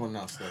the second one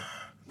now. So.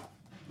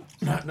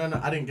 No,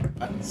 I didn't get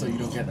that, so you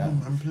don't get that.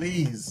 Man,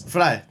 please.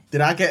 Fly,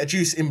 did I get a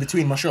juice in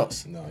between my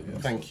shots? No, yeah.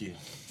 Thank you.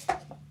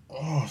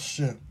 Oh,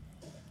 shit.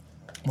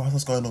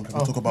 What's going on? Can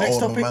we talk about next all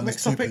topic, the man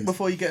next topic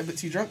before you get a bit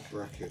too drunk.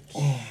 Brackets.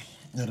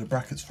 Yeah, the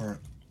brackets for it.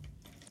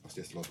 What's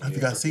this? Last Have one?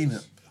 you guys seen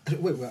it?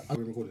 Wait, are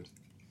we recording?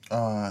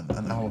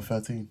 An hour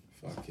 13.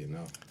 Fucking no.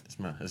 It's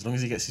man. As long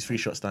as he gets his 3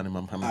 shots down,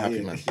 I'm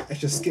happy, man.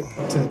 Let's just skip to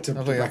I'll go have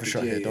a brackets.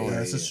 shot here, don't Yeah, worry.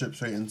 let's just strip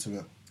straight into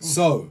it.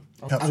 So,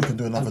 Perhaps we can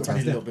do another I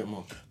need a little time. bit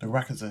more. The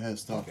brackets are here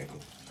still. okay, cool.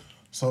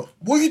 So,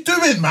 what are you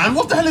doing, man?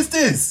 What the hell is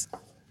this?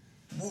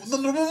 What's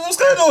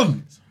going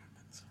on?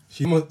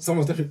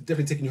 Someone's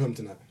definitely taking you home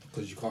tonight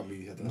because you can't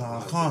really have that. No,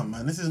 I can't,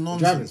 man. This is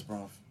nonsense,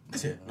 driving? bruv.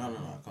 Is it? No, I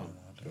can't.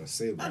 I'm gonna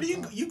say No,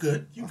 you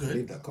good. You Leave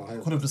good. that car.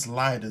 Could have just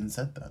lied and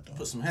said that, though.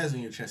 Put some hairs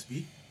on your chest,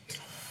 B.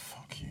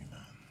 Fuck you,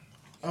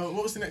 man.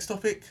 What was the next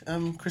topic?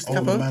 Chris Oh,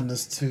 Capo. man,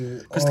 there's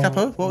 2. Chris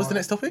Capo. What was the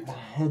next topic? My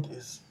head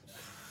is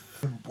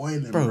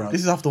boiling, Bro, bruv.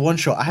 this is after one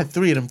shot. I had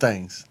 3 of them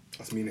things.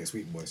 That's me next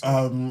week, boys.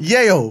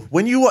 Yeah, yo,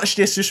 when you watch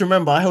this, just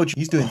remember I held you.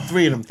 He's doing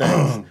 3 of them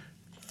things.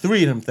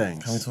 3 of them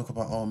things. Can we talk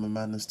about Arm and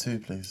Madness 2,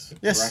 please?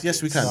 Yes,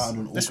 yes, we Starting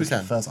can. on Yes, we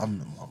August can. 1st.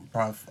 I'm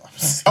bruv. I'm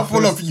seeing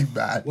double of you,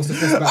 man. What's the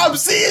first battle? I'm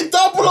seeing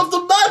double of the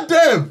man,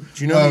 them.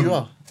 Do you know who you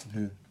are?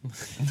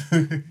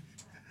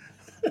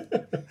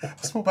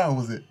 What small battle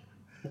was it?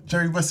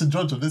 Jerry West and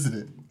John John, isn't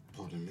it?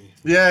 Pardon me.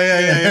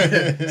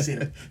 Yeah. See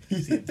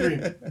it. 3.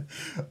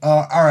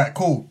 All right,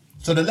 cool.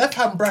 So the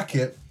left-hand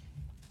bracket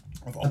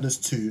of Honors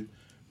 2,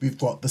 we've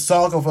got the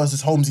Saga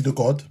versus Holmesy the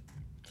God.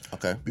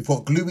 Okay. We've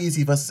got Glue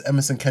Easy versus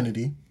Emerson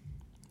Kennedy.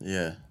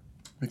 Yeah.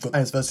 We've got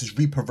Irons versus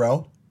Reaper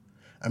Rel.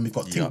 And we've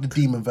got Tink the Yuck.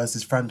 Demon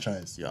versus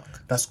Franchise. Yuck.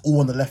 That's all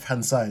on the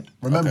left-hand side.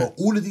 Remember, Okay.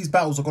 all of these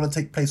battles are going to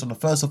take place on the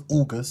 1st of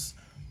August.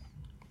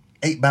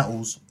 8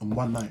 battles on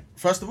one night.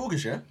 1st of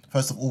August, yeah?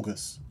 1st of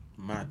August.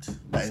 Mad.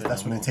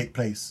 That's when they take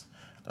place.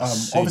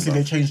 That's Obviously, sick,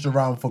 they changed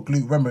around for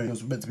Glue. Remember, it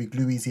was meant to be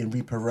Glue Easy and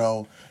Reaper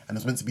Rel, and it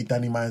was meant to be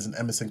Danny Myers and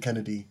Emerson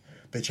Kennedy.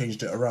 They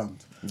changed it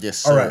around. Yes,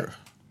 sir. All right.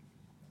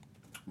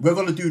 We're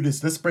going to do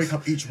this. Let's break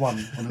up each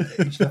one on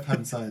each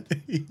left-hand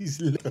side. He's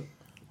little.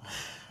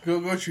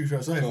 Go through,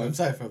 fam.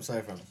 Sorry,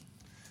 fam.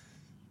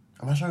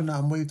 Am I showing that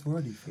I'm waved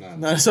already?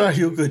 No, sorry,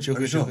 you're good. You're Are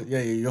you good. sure? You're good.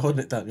 Yeah, you're holding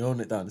it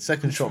down. The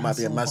second shot might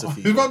be a Mazza for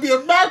It's you. going to be a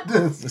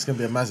madness. It's going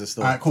to be a Mazza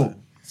still. All right, cool.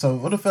 So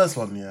on the first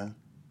one, yeah,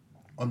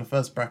 on the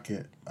first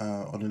bracket,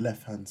 on the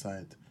left-hand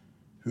side,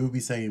 who are we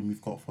saying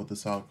we've got for the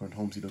Saga and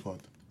Holmesy the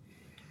God?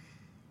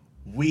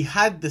 We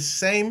had the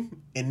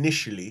same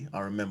initially, I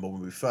remember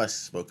when we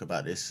first spoke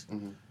about this.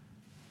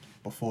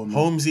 Before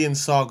Holmesy and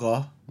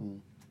Saga.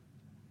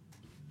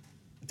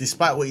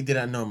 Despite what he did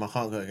at Nome, I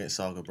can't go against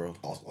Saga, bro.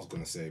 I was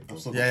gonna say, bro.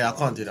 Yeah, I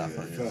can't do that. I Yeah,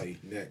 can't, yeah. 30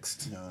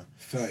 next. Yeah.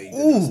 30.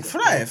 Ooh,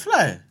 fly.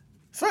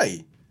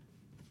 30.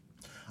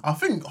 I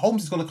think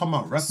Holmes is going to come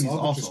out rapping his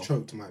Saga arse just off.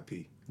 choked my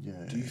P. Yeah.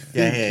 Do you think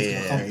Yeah. he's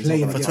gonna come yeah.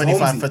 playing For against 25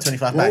 Holmesy? for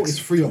 25 Bro, bags. it's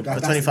free up. For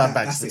 25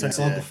 bags, That's for it. 20,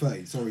 Saga yeah.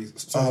 30.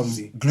 Sorry,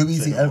 Holmesy. Glue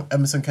Easy, Say no more.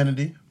 Emerson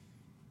Kennedy.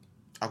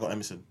 I got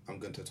Emerson. I'm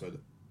going to the toilet.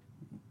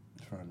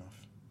 Fair enough.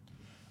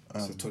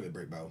 It's a toilet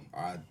break battle.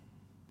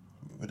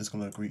 We're just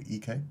going to agree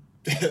EK.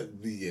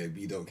 Yeah,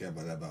 we don't care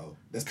about that battle.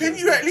 Can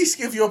you at least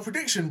give your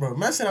prediction, bro?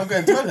 Man said I'm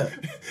going toilet.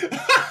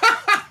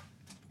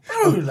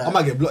 Bro, like, I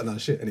might get blocked now.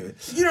 Shit. Anyway.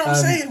 you know what I'm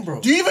saying, bro?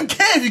 Do you even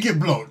care if you get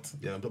blocked?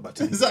 Yeah, I'm blocked by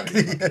two.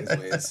 Exactly. It is what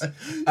it is.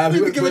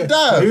 You even give a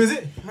damn. Who is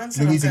it? Man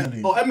said I'm Louise going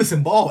Kennedy. Oh,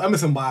 Emerson.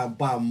 Emerson by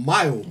a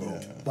mile, bro.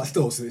 But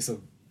still, so it's a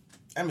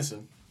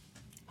Emerson.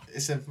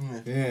 It's a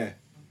yeah.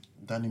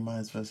 Danny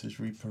Myers versus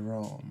Reaper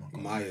Rel. Oh my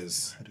God.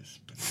 Myers. Head is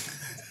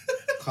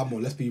Come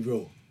on, let's be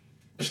real.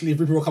 Especially if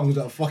Ripper comes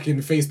with that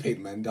fucking face paint,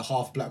 man. The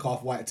half black,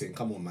 half white thing.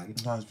 Come on, man.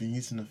 No, he's been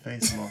using the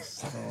face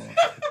mask.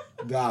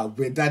 Nah,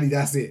 with Danny,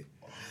 that's it.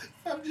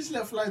 I've just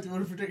let fly through all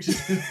the predictions.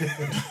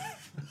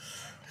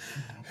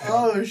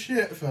 Oh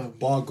shit, fam.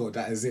 Bar God,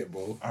 that is it,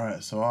 bro.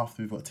 Alright, so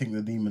after we've got Tink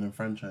the Demon and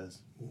Franchise.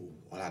 Ooh,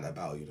 I like that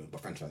battle, you know,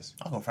 but franchise.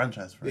 I got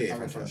Franchise for it. Yeah, I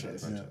got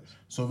franchise. franchise.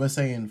 So we're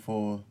saying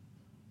for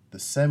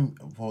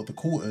the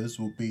quarters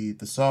will be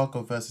the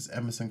Saga versus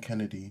Emerson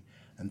Kennedy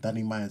and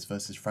Danny Myers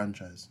versus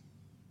Franchise.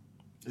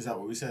 Is that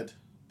what we said?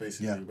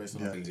 Basically, Yeah, based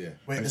on yeah. that. Yeah.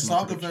 Wait, the Based on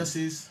my Saga predictions.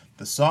 versus.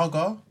 The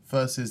Saga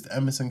versus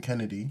Emerson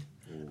Kennedy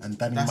and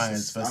Danny That's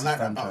Myers I versus like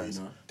that battle, Franchise.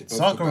 you know. They're both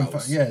Saga good and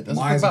battles. yeah, that's a Myers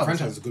good and battle.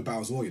 Franchise is a good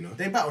battle as well, you know.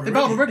 They battled They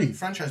battled already.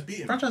 Franchise beat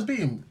him. Franchise beat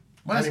him.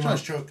 Myers Danny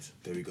Myers choked.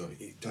 choked. There we go.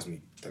 Trust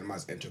me, Danny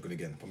Myers ain't choking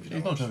again. I promise you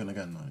He's that not much. choking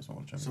again. No, he's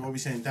not choking. So what are we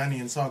saying? Danny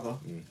and Saga.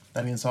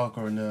 Danny and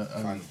Saga in the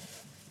Final.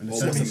 in the Oh,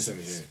 what's semis. the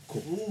semis? Yeah,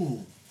 cool.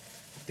 Ooh.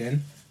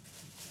 Then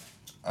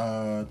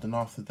Then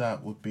after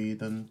that would be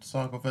then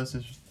Saga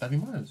versus Danny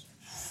Myers.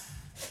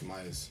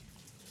 Myers.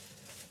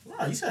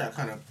 Right, you said that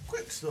kind of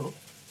quick still.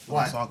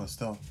 Why? Saga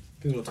still.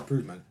 There's a lot to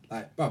prove, man.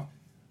 Like, bruv,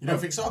 You don't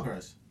think Saga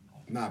is?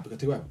 nah, because I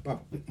tell you what,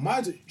 bruv,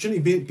 Myers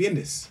shouldn't be in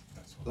this.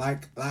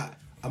 Like,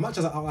 as much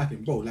as I like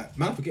him, bro, like,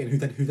 man, I'm forgetting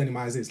who Danny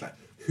Myers is, like,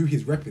 who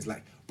his rep is.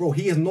 Like, bro,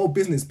 he has no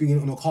business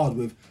being on a card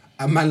with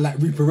a man like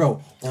Reaper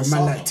Rel or a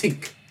man like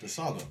Tink. The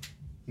Saga.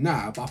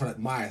 Nah, but I feel like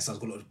Myers has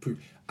got a lot to prove.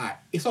 Alright,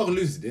 if Saga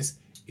loses this,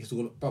 he's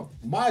still got, bro,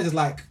 Myers is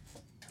like,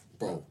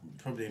 bro,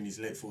 Probably in his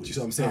late 40s. do you see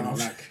what I'm saying? No,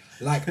 no.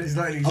 Like, He's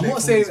not in his I'm late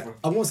not saying, 40s, bro.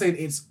 I'm not saying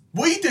it's.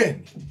 What are you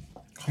doing?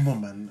 Come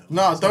on, man.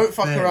 No, It's don't not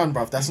fuck fair. around,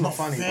 bruv. That's It's not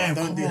funny, fair. bruv.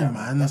 Don't Come do on, that,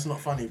 man. That's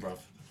not funny, bruv.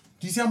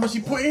 Do you see how much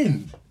he put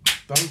in?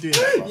 Don't do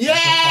that, bruv. Yeah!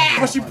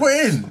 How much he put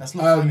in? That's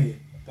not funny.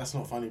 That's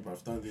not funny,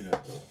 bruv. Don't do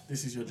that.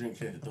 This is your drink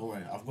here. Don't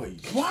worry. I've got you.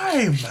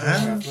 Why, Don't worry,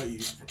 man? I've got you.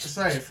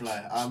 Sorry,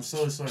 Fly. I'm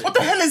so sorry. What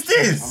the hell is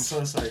this? I'm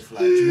so sorry, Fly.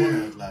 Do you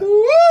want to, like...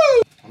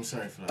 Woo! I'm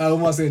sorry, Fly. What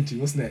am I saying to you?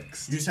 What's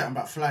next? You chatting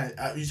about Fly...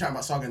 you chatting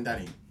about Saga and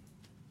Danny?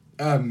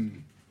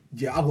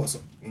 Yeah, I've got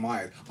some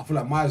Myers. I feel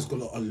like Myers got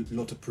a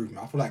lot to prove,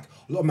 man. I feel like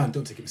a lot of men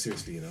don't take him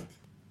seriously, you know.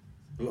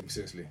 A lot of him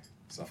seriously.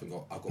 So I think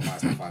I've got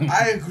Myers to find.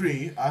 I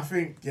agree. I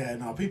think, yeah,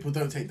 no, people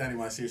don't take Danny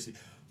Myers seriously.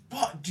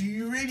 But do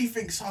you really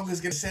think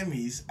Saga's going to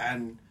semis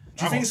and...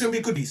 Do you think it's going to be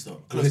a good piece,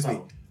 though? Close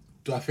battle.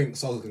 Do I think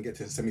Saga can get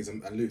to the semis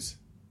and lose?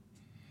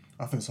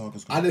 I think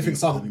Saga's I don't think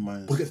Saga Danny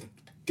Myers. will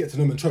get to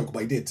them and choke, but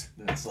he did.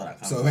 Yeah, I saw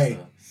that So, coming, hey.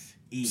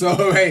 E.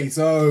 So hey,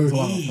 so It's a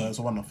one-off, though. It's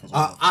a one-off. It's a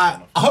one-off.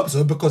 I hope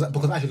so because I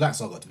actually like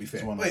Saga, to be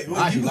fair. one. Wait, I what,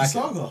 actually you got like it.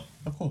 Saga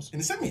Of course. in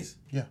the semis?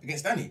 Yeah.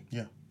 Against Danny?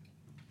 Yeah.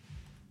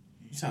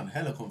 You sound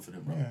hella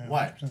confident, bro. Yeah,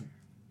 Why? 100%.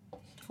 I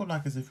feel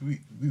like as if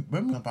we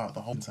when we're about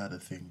the whole side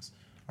of things.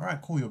 All right,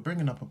 cool. You're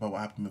bringing up about what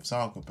happened with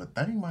Saga, but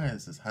Danny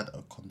Myers has had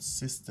a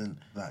consistent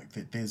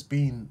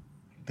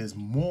there's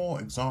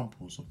more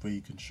examples of where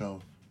you can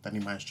show Danny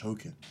Myers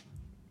choking.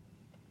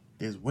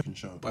 There's where you can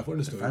show But I thought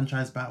this the story-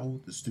 franchise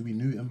battle, the Stewie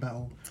Newton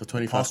battle, For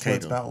 25k,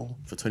 Passwords though. battle.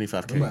 For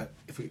 25k. Remember,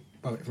 if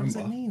What does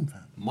that remember, mean,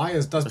 fam?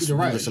 Myers does beat That's, the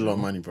writers. that's a lot of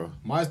money, bro.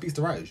 Myers beats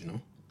the writers, you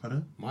know.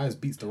 Pardon? Myers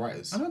beats the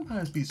writers. I know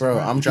Myers beats. Bro,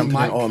 Myers. I'm jumping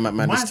Mike- in Ultimate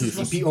Madness Myers is 2.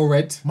 lost- Beat or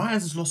red.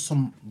 Myers has lost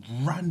some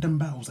random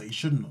battles that he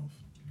shouldn't have.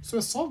 So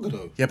it's Saga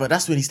though. Yeah, but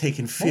that's when he's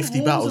taking 50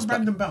 what battles was a back.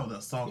 random battle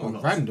that Saga Not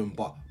lost? random,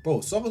 but bro,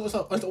 Saga was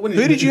winning.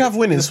 Who did you have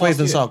winning, in the Swave past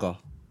and year. Saga?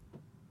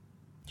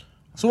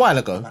 It's a while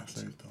ago. Black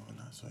Slave, though,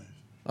 Black Slave.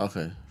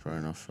 Okay, fair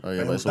enough. Oh,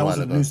 yeah, But but it's a that while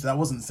wasn't ago. news. That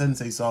wasn't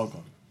Sensei Saga.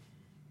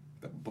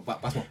 But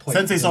that's my point.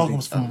 Sensei Saga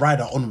was from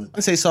Rider onward.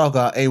 Let's say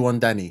Saga, A1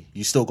 Danny.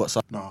 You still got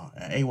Saga. Nah,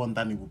 A1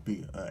 Danny would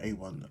be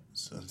A1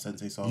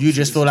 Sensei Saga. You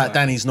just feel like like-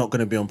 Danny's not going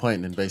to be on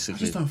point then, I basically.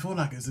 just don't feel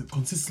like it's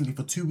consistently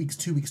for 2 weeks.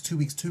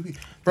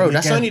 Bro, And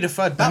that's again, only the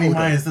third Danny battle,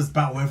 though. Myers does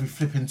battle every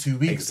flipping 2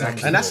 weeks.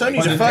 Exactly. And that's only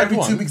But the then third every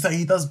 2 one. weeks that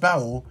he does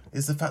battle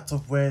is the fact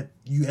of where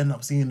you end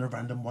up seeing a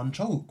random one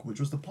choke, which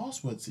was the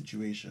password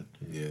situation,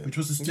 Yeah. which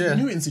was the Steve Yeah.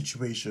 Newton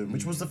situation,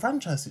 which was the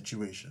franchise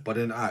situation. But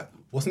then,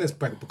 what's the next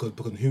bracket? Because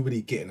who would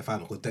he get in the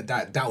final? Because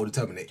that will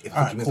determine it if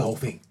Alright, he wins cool. the whole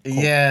thing.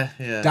 Yeah,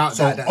 yeah.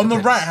 So on the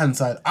depends. right hand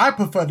side, I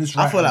prefer this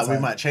right I feel like hand we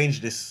side. might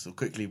change this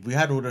quickly. We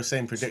had all the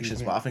same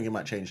predictions, but I think it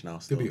might change now.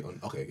 To Still. be on.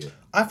 Okay, yeah.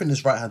 I think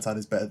this right hand side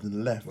is better than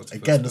the left. What's the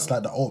Again, first just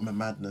like the ultimate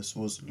madness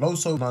was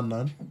Loso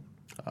None.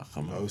 Ah,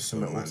 come on. Oh, so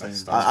Something man, all that's,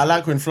 saying. I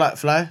like when Fly.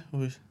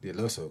 yeah,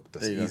 Loso,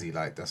 that's There you go. easy.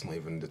 Like that's not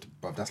even.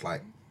 But that's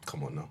like,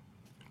 come on now.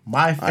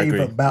 My I agree,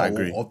 favorite I battle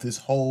agree. of this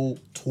whole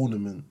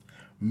tournament,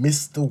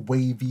 Mr.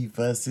 Wavy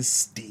versus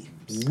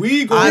Steams.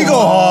 We go.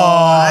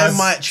 I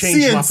might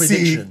change my CNC.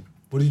 prediction.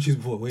 What did you choose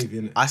before?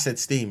 Wavy, innit? I said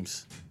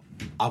Steams.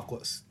 I've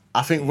got.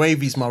 I think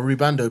Wavy's my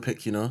Rubando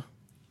pick, you know?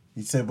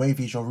 You said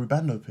Wavy's your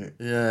Rubando pick.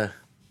 Yeah.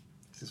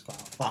 This is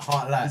why I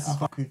can't lie. This is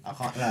fuck with I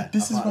can't lie.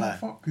 This I is can't why I lie.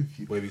 fuck with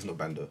you. Wavy's not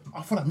Bando.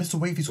 I feel like Mr.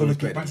 Wavy's Well, gonna he's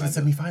get better back to than the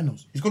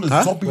semi-finals. He's gonna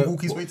Huh? zombie But-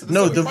 walk his way to the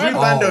No, the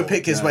semi-finals. Rubando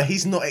pick is nah. where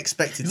he's not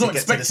expected He's to not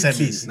get to the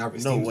expected to. semis. Now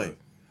it's No Steams, way.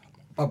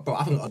 But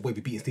I think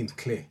Wavy beating Steam's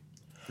clear.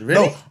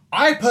 Really? No,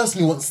 I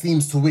personally want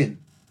Steams to win.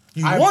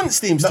 You want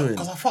Steams to win?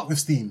 Because I fuck with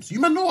Steams. You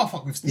man know I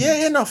fuck with Steams.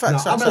 Yeah, no, No, facts. I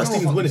facts, got facts.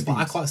 Steams fuck winning, with but I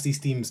Steams. can't see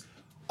Steams.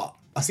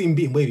 I see him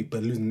beating Wavy,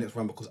 but losing the next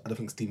round because I don't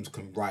think Steams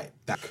can write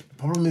that. The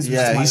problem is,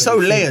 Yeah, with he's Steams- so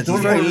layered. The He's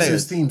only very problem layered.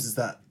 with Steams is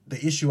that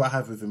the issue I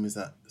have with him is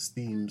that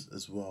Steams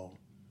as well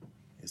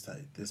is that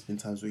there's been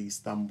times where he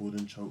stumbled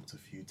and choked a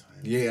few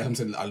times. Yeah, I'm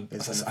saying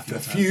It's a a few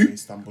times few, he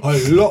stumbled.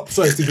 a lot.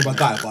 Sorry, Steve, about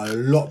that, but a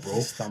lot, bro.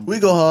 Stumbled, We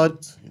go hard.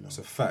 You know. It's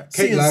a fact.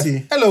 Kate CNC.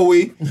 Life, hello,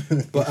 we.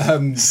 But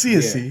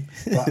CSC.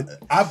 But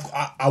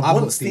I I've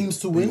want got Steams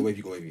to win.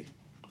 Wavy, go Wavy.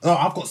 No,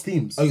 I've got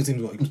Steams. Oh, your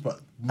team's got. But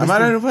Am I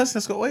the only person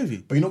that's got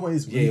Wavy? But you know what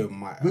is Yeah,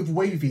 with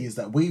Wavy is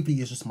that Wavy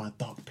is just my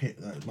dark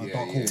pit, like my Yeah,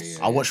 dark yeah, horse.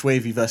 yeah. I watched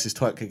Wavy versus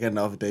Twerk again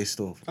the other day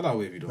still. I don't know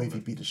Wavy though. Wavy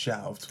beat the shit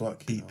out of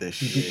Twerk. Beat the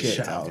He beat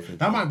shit out of him.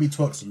 That might be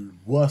Twerk's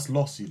worst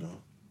loss, you know.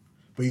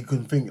 But you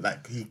can think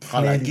like he I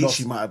like clearly lost.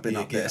 Geechee might have been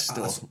up there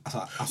still.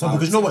 No,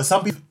 because you know what?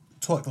 Some people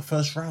Twerk the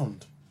first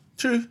round.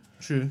 True.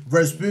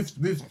 Whereas with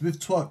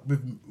Twerk,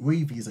 with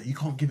Wavy, is that you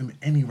can't give him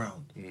any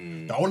round.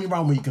 The only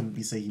round where you can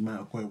say he might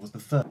have got it was the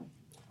third.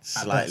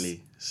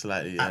 Slightly,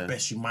 yeah. At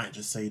best, you might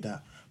just say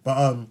that.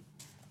 But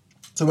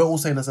so we're all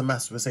saying as a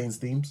mass, we're saying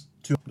Steams.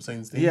 We're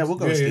saying Steams. Yeah, we'll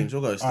go with Yeah, Steams.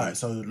 We'll go with All right,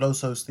 Steams. so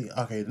Loso Steam.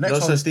 Okay, the next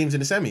Also one. Steams in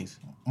the semis.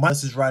 Mike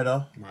versus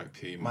Ryder. Mike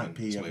P. Mike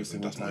P. It's Every not single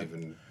even, that's not time.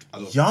 even. I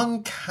don't-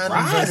 Young Cannon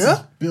Ryder? versus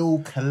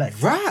Bill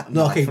Collect. Right?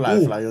 No, okay. Fly,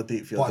 ooh. fly, you're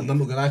deep, But I'm not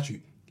gonna lie to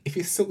you. If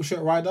it's Silk Shirt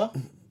Rider,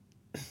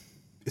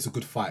 it's a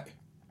good fight.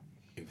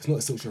 If it's not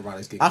a Silk Shirt Rider,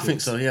 it's getting I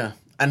think so, yeah.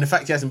 And the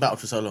fact he hasn't battled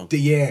for so long.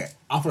 Yeah,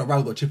 I feel like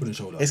Ryder got a chip on the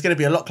shoulder. It's going to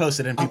be a lot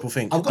closer than people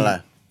think. I've got.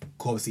 Like,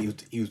 Obviously,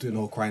 he was doing the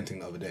whole crying thing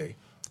the other day.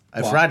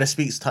 if But- Ryder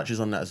speaks, touches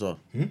on that as well.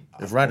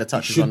 If Ryder He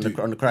touches should on do.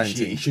 the crying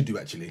He team. should do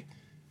actually.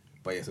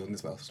 But yeah, so in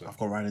this battle, so. I've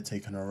got Ryder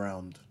taking a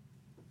round.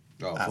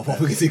 Oh, I thought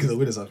we could take the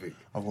winners. I think.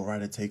 I've got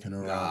Ryder taking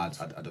a Nah, round.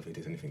 I don't think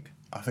there's anything.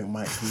 I think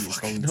Mike P is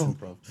going hell, to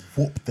bro.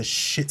 whoop the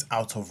shit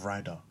out of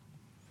Ryder.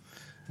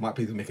 Might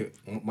be make it.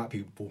 Might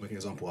be will make an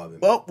example out of him.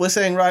 Well, we're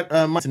saying Mike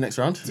to next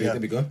round. So yeah,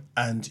 there we go.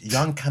 And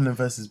Young Cannon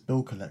versus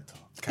Bill Collector.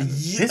 Cannon.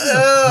 This is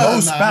a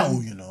close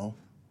battle, you know.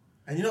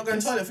 And you're not going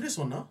toilet for this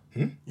one, no?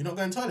 You're not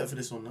going toilet for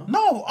this one, no?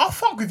 No, I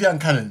fuck with Young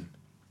Cannon.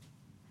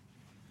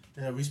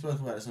 Yeah, we spoke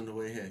about this on the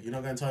way here. You're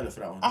not going toilet for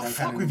that one. I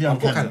fuck with Young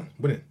I've got Cannon. Cannon.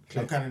 Winning.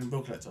 Young Cannon and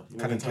Bill Collector. You're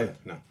not Cannon going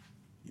toilet. clear. No.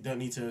 You don't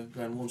need to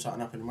go and warm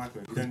something up in the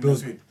microwave. You don't need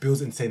Bill's, no food.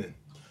 Bill's insane.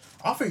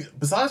 I think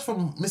besides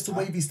from Mr.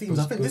 Wavy's teams,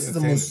 I think Bill's this is the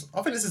insane. most.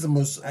 I think this is the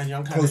most And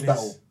Young close Cannon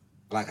battle. is...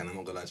 I like Cannon. I'm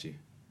not gonna lie to you.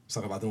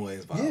 Something about them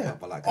ways, but Yeah.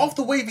 but like Cannon.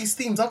 After Wavy's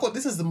teams, I got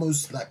this is the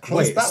most like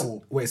close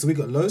battle. So we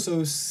got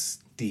Loso's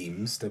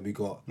Steams, then we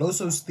got.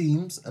 Loso's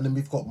themes, and then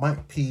we've got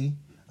Mike P,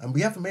 and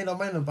we haven't made our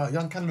mind about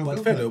Young Cannon and But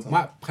Bill fair though,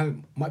 Collector.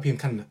 Might be and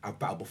Cannon have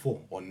battled before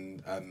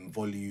on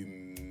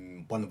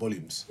volume one of the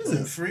volumes. Was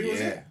it 3, was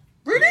Yeah. it?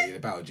 Really? Yeah, they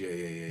battled. Yeah.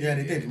 Yeah,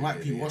 they did.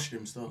 Mike P yeah. washed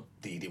him still.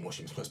 He didn't wash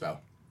him. It was close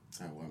battle.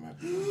 Oh, well, man.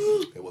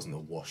 It wasn't a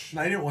wash.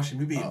 No, he didn't wash him.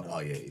 We beat him. Oh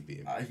yeah, he beat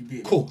him. He beat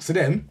him. Cool. So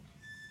then,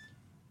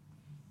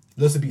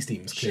 Loso beat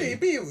Steams. Shit,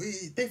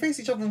 Clearly. they face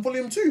each other in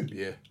volume 2.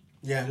 Yeah.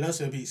 Yeah,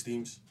 Loso beat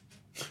Steams.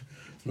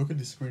 Look at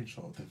this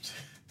screenshot of them.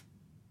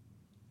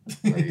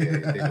 Oh,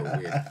 yeah, they look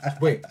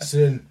weird. Wait, so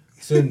then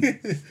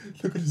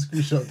Look at the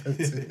screenshot of them.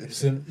 two.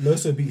 so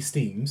Loso beat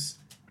Steams,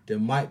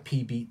 then Mike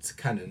P beats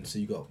Cannon, so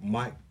you got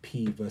Mike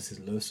P versus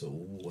Loso.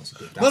 Ooh, that's a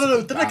good. That's No. a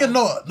good Then again,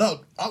 battle.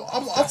 no.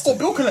 I've got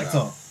Bill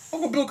Collector. I've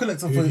got Bill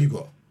Collector Who for have you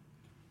got?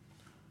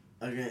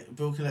 Okay,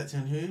 Bill Collector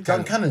and who?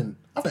 Young Cannon.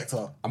 I've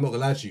Collector. I'm not gonna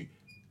lie to you.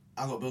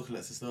 I got Bill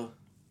Collector still.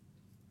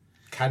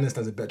 Cannon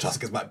stands a better chance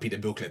against Mike P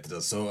than Bill Collector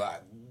does. So,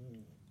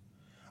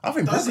 I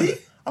think Does Bill he?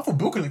 Collector. I thought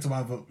Bill Collector might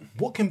have a...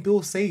 what can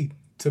Bill say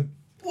to?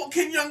 What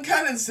can Young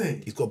Cannon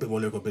say? He's got a bit more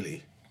lyrical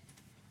ability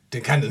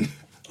than Cannon.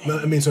 No,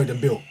 I mean, sorry, than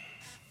Bill.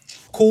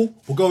 Cool,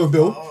 we'll go with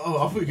Bill. Oh,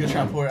 I thought you were going to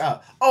try and pour it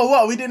out. Oh,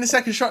 what? Are we doing the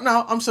second shot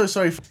now? I'm so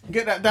sorry.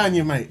 Get that down,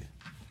 you mate.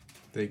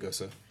 There you go,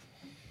 sir.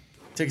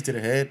 Take it to the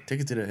head.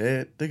 Take it to the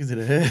head. Take it to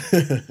the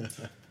head.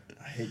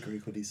 I hate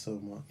Greek Hoodie so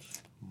much.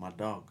 My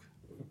dog.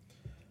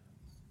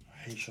 I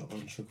hate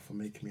Shotgun Sugar for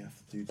making me have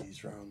to do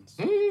these rounds.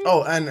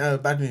 Oh,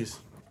 and bad news.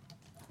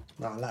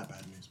 No, I like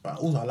bad news, but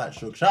also I like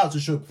Shug. Shout out to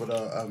Shug for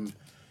the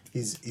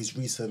his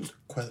recent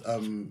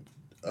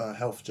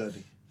health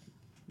journey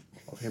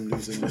of him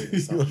losing weight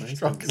and stuff. You're man. He's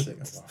been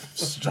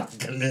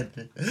struggling.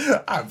 sick,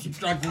 bro. I'm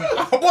struggling.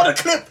 I want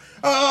a clip.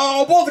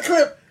 I want the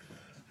clip.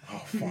 Oh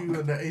fuck. You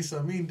got that Ace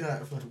Amin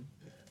diet, fam.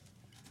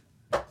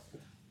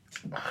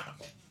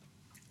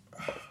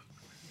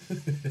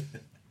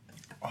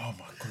 Oh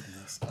my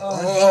goodness.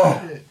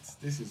 Oh, shit.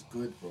 This is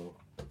good, bro.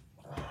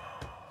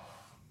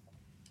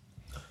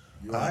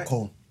 You Alright, alright?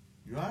 cool.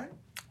 You alright?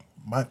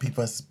 Mike P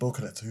versus Bill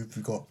Collector. Who've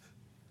we got?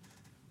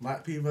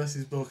 Mike P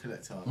versus Bill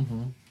Collector.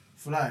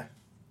 Fly.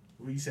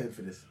 What are you saying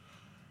for this?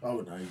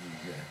 Oh, no.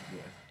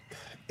 Yeah.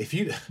 If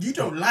you You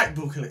don't like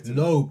Bill Collector.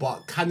 no,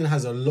 but Cannon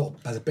has a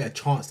better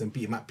chance than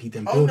beating Mike P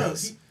than Oh, Bill no.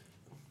 does.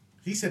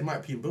 He said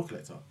Mike P and Bill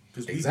Collector.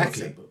 'Cause we both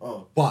Exactly. said,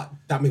 oh, But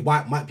that means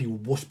why Mike P will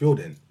wash Bill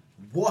then.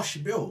 wash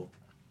Bill.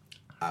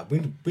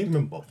 We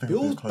remember think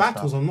Bill's it's close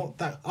battles battle. are not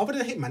that other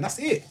than Hitman. That's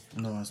it.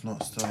 No, it's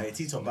not. Still. Hey,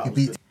 T-Top he battles.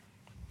 beat.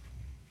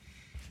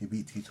 He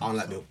beat T-Top. I don't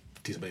like Bill.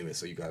 T-Top anyway.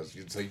 So you guys,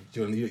 you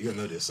don't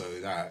know this. So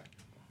alright.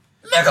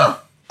 Nigga.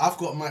 I've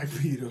got Mike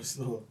P though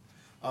still.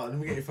 Oh, let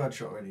me get your third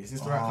shot ready. Is this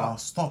the right Oh, cup?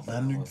 stop,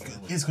 man. It's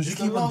because you It's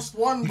the keep last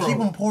one, you bro. keep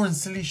on pouring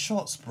silly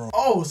shots, bro.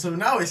 Oh, so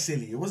now it's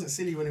silly. It wasn't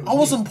silly when it was I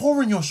wasn't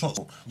pouring your shots.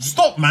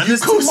 Stop, man.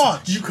 There's too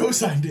much. You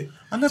co-signed it.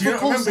 I never Do you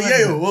not remember? co-signed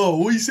Yeah, it. whoa,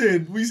 what are you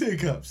saying? What are you saying,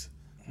 Caps?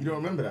 You don't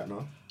remember that,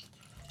 no?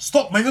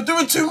 Stop, man. You're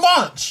doing too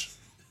much.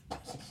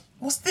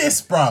 What's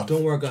this, bro?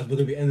 Don't worry, guys. We're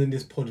gonna be ending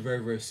this pod very,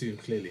 very soon.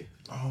 Clearly.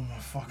 Oh my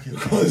fucking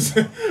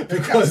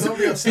because don't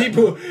be upset,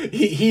 people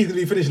he's gonna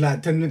be finished in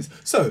like 10 minutes.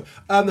 So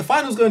the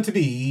final's going to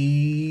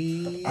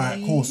be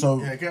Alright, cool.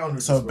 So, Yeah, get on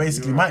with so this, bro.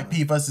 basically, You're Mike right,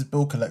 P versus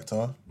Bill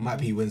Collector. Mike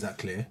P wins that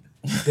clear.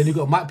 Then you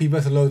got Mike P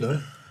versus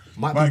Lolo.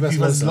 Mike P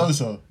versus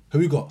Loso. Who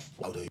we got?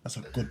 Oh, That's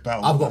a good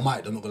battle. I've got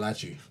Mike. I'm not gonna lie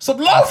to you. Stop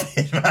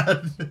laughing,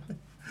 man.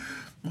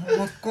 Oh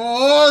my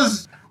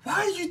gosh. Why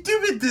are you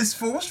doing this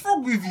for? What's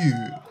wrong with you?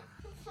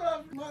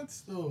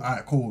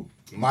 Alright, cool.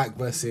 Mike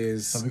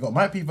versus. So we got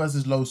Mike P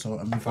versus Loso,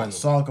 and we've Final. got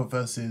Saga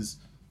versus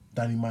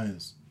Danny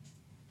Myers.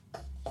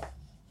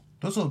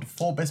 Those are the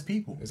 4 best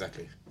people.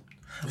 Exactly.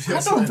 I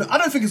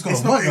don't think it's gonna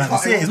It's not- work it like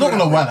this. can't- Yeah, it's not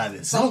gonna work like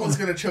this. Someone's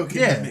gonna choke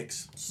in Yeah. the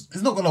mix.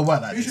 It's not gonna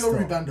work like Who's this. your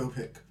still. Rubando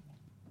pick?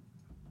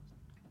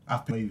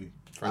 I've picked Wavy.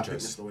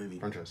 Franchise. Mr. Wavy.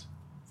 Franchise.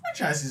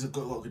 Franchise is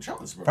got a good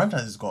chance, bro.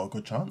 Franchise has got a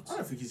good chance. I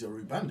don't think he's a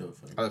Rubando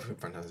fan. I don't think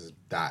Franchise is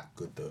that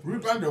good though.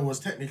 Rubando was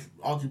technically,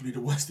 arguably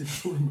the worst in the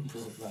tournament,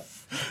 bro.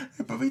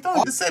 Like, But we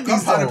don't. The same is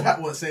Gunpowder though.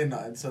 Pat wasn't saying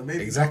nothing, so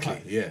maybe Exactly,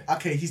 Gunpowder- yeah.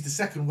 Okay, he's the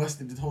second worst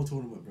in the whole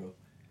tournament, bro.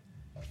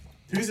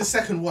 Who's the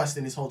second worst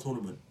in this whole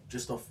tournament?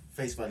 Just off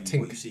face value, Tink.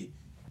 what you see.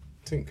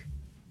 Tink.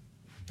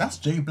 That's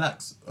Jay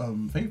Black's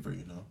favourite,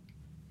 you know.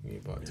 Yeah,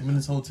 but To win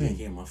this whole Yeah, team.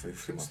 yeah, my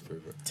favorite. my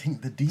favorite.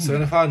 Tink the Demon. So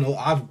in the final,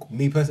 I've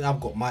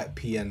got Mike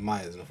P and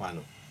Myers in the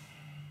final.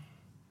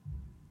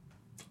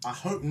 I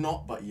hope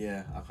not, but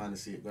yeah, I kind of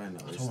see it going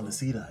that way. I don't want to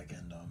see that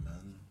again, though,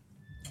 man.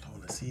 I don't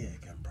want to see it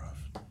again,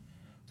 bruv.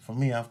 For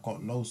me, I've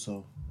got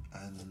Loso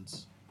and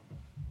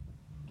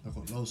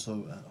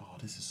oh,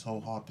 this is so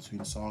hard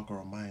between Saga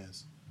and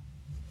Myers.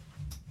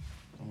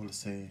 I want to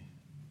say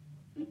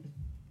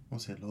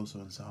Loso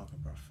and Saga,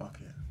 bruv. Fuck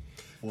it.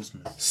 Force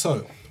me.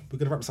 So we're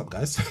gonna wrap this up,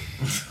 guys.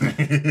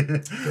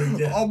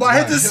 Oh, my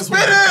head is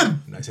spinning!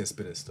 No, it's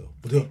spinning still.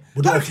 We'll do it.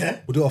 I don't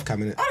care. We'll do it off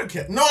cam innit? I don't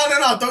care. No,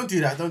 don't do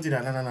that. Don't do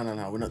that.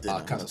 No, we're not doing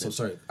that. Cam, We're not so doing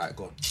sorry. Alright,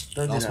 go on.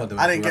 Don't do Last that. one, then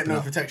I we're didn't get wrapping no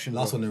up. protection.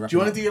 Last bro. one, then Do you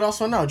want wrapping to do your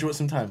last one now? Or do you want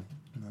some time?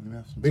 No, let me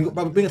have some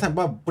Bring the time,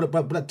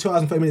 but that 2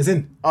 hours and 30 minutes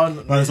in. Oh,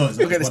 no, No, it's not.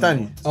 Look at the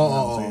stand. It's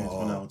Oh.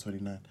 1 hour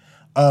 29.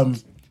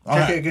 Check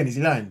alright. it again. Is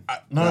he lying?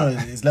 No,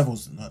 it's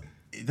levels. No,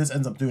 it just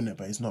ends up doing it,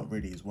 but it's not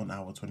really. It's 1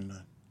 hour 29.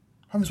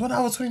 Fam, it's 1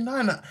 hour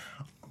 29.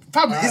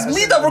 Fam, it's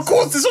me that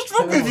records this. What's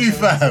wrong with you,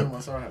 fam?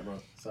 It's alright, bro.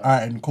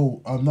 Alright, and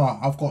cool. No,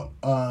 I've got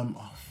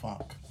oh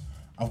fuck.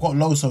 I've got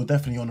Loso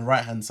definitely on the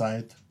right hand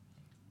side.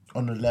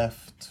 On the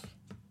left.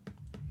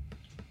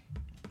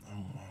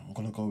 I'm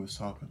gonna go with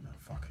Saga, man.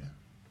 Fuck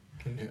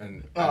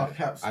it.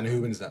 Caps. And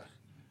who wins that?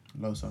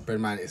 Loso. Bear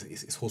in mind,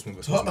 it's Horseman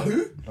versus What, Horseman.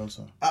 who?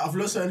 Loso. Out of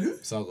Loso and who?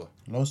 Saga.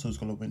 Loso's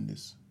gonna win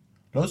this.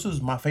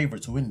 Loso's my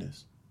favourite to win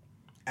this.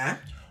 Ah?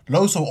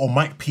 Loso or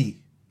Mike P.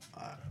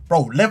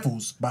 Bro,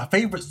 levels. My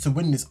favourites to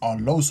win this are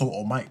Loso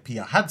or Mike P.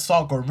 I had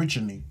Saga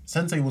originally.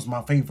 Sensei was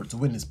my favourite to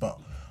win this, but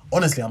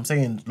honestly, I'm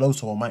saying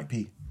Loso or Mike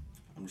P.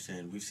 I'm just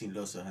saying, we've seen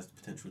Loso has the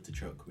potential to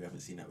choke. We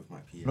haven't seen that with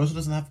Mike P. yet. Loso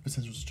doesn't have the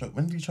potential to choke.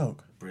 When did he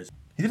choke? Briz.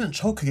 He didn't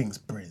choke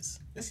against Briz.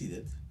 Yes, he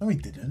did. No, he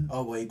didn't.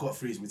 Oh, well, he got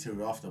freeze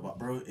material after. But,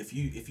 bro, if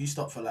you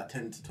stop for like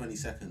 10 to 20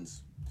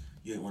 seconds,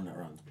 you ain't won that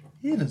round, bro.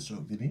 He didn't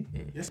choke, did he?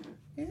 Yes.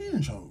 He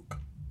didn't choke.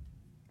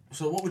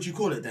 So what would you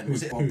call it then?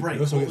 Was it a Who? break?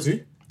 Loso What against was who?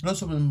 it?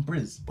 Loso and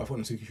Briz. But I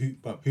thought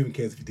who even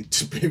cares if he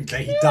did?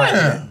 Like, he died.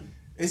 Yeah.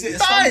 Is it He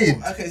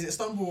Istanbul? died. Okay, is it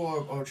Istanbul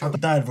or I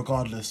Trump? died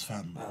regardless,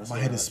 fam. that's My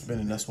all head right. is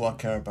spinning. That's what I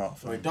care about,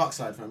 Sorry, fam. dark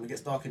side, fam. It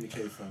gets dark in the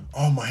cave, fam.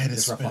 Oh, my head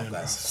is Let's wrap spinning, up, bro.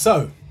 guys.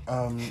 So,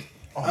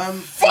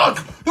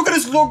 Fuck! Look at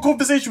this long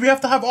conversation we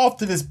have to have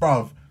after this,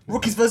 bruv.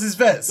 Rookies versus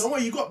vets. Don't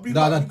worry, you got brief.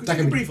 no, Take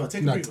a briefer.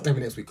 Take a no, briefer. take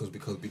me next week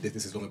because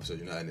this is a long episode,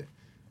 you know, innit?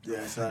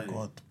 Yeah, sorry.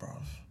 God,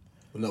 bruv.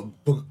 Well, no,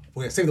 but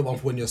we're gonna save the one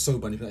for when you're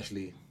sober and you can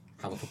actually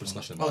have a proper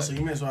discussion about Oh, it. so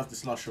you may as well have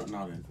this last shot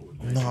now then.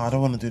 No, I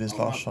don't want to do this Oh,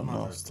 last my- shot my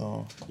now, bad.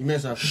 still. You may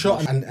as well have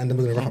Shot and then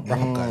we're gonna wrap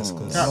up, guys.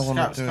 'Cause I don't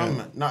wanna Caps, do come, it.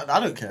 man. No, I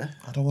don't care.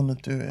 I don't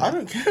want to do it. I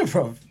don't care,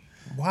 bro.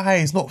 Why?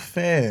 It's not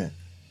fair.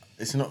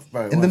 It's not,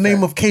 bro. In the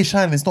name of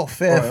K-Shine, it's not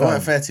fair, Bro, it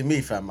wasn't fam. fair to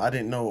me, fam. I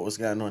didn't know what was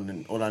going on,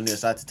 and all I knew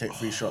is I had to take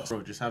 3 shots.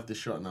 Bro, just have this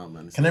shot now,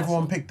 man. It's Can the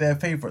everyone last one. pick their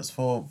favourites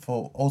for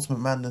Ultimate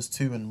Madness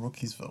 2 and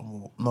Rookies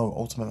for... No,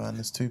 Ultimate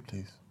Madness 2,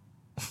 please.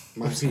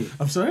 Might be.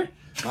 I'm sorry?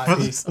 Might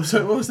be. I'm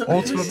sorry, what was that?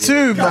 Ultimate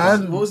 2,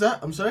 man. What was that?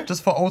 I'm sorry?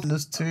 Just for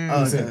Ultimate 2.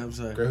 Oh, okay, I'm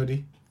sorry. Grey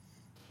hoodie.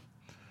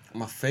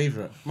 My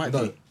favourite. Might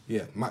No, be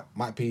yeah,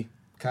 might be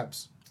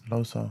Caps.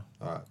 Loso.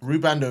 Alright,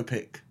 Rubando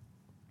pick.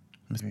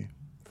 Maybe.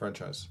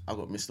 franchise. I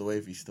got Mr.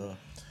 Wavy star.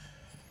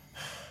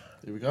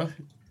 There we go.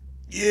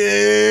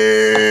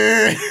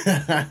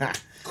 Yeah!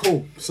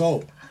 Cool.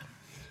 So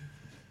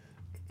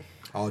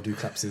I'll do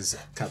Caps's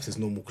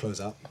normal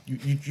closeout.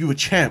 You a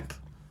champ.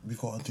 We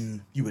got to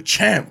do You a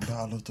champ.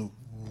 Battle of the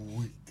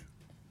Week.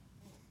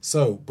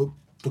 So we're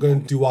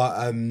going to do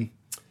our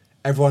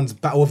everyone's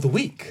battle of the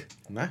week.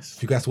 Nice.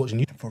 If you guys are watching,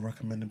 you For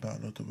recommended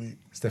Battle of the Week.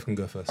 Steph can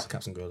go first.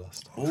 Caps can go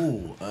last.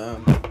 Ooh,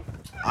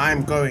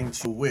 I'm going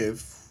to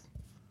with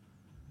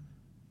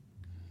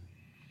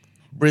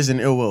Briz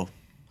and Ill Will.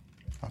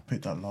 I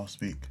picked that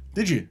last week.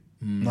 Did you?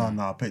 No,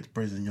 I picked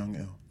Briz and Young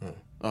Ill.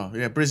 Oh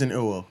yeah, Briz and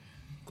Ill Will.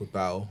 Good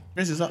battle.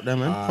 Briz is up there,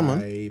 man. Come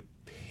on. I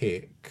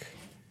pick.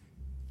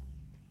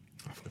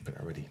 I think picked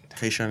that already.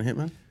 K-Shine and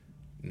Hitman?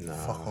 Nah.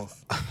 Fuck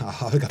off.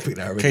 I think I picked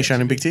that already. K-Shine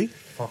and Big T?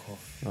 Fuck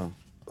off.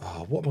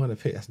 Oh, what am I gonna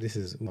pick? This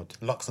is odd.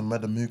 Lux and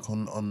Medamook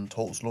on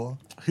Total Slaughter.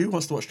 Who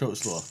wants to watch Total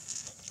Slaughter?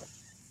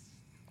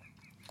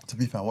 To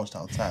be fair, I watched that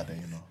on Saturday,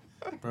 you know.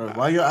 Bro,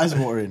 why are your eyes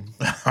watering?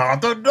 I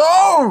don't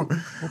know!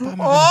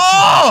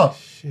 Oh!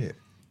 Shit.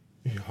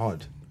 You're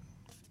hard.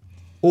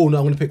 Oh no,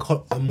 I'm gonna pick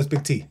what's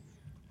Big T.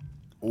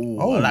 Ooh,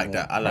 Oh, I like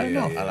that. I like fair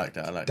that. enough. I like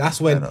that. I like That's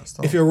that. when, that's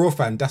tough. if you're a Raw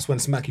fan, that's when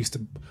Smack used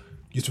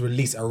to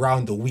release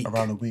around the week.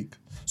 Around a week.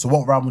 So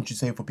what round would you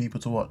say for people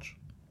to watch?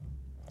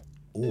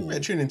 We're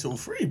tuning into all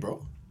three,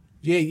 bro.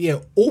 Yeah.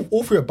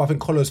 All three, but I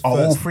think Colour's Oh,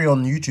 first. all three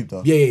on YouTube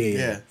though?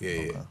 Yeah.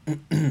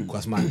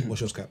 That's mine.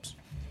 What's yours, Caps?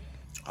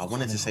 I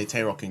wanted to say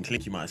Tay-Rock and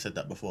Click. You might have said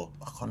that before.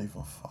 I can't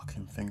even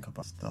fucking think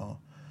about still.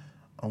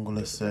 I'm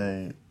gonna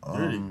say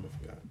Really?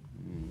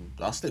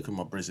 I'll stick with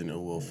my Brizzy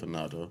Ill Will for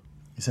now, though.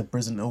 You said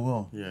Prison Ill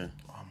Will? Yeah.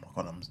 Oh my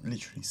god, I'm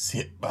literally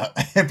sick, but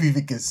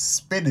everything is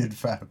spinning,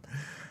 fam.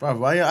 Bro,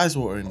 why are your eyes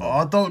watering? Though?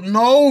 I don't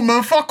know,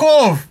 man. Fuck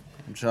off.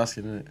 I'm just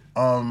asking,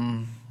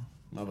 innit?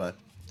 My bad.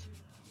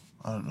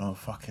 I don't know.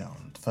 Fuck it.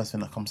 The first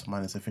thing that comes to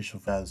mind is Official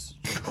Faz.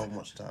 Don't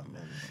watch that,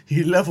 man.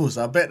 He levels.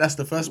 I bet that's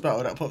the first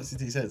battle that Pop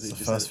City said. It's the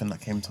first thing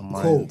that came to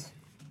mind. Cool.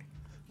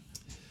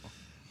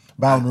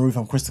 Bow on the Roof.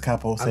 I'm Krista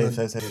Capo.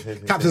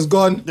 Save. Caps is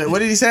gone. What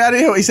did he say? I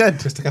didn't hear what he said.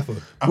 Mr. Capo.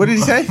 What did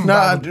he say? No,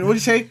 what did he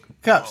say?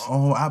 Caps.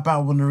 Oh, I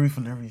Bow on the Roof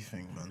and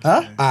everything, man.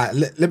 Huh? Alright,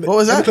 let me What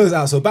was let me that? close it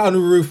out. So Battle on the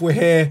Roof, we're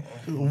here.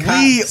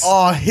 We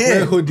are here.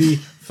 Grey Hoodie,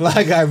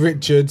 Fly Guy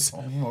Richards.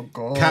 Oh my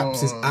god.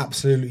 Caps is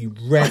absolutely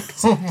wrecked.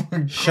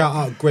 Shout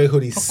out Grey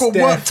Hoodie, Got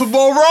work Steph.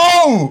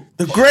 tomorrow.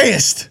 The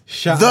greyest.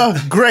 Shut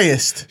the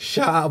greyest.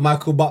 Shout out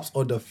Michael Bupps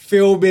on the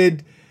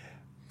filming.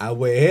 And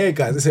we're here,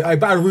 guys. Listen, I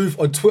Battle Roof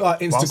on Twitter,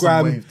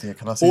 Instagram, waved here,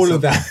 can I say all some-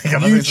 of that. can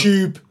I say some-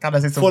 YouTube. can I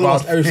say some follow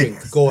us, wild everything.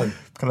 things? Go on.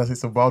 Can I say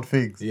some wild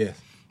things? Yeah.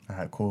 All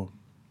right, cool.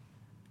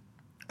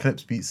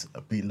 Clips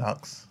beat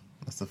Lux.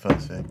 That's the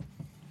first thing.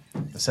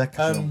 The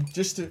second thing.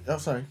 Just to, oh,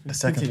 sorry. The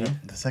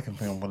second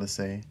thing I'm gonna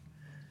say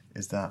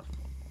is that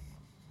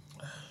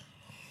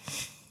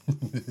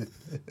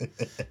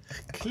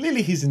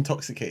Clearly he's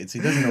intoxicated, so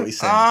he doesn't know what he's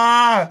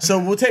saying. So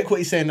we'll take what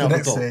he's saying now. the But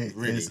next go. say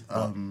Really. is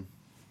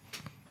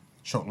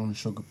Shotgun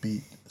Sugar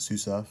beat Sue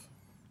Surf.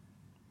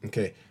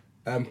 Okay.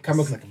 Camera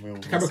Second thing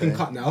I'm camera gonna can say.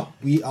 cut now.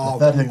 We are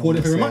The third thing I'm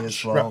recording. Thank you gonna very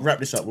say much. as well. Wrap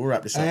this up. We'll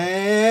wrap this up.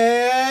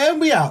 And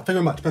we out. Thank you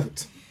very much.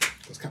 Perfect.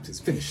 Because Caps is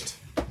finished.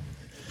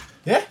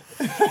 Yeah?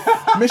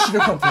 Mission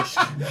accomplished.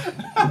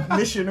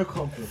 Mission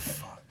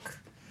accomplished.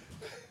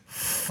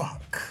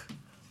 Fuck.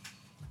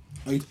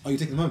 Are you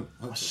taking them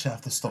home? I should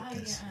have to stop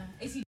this. Is he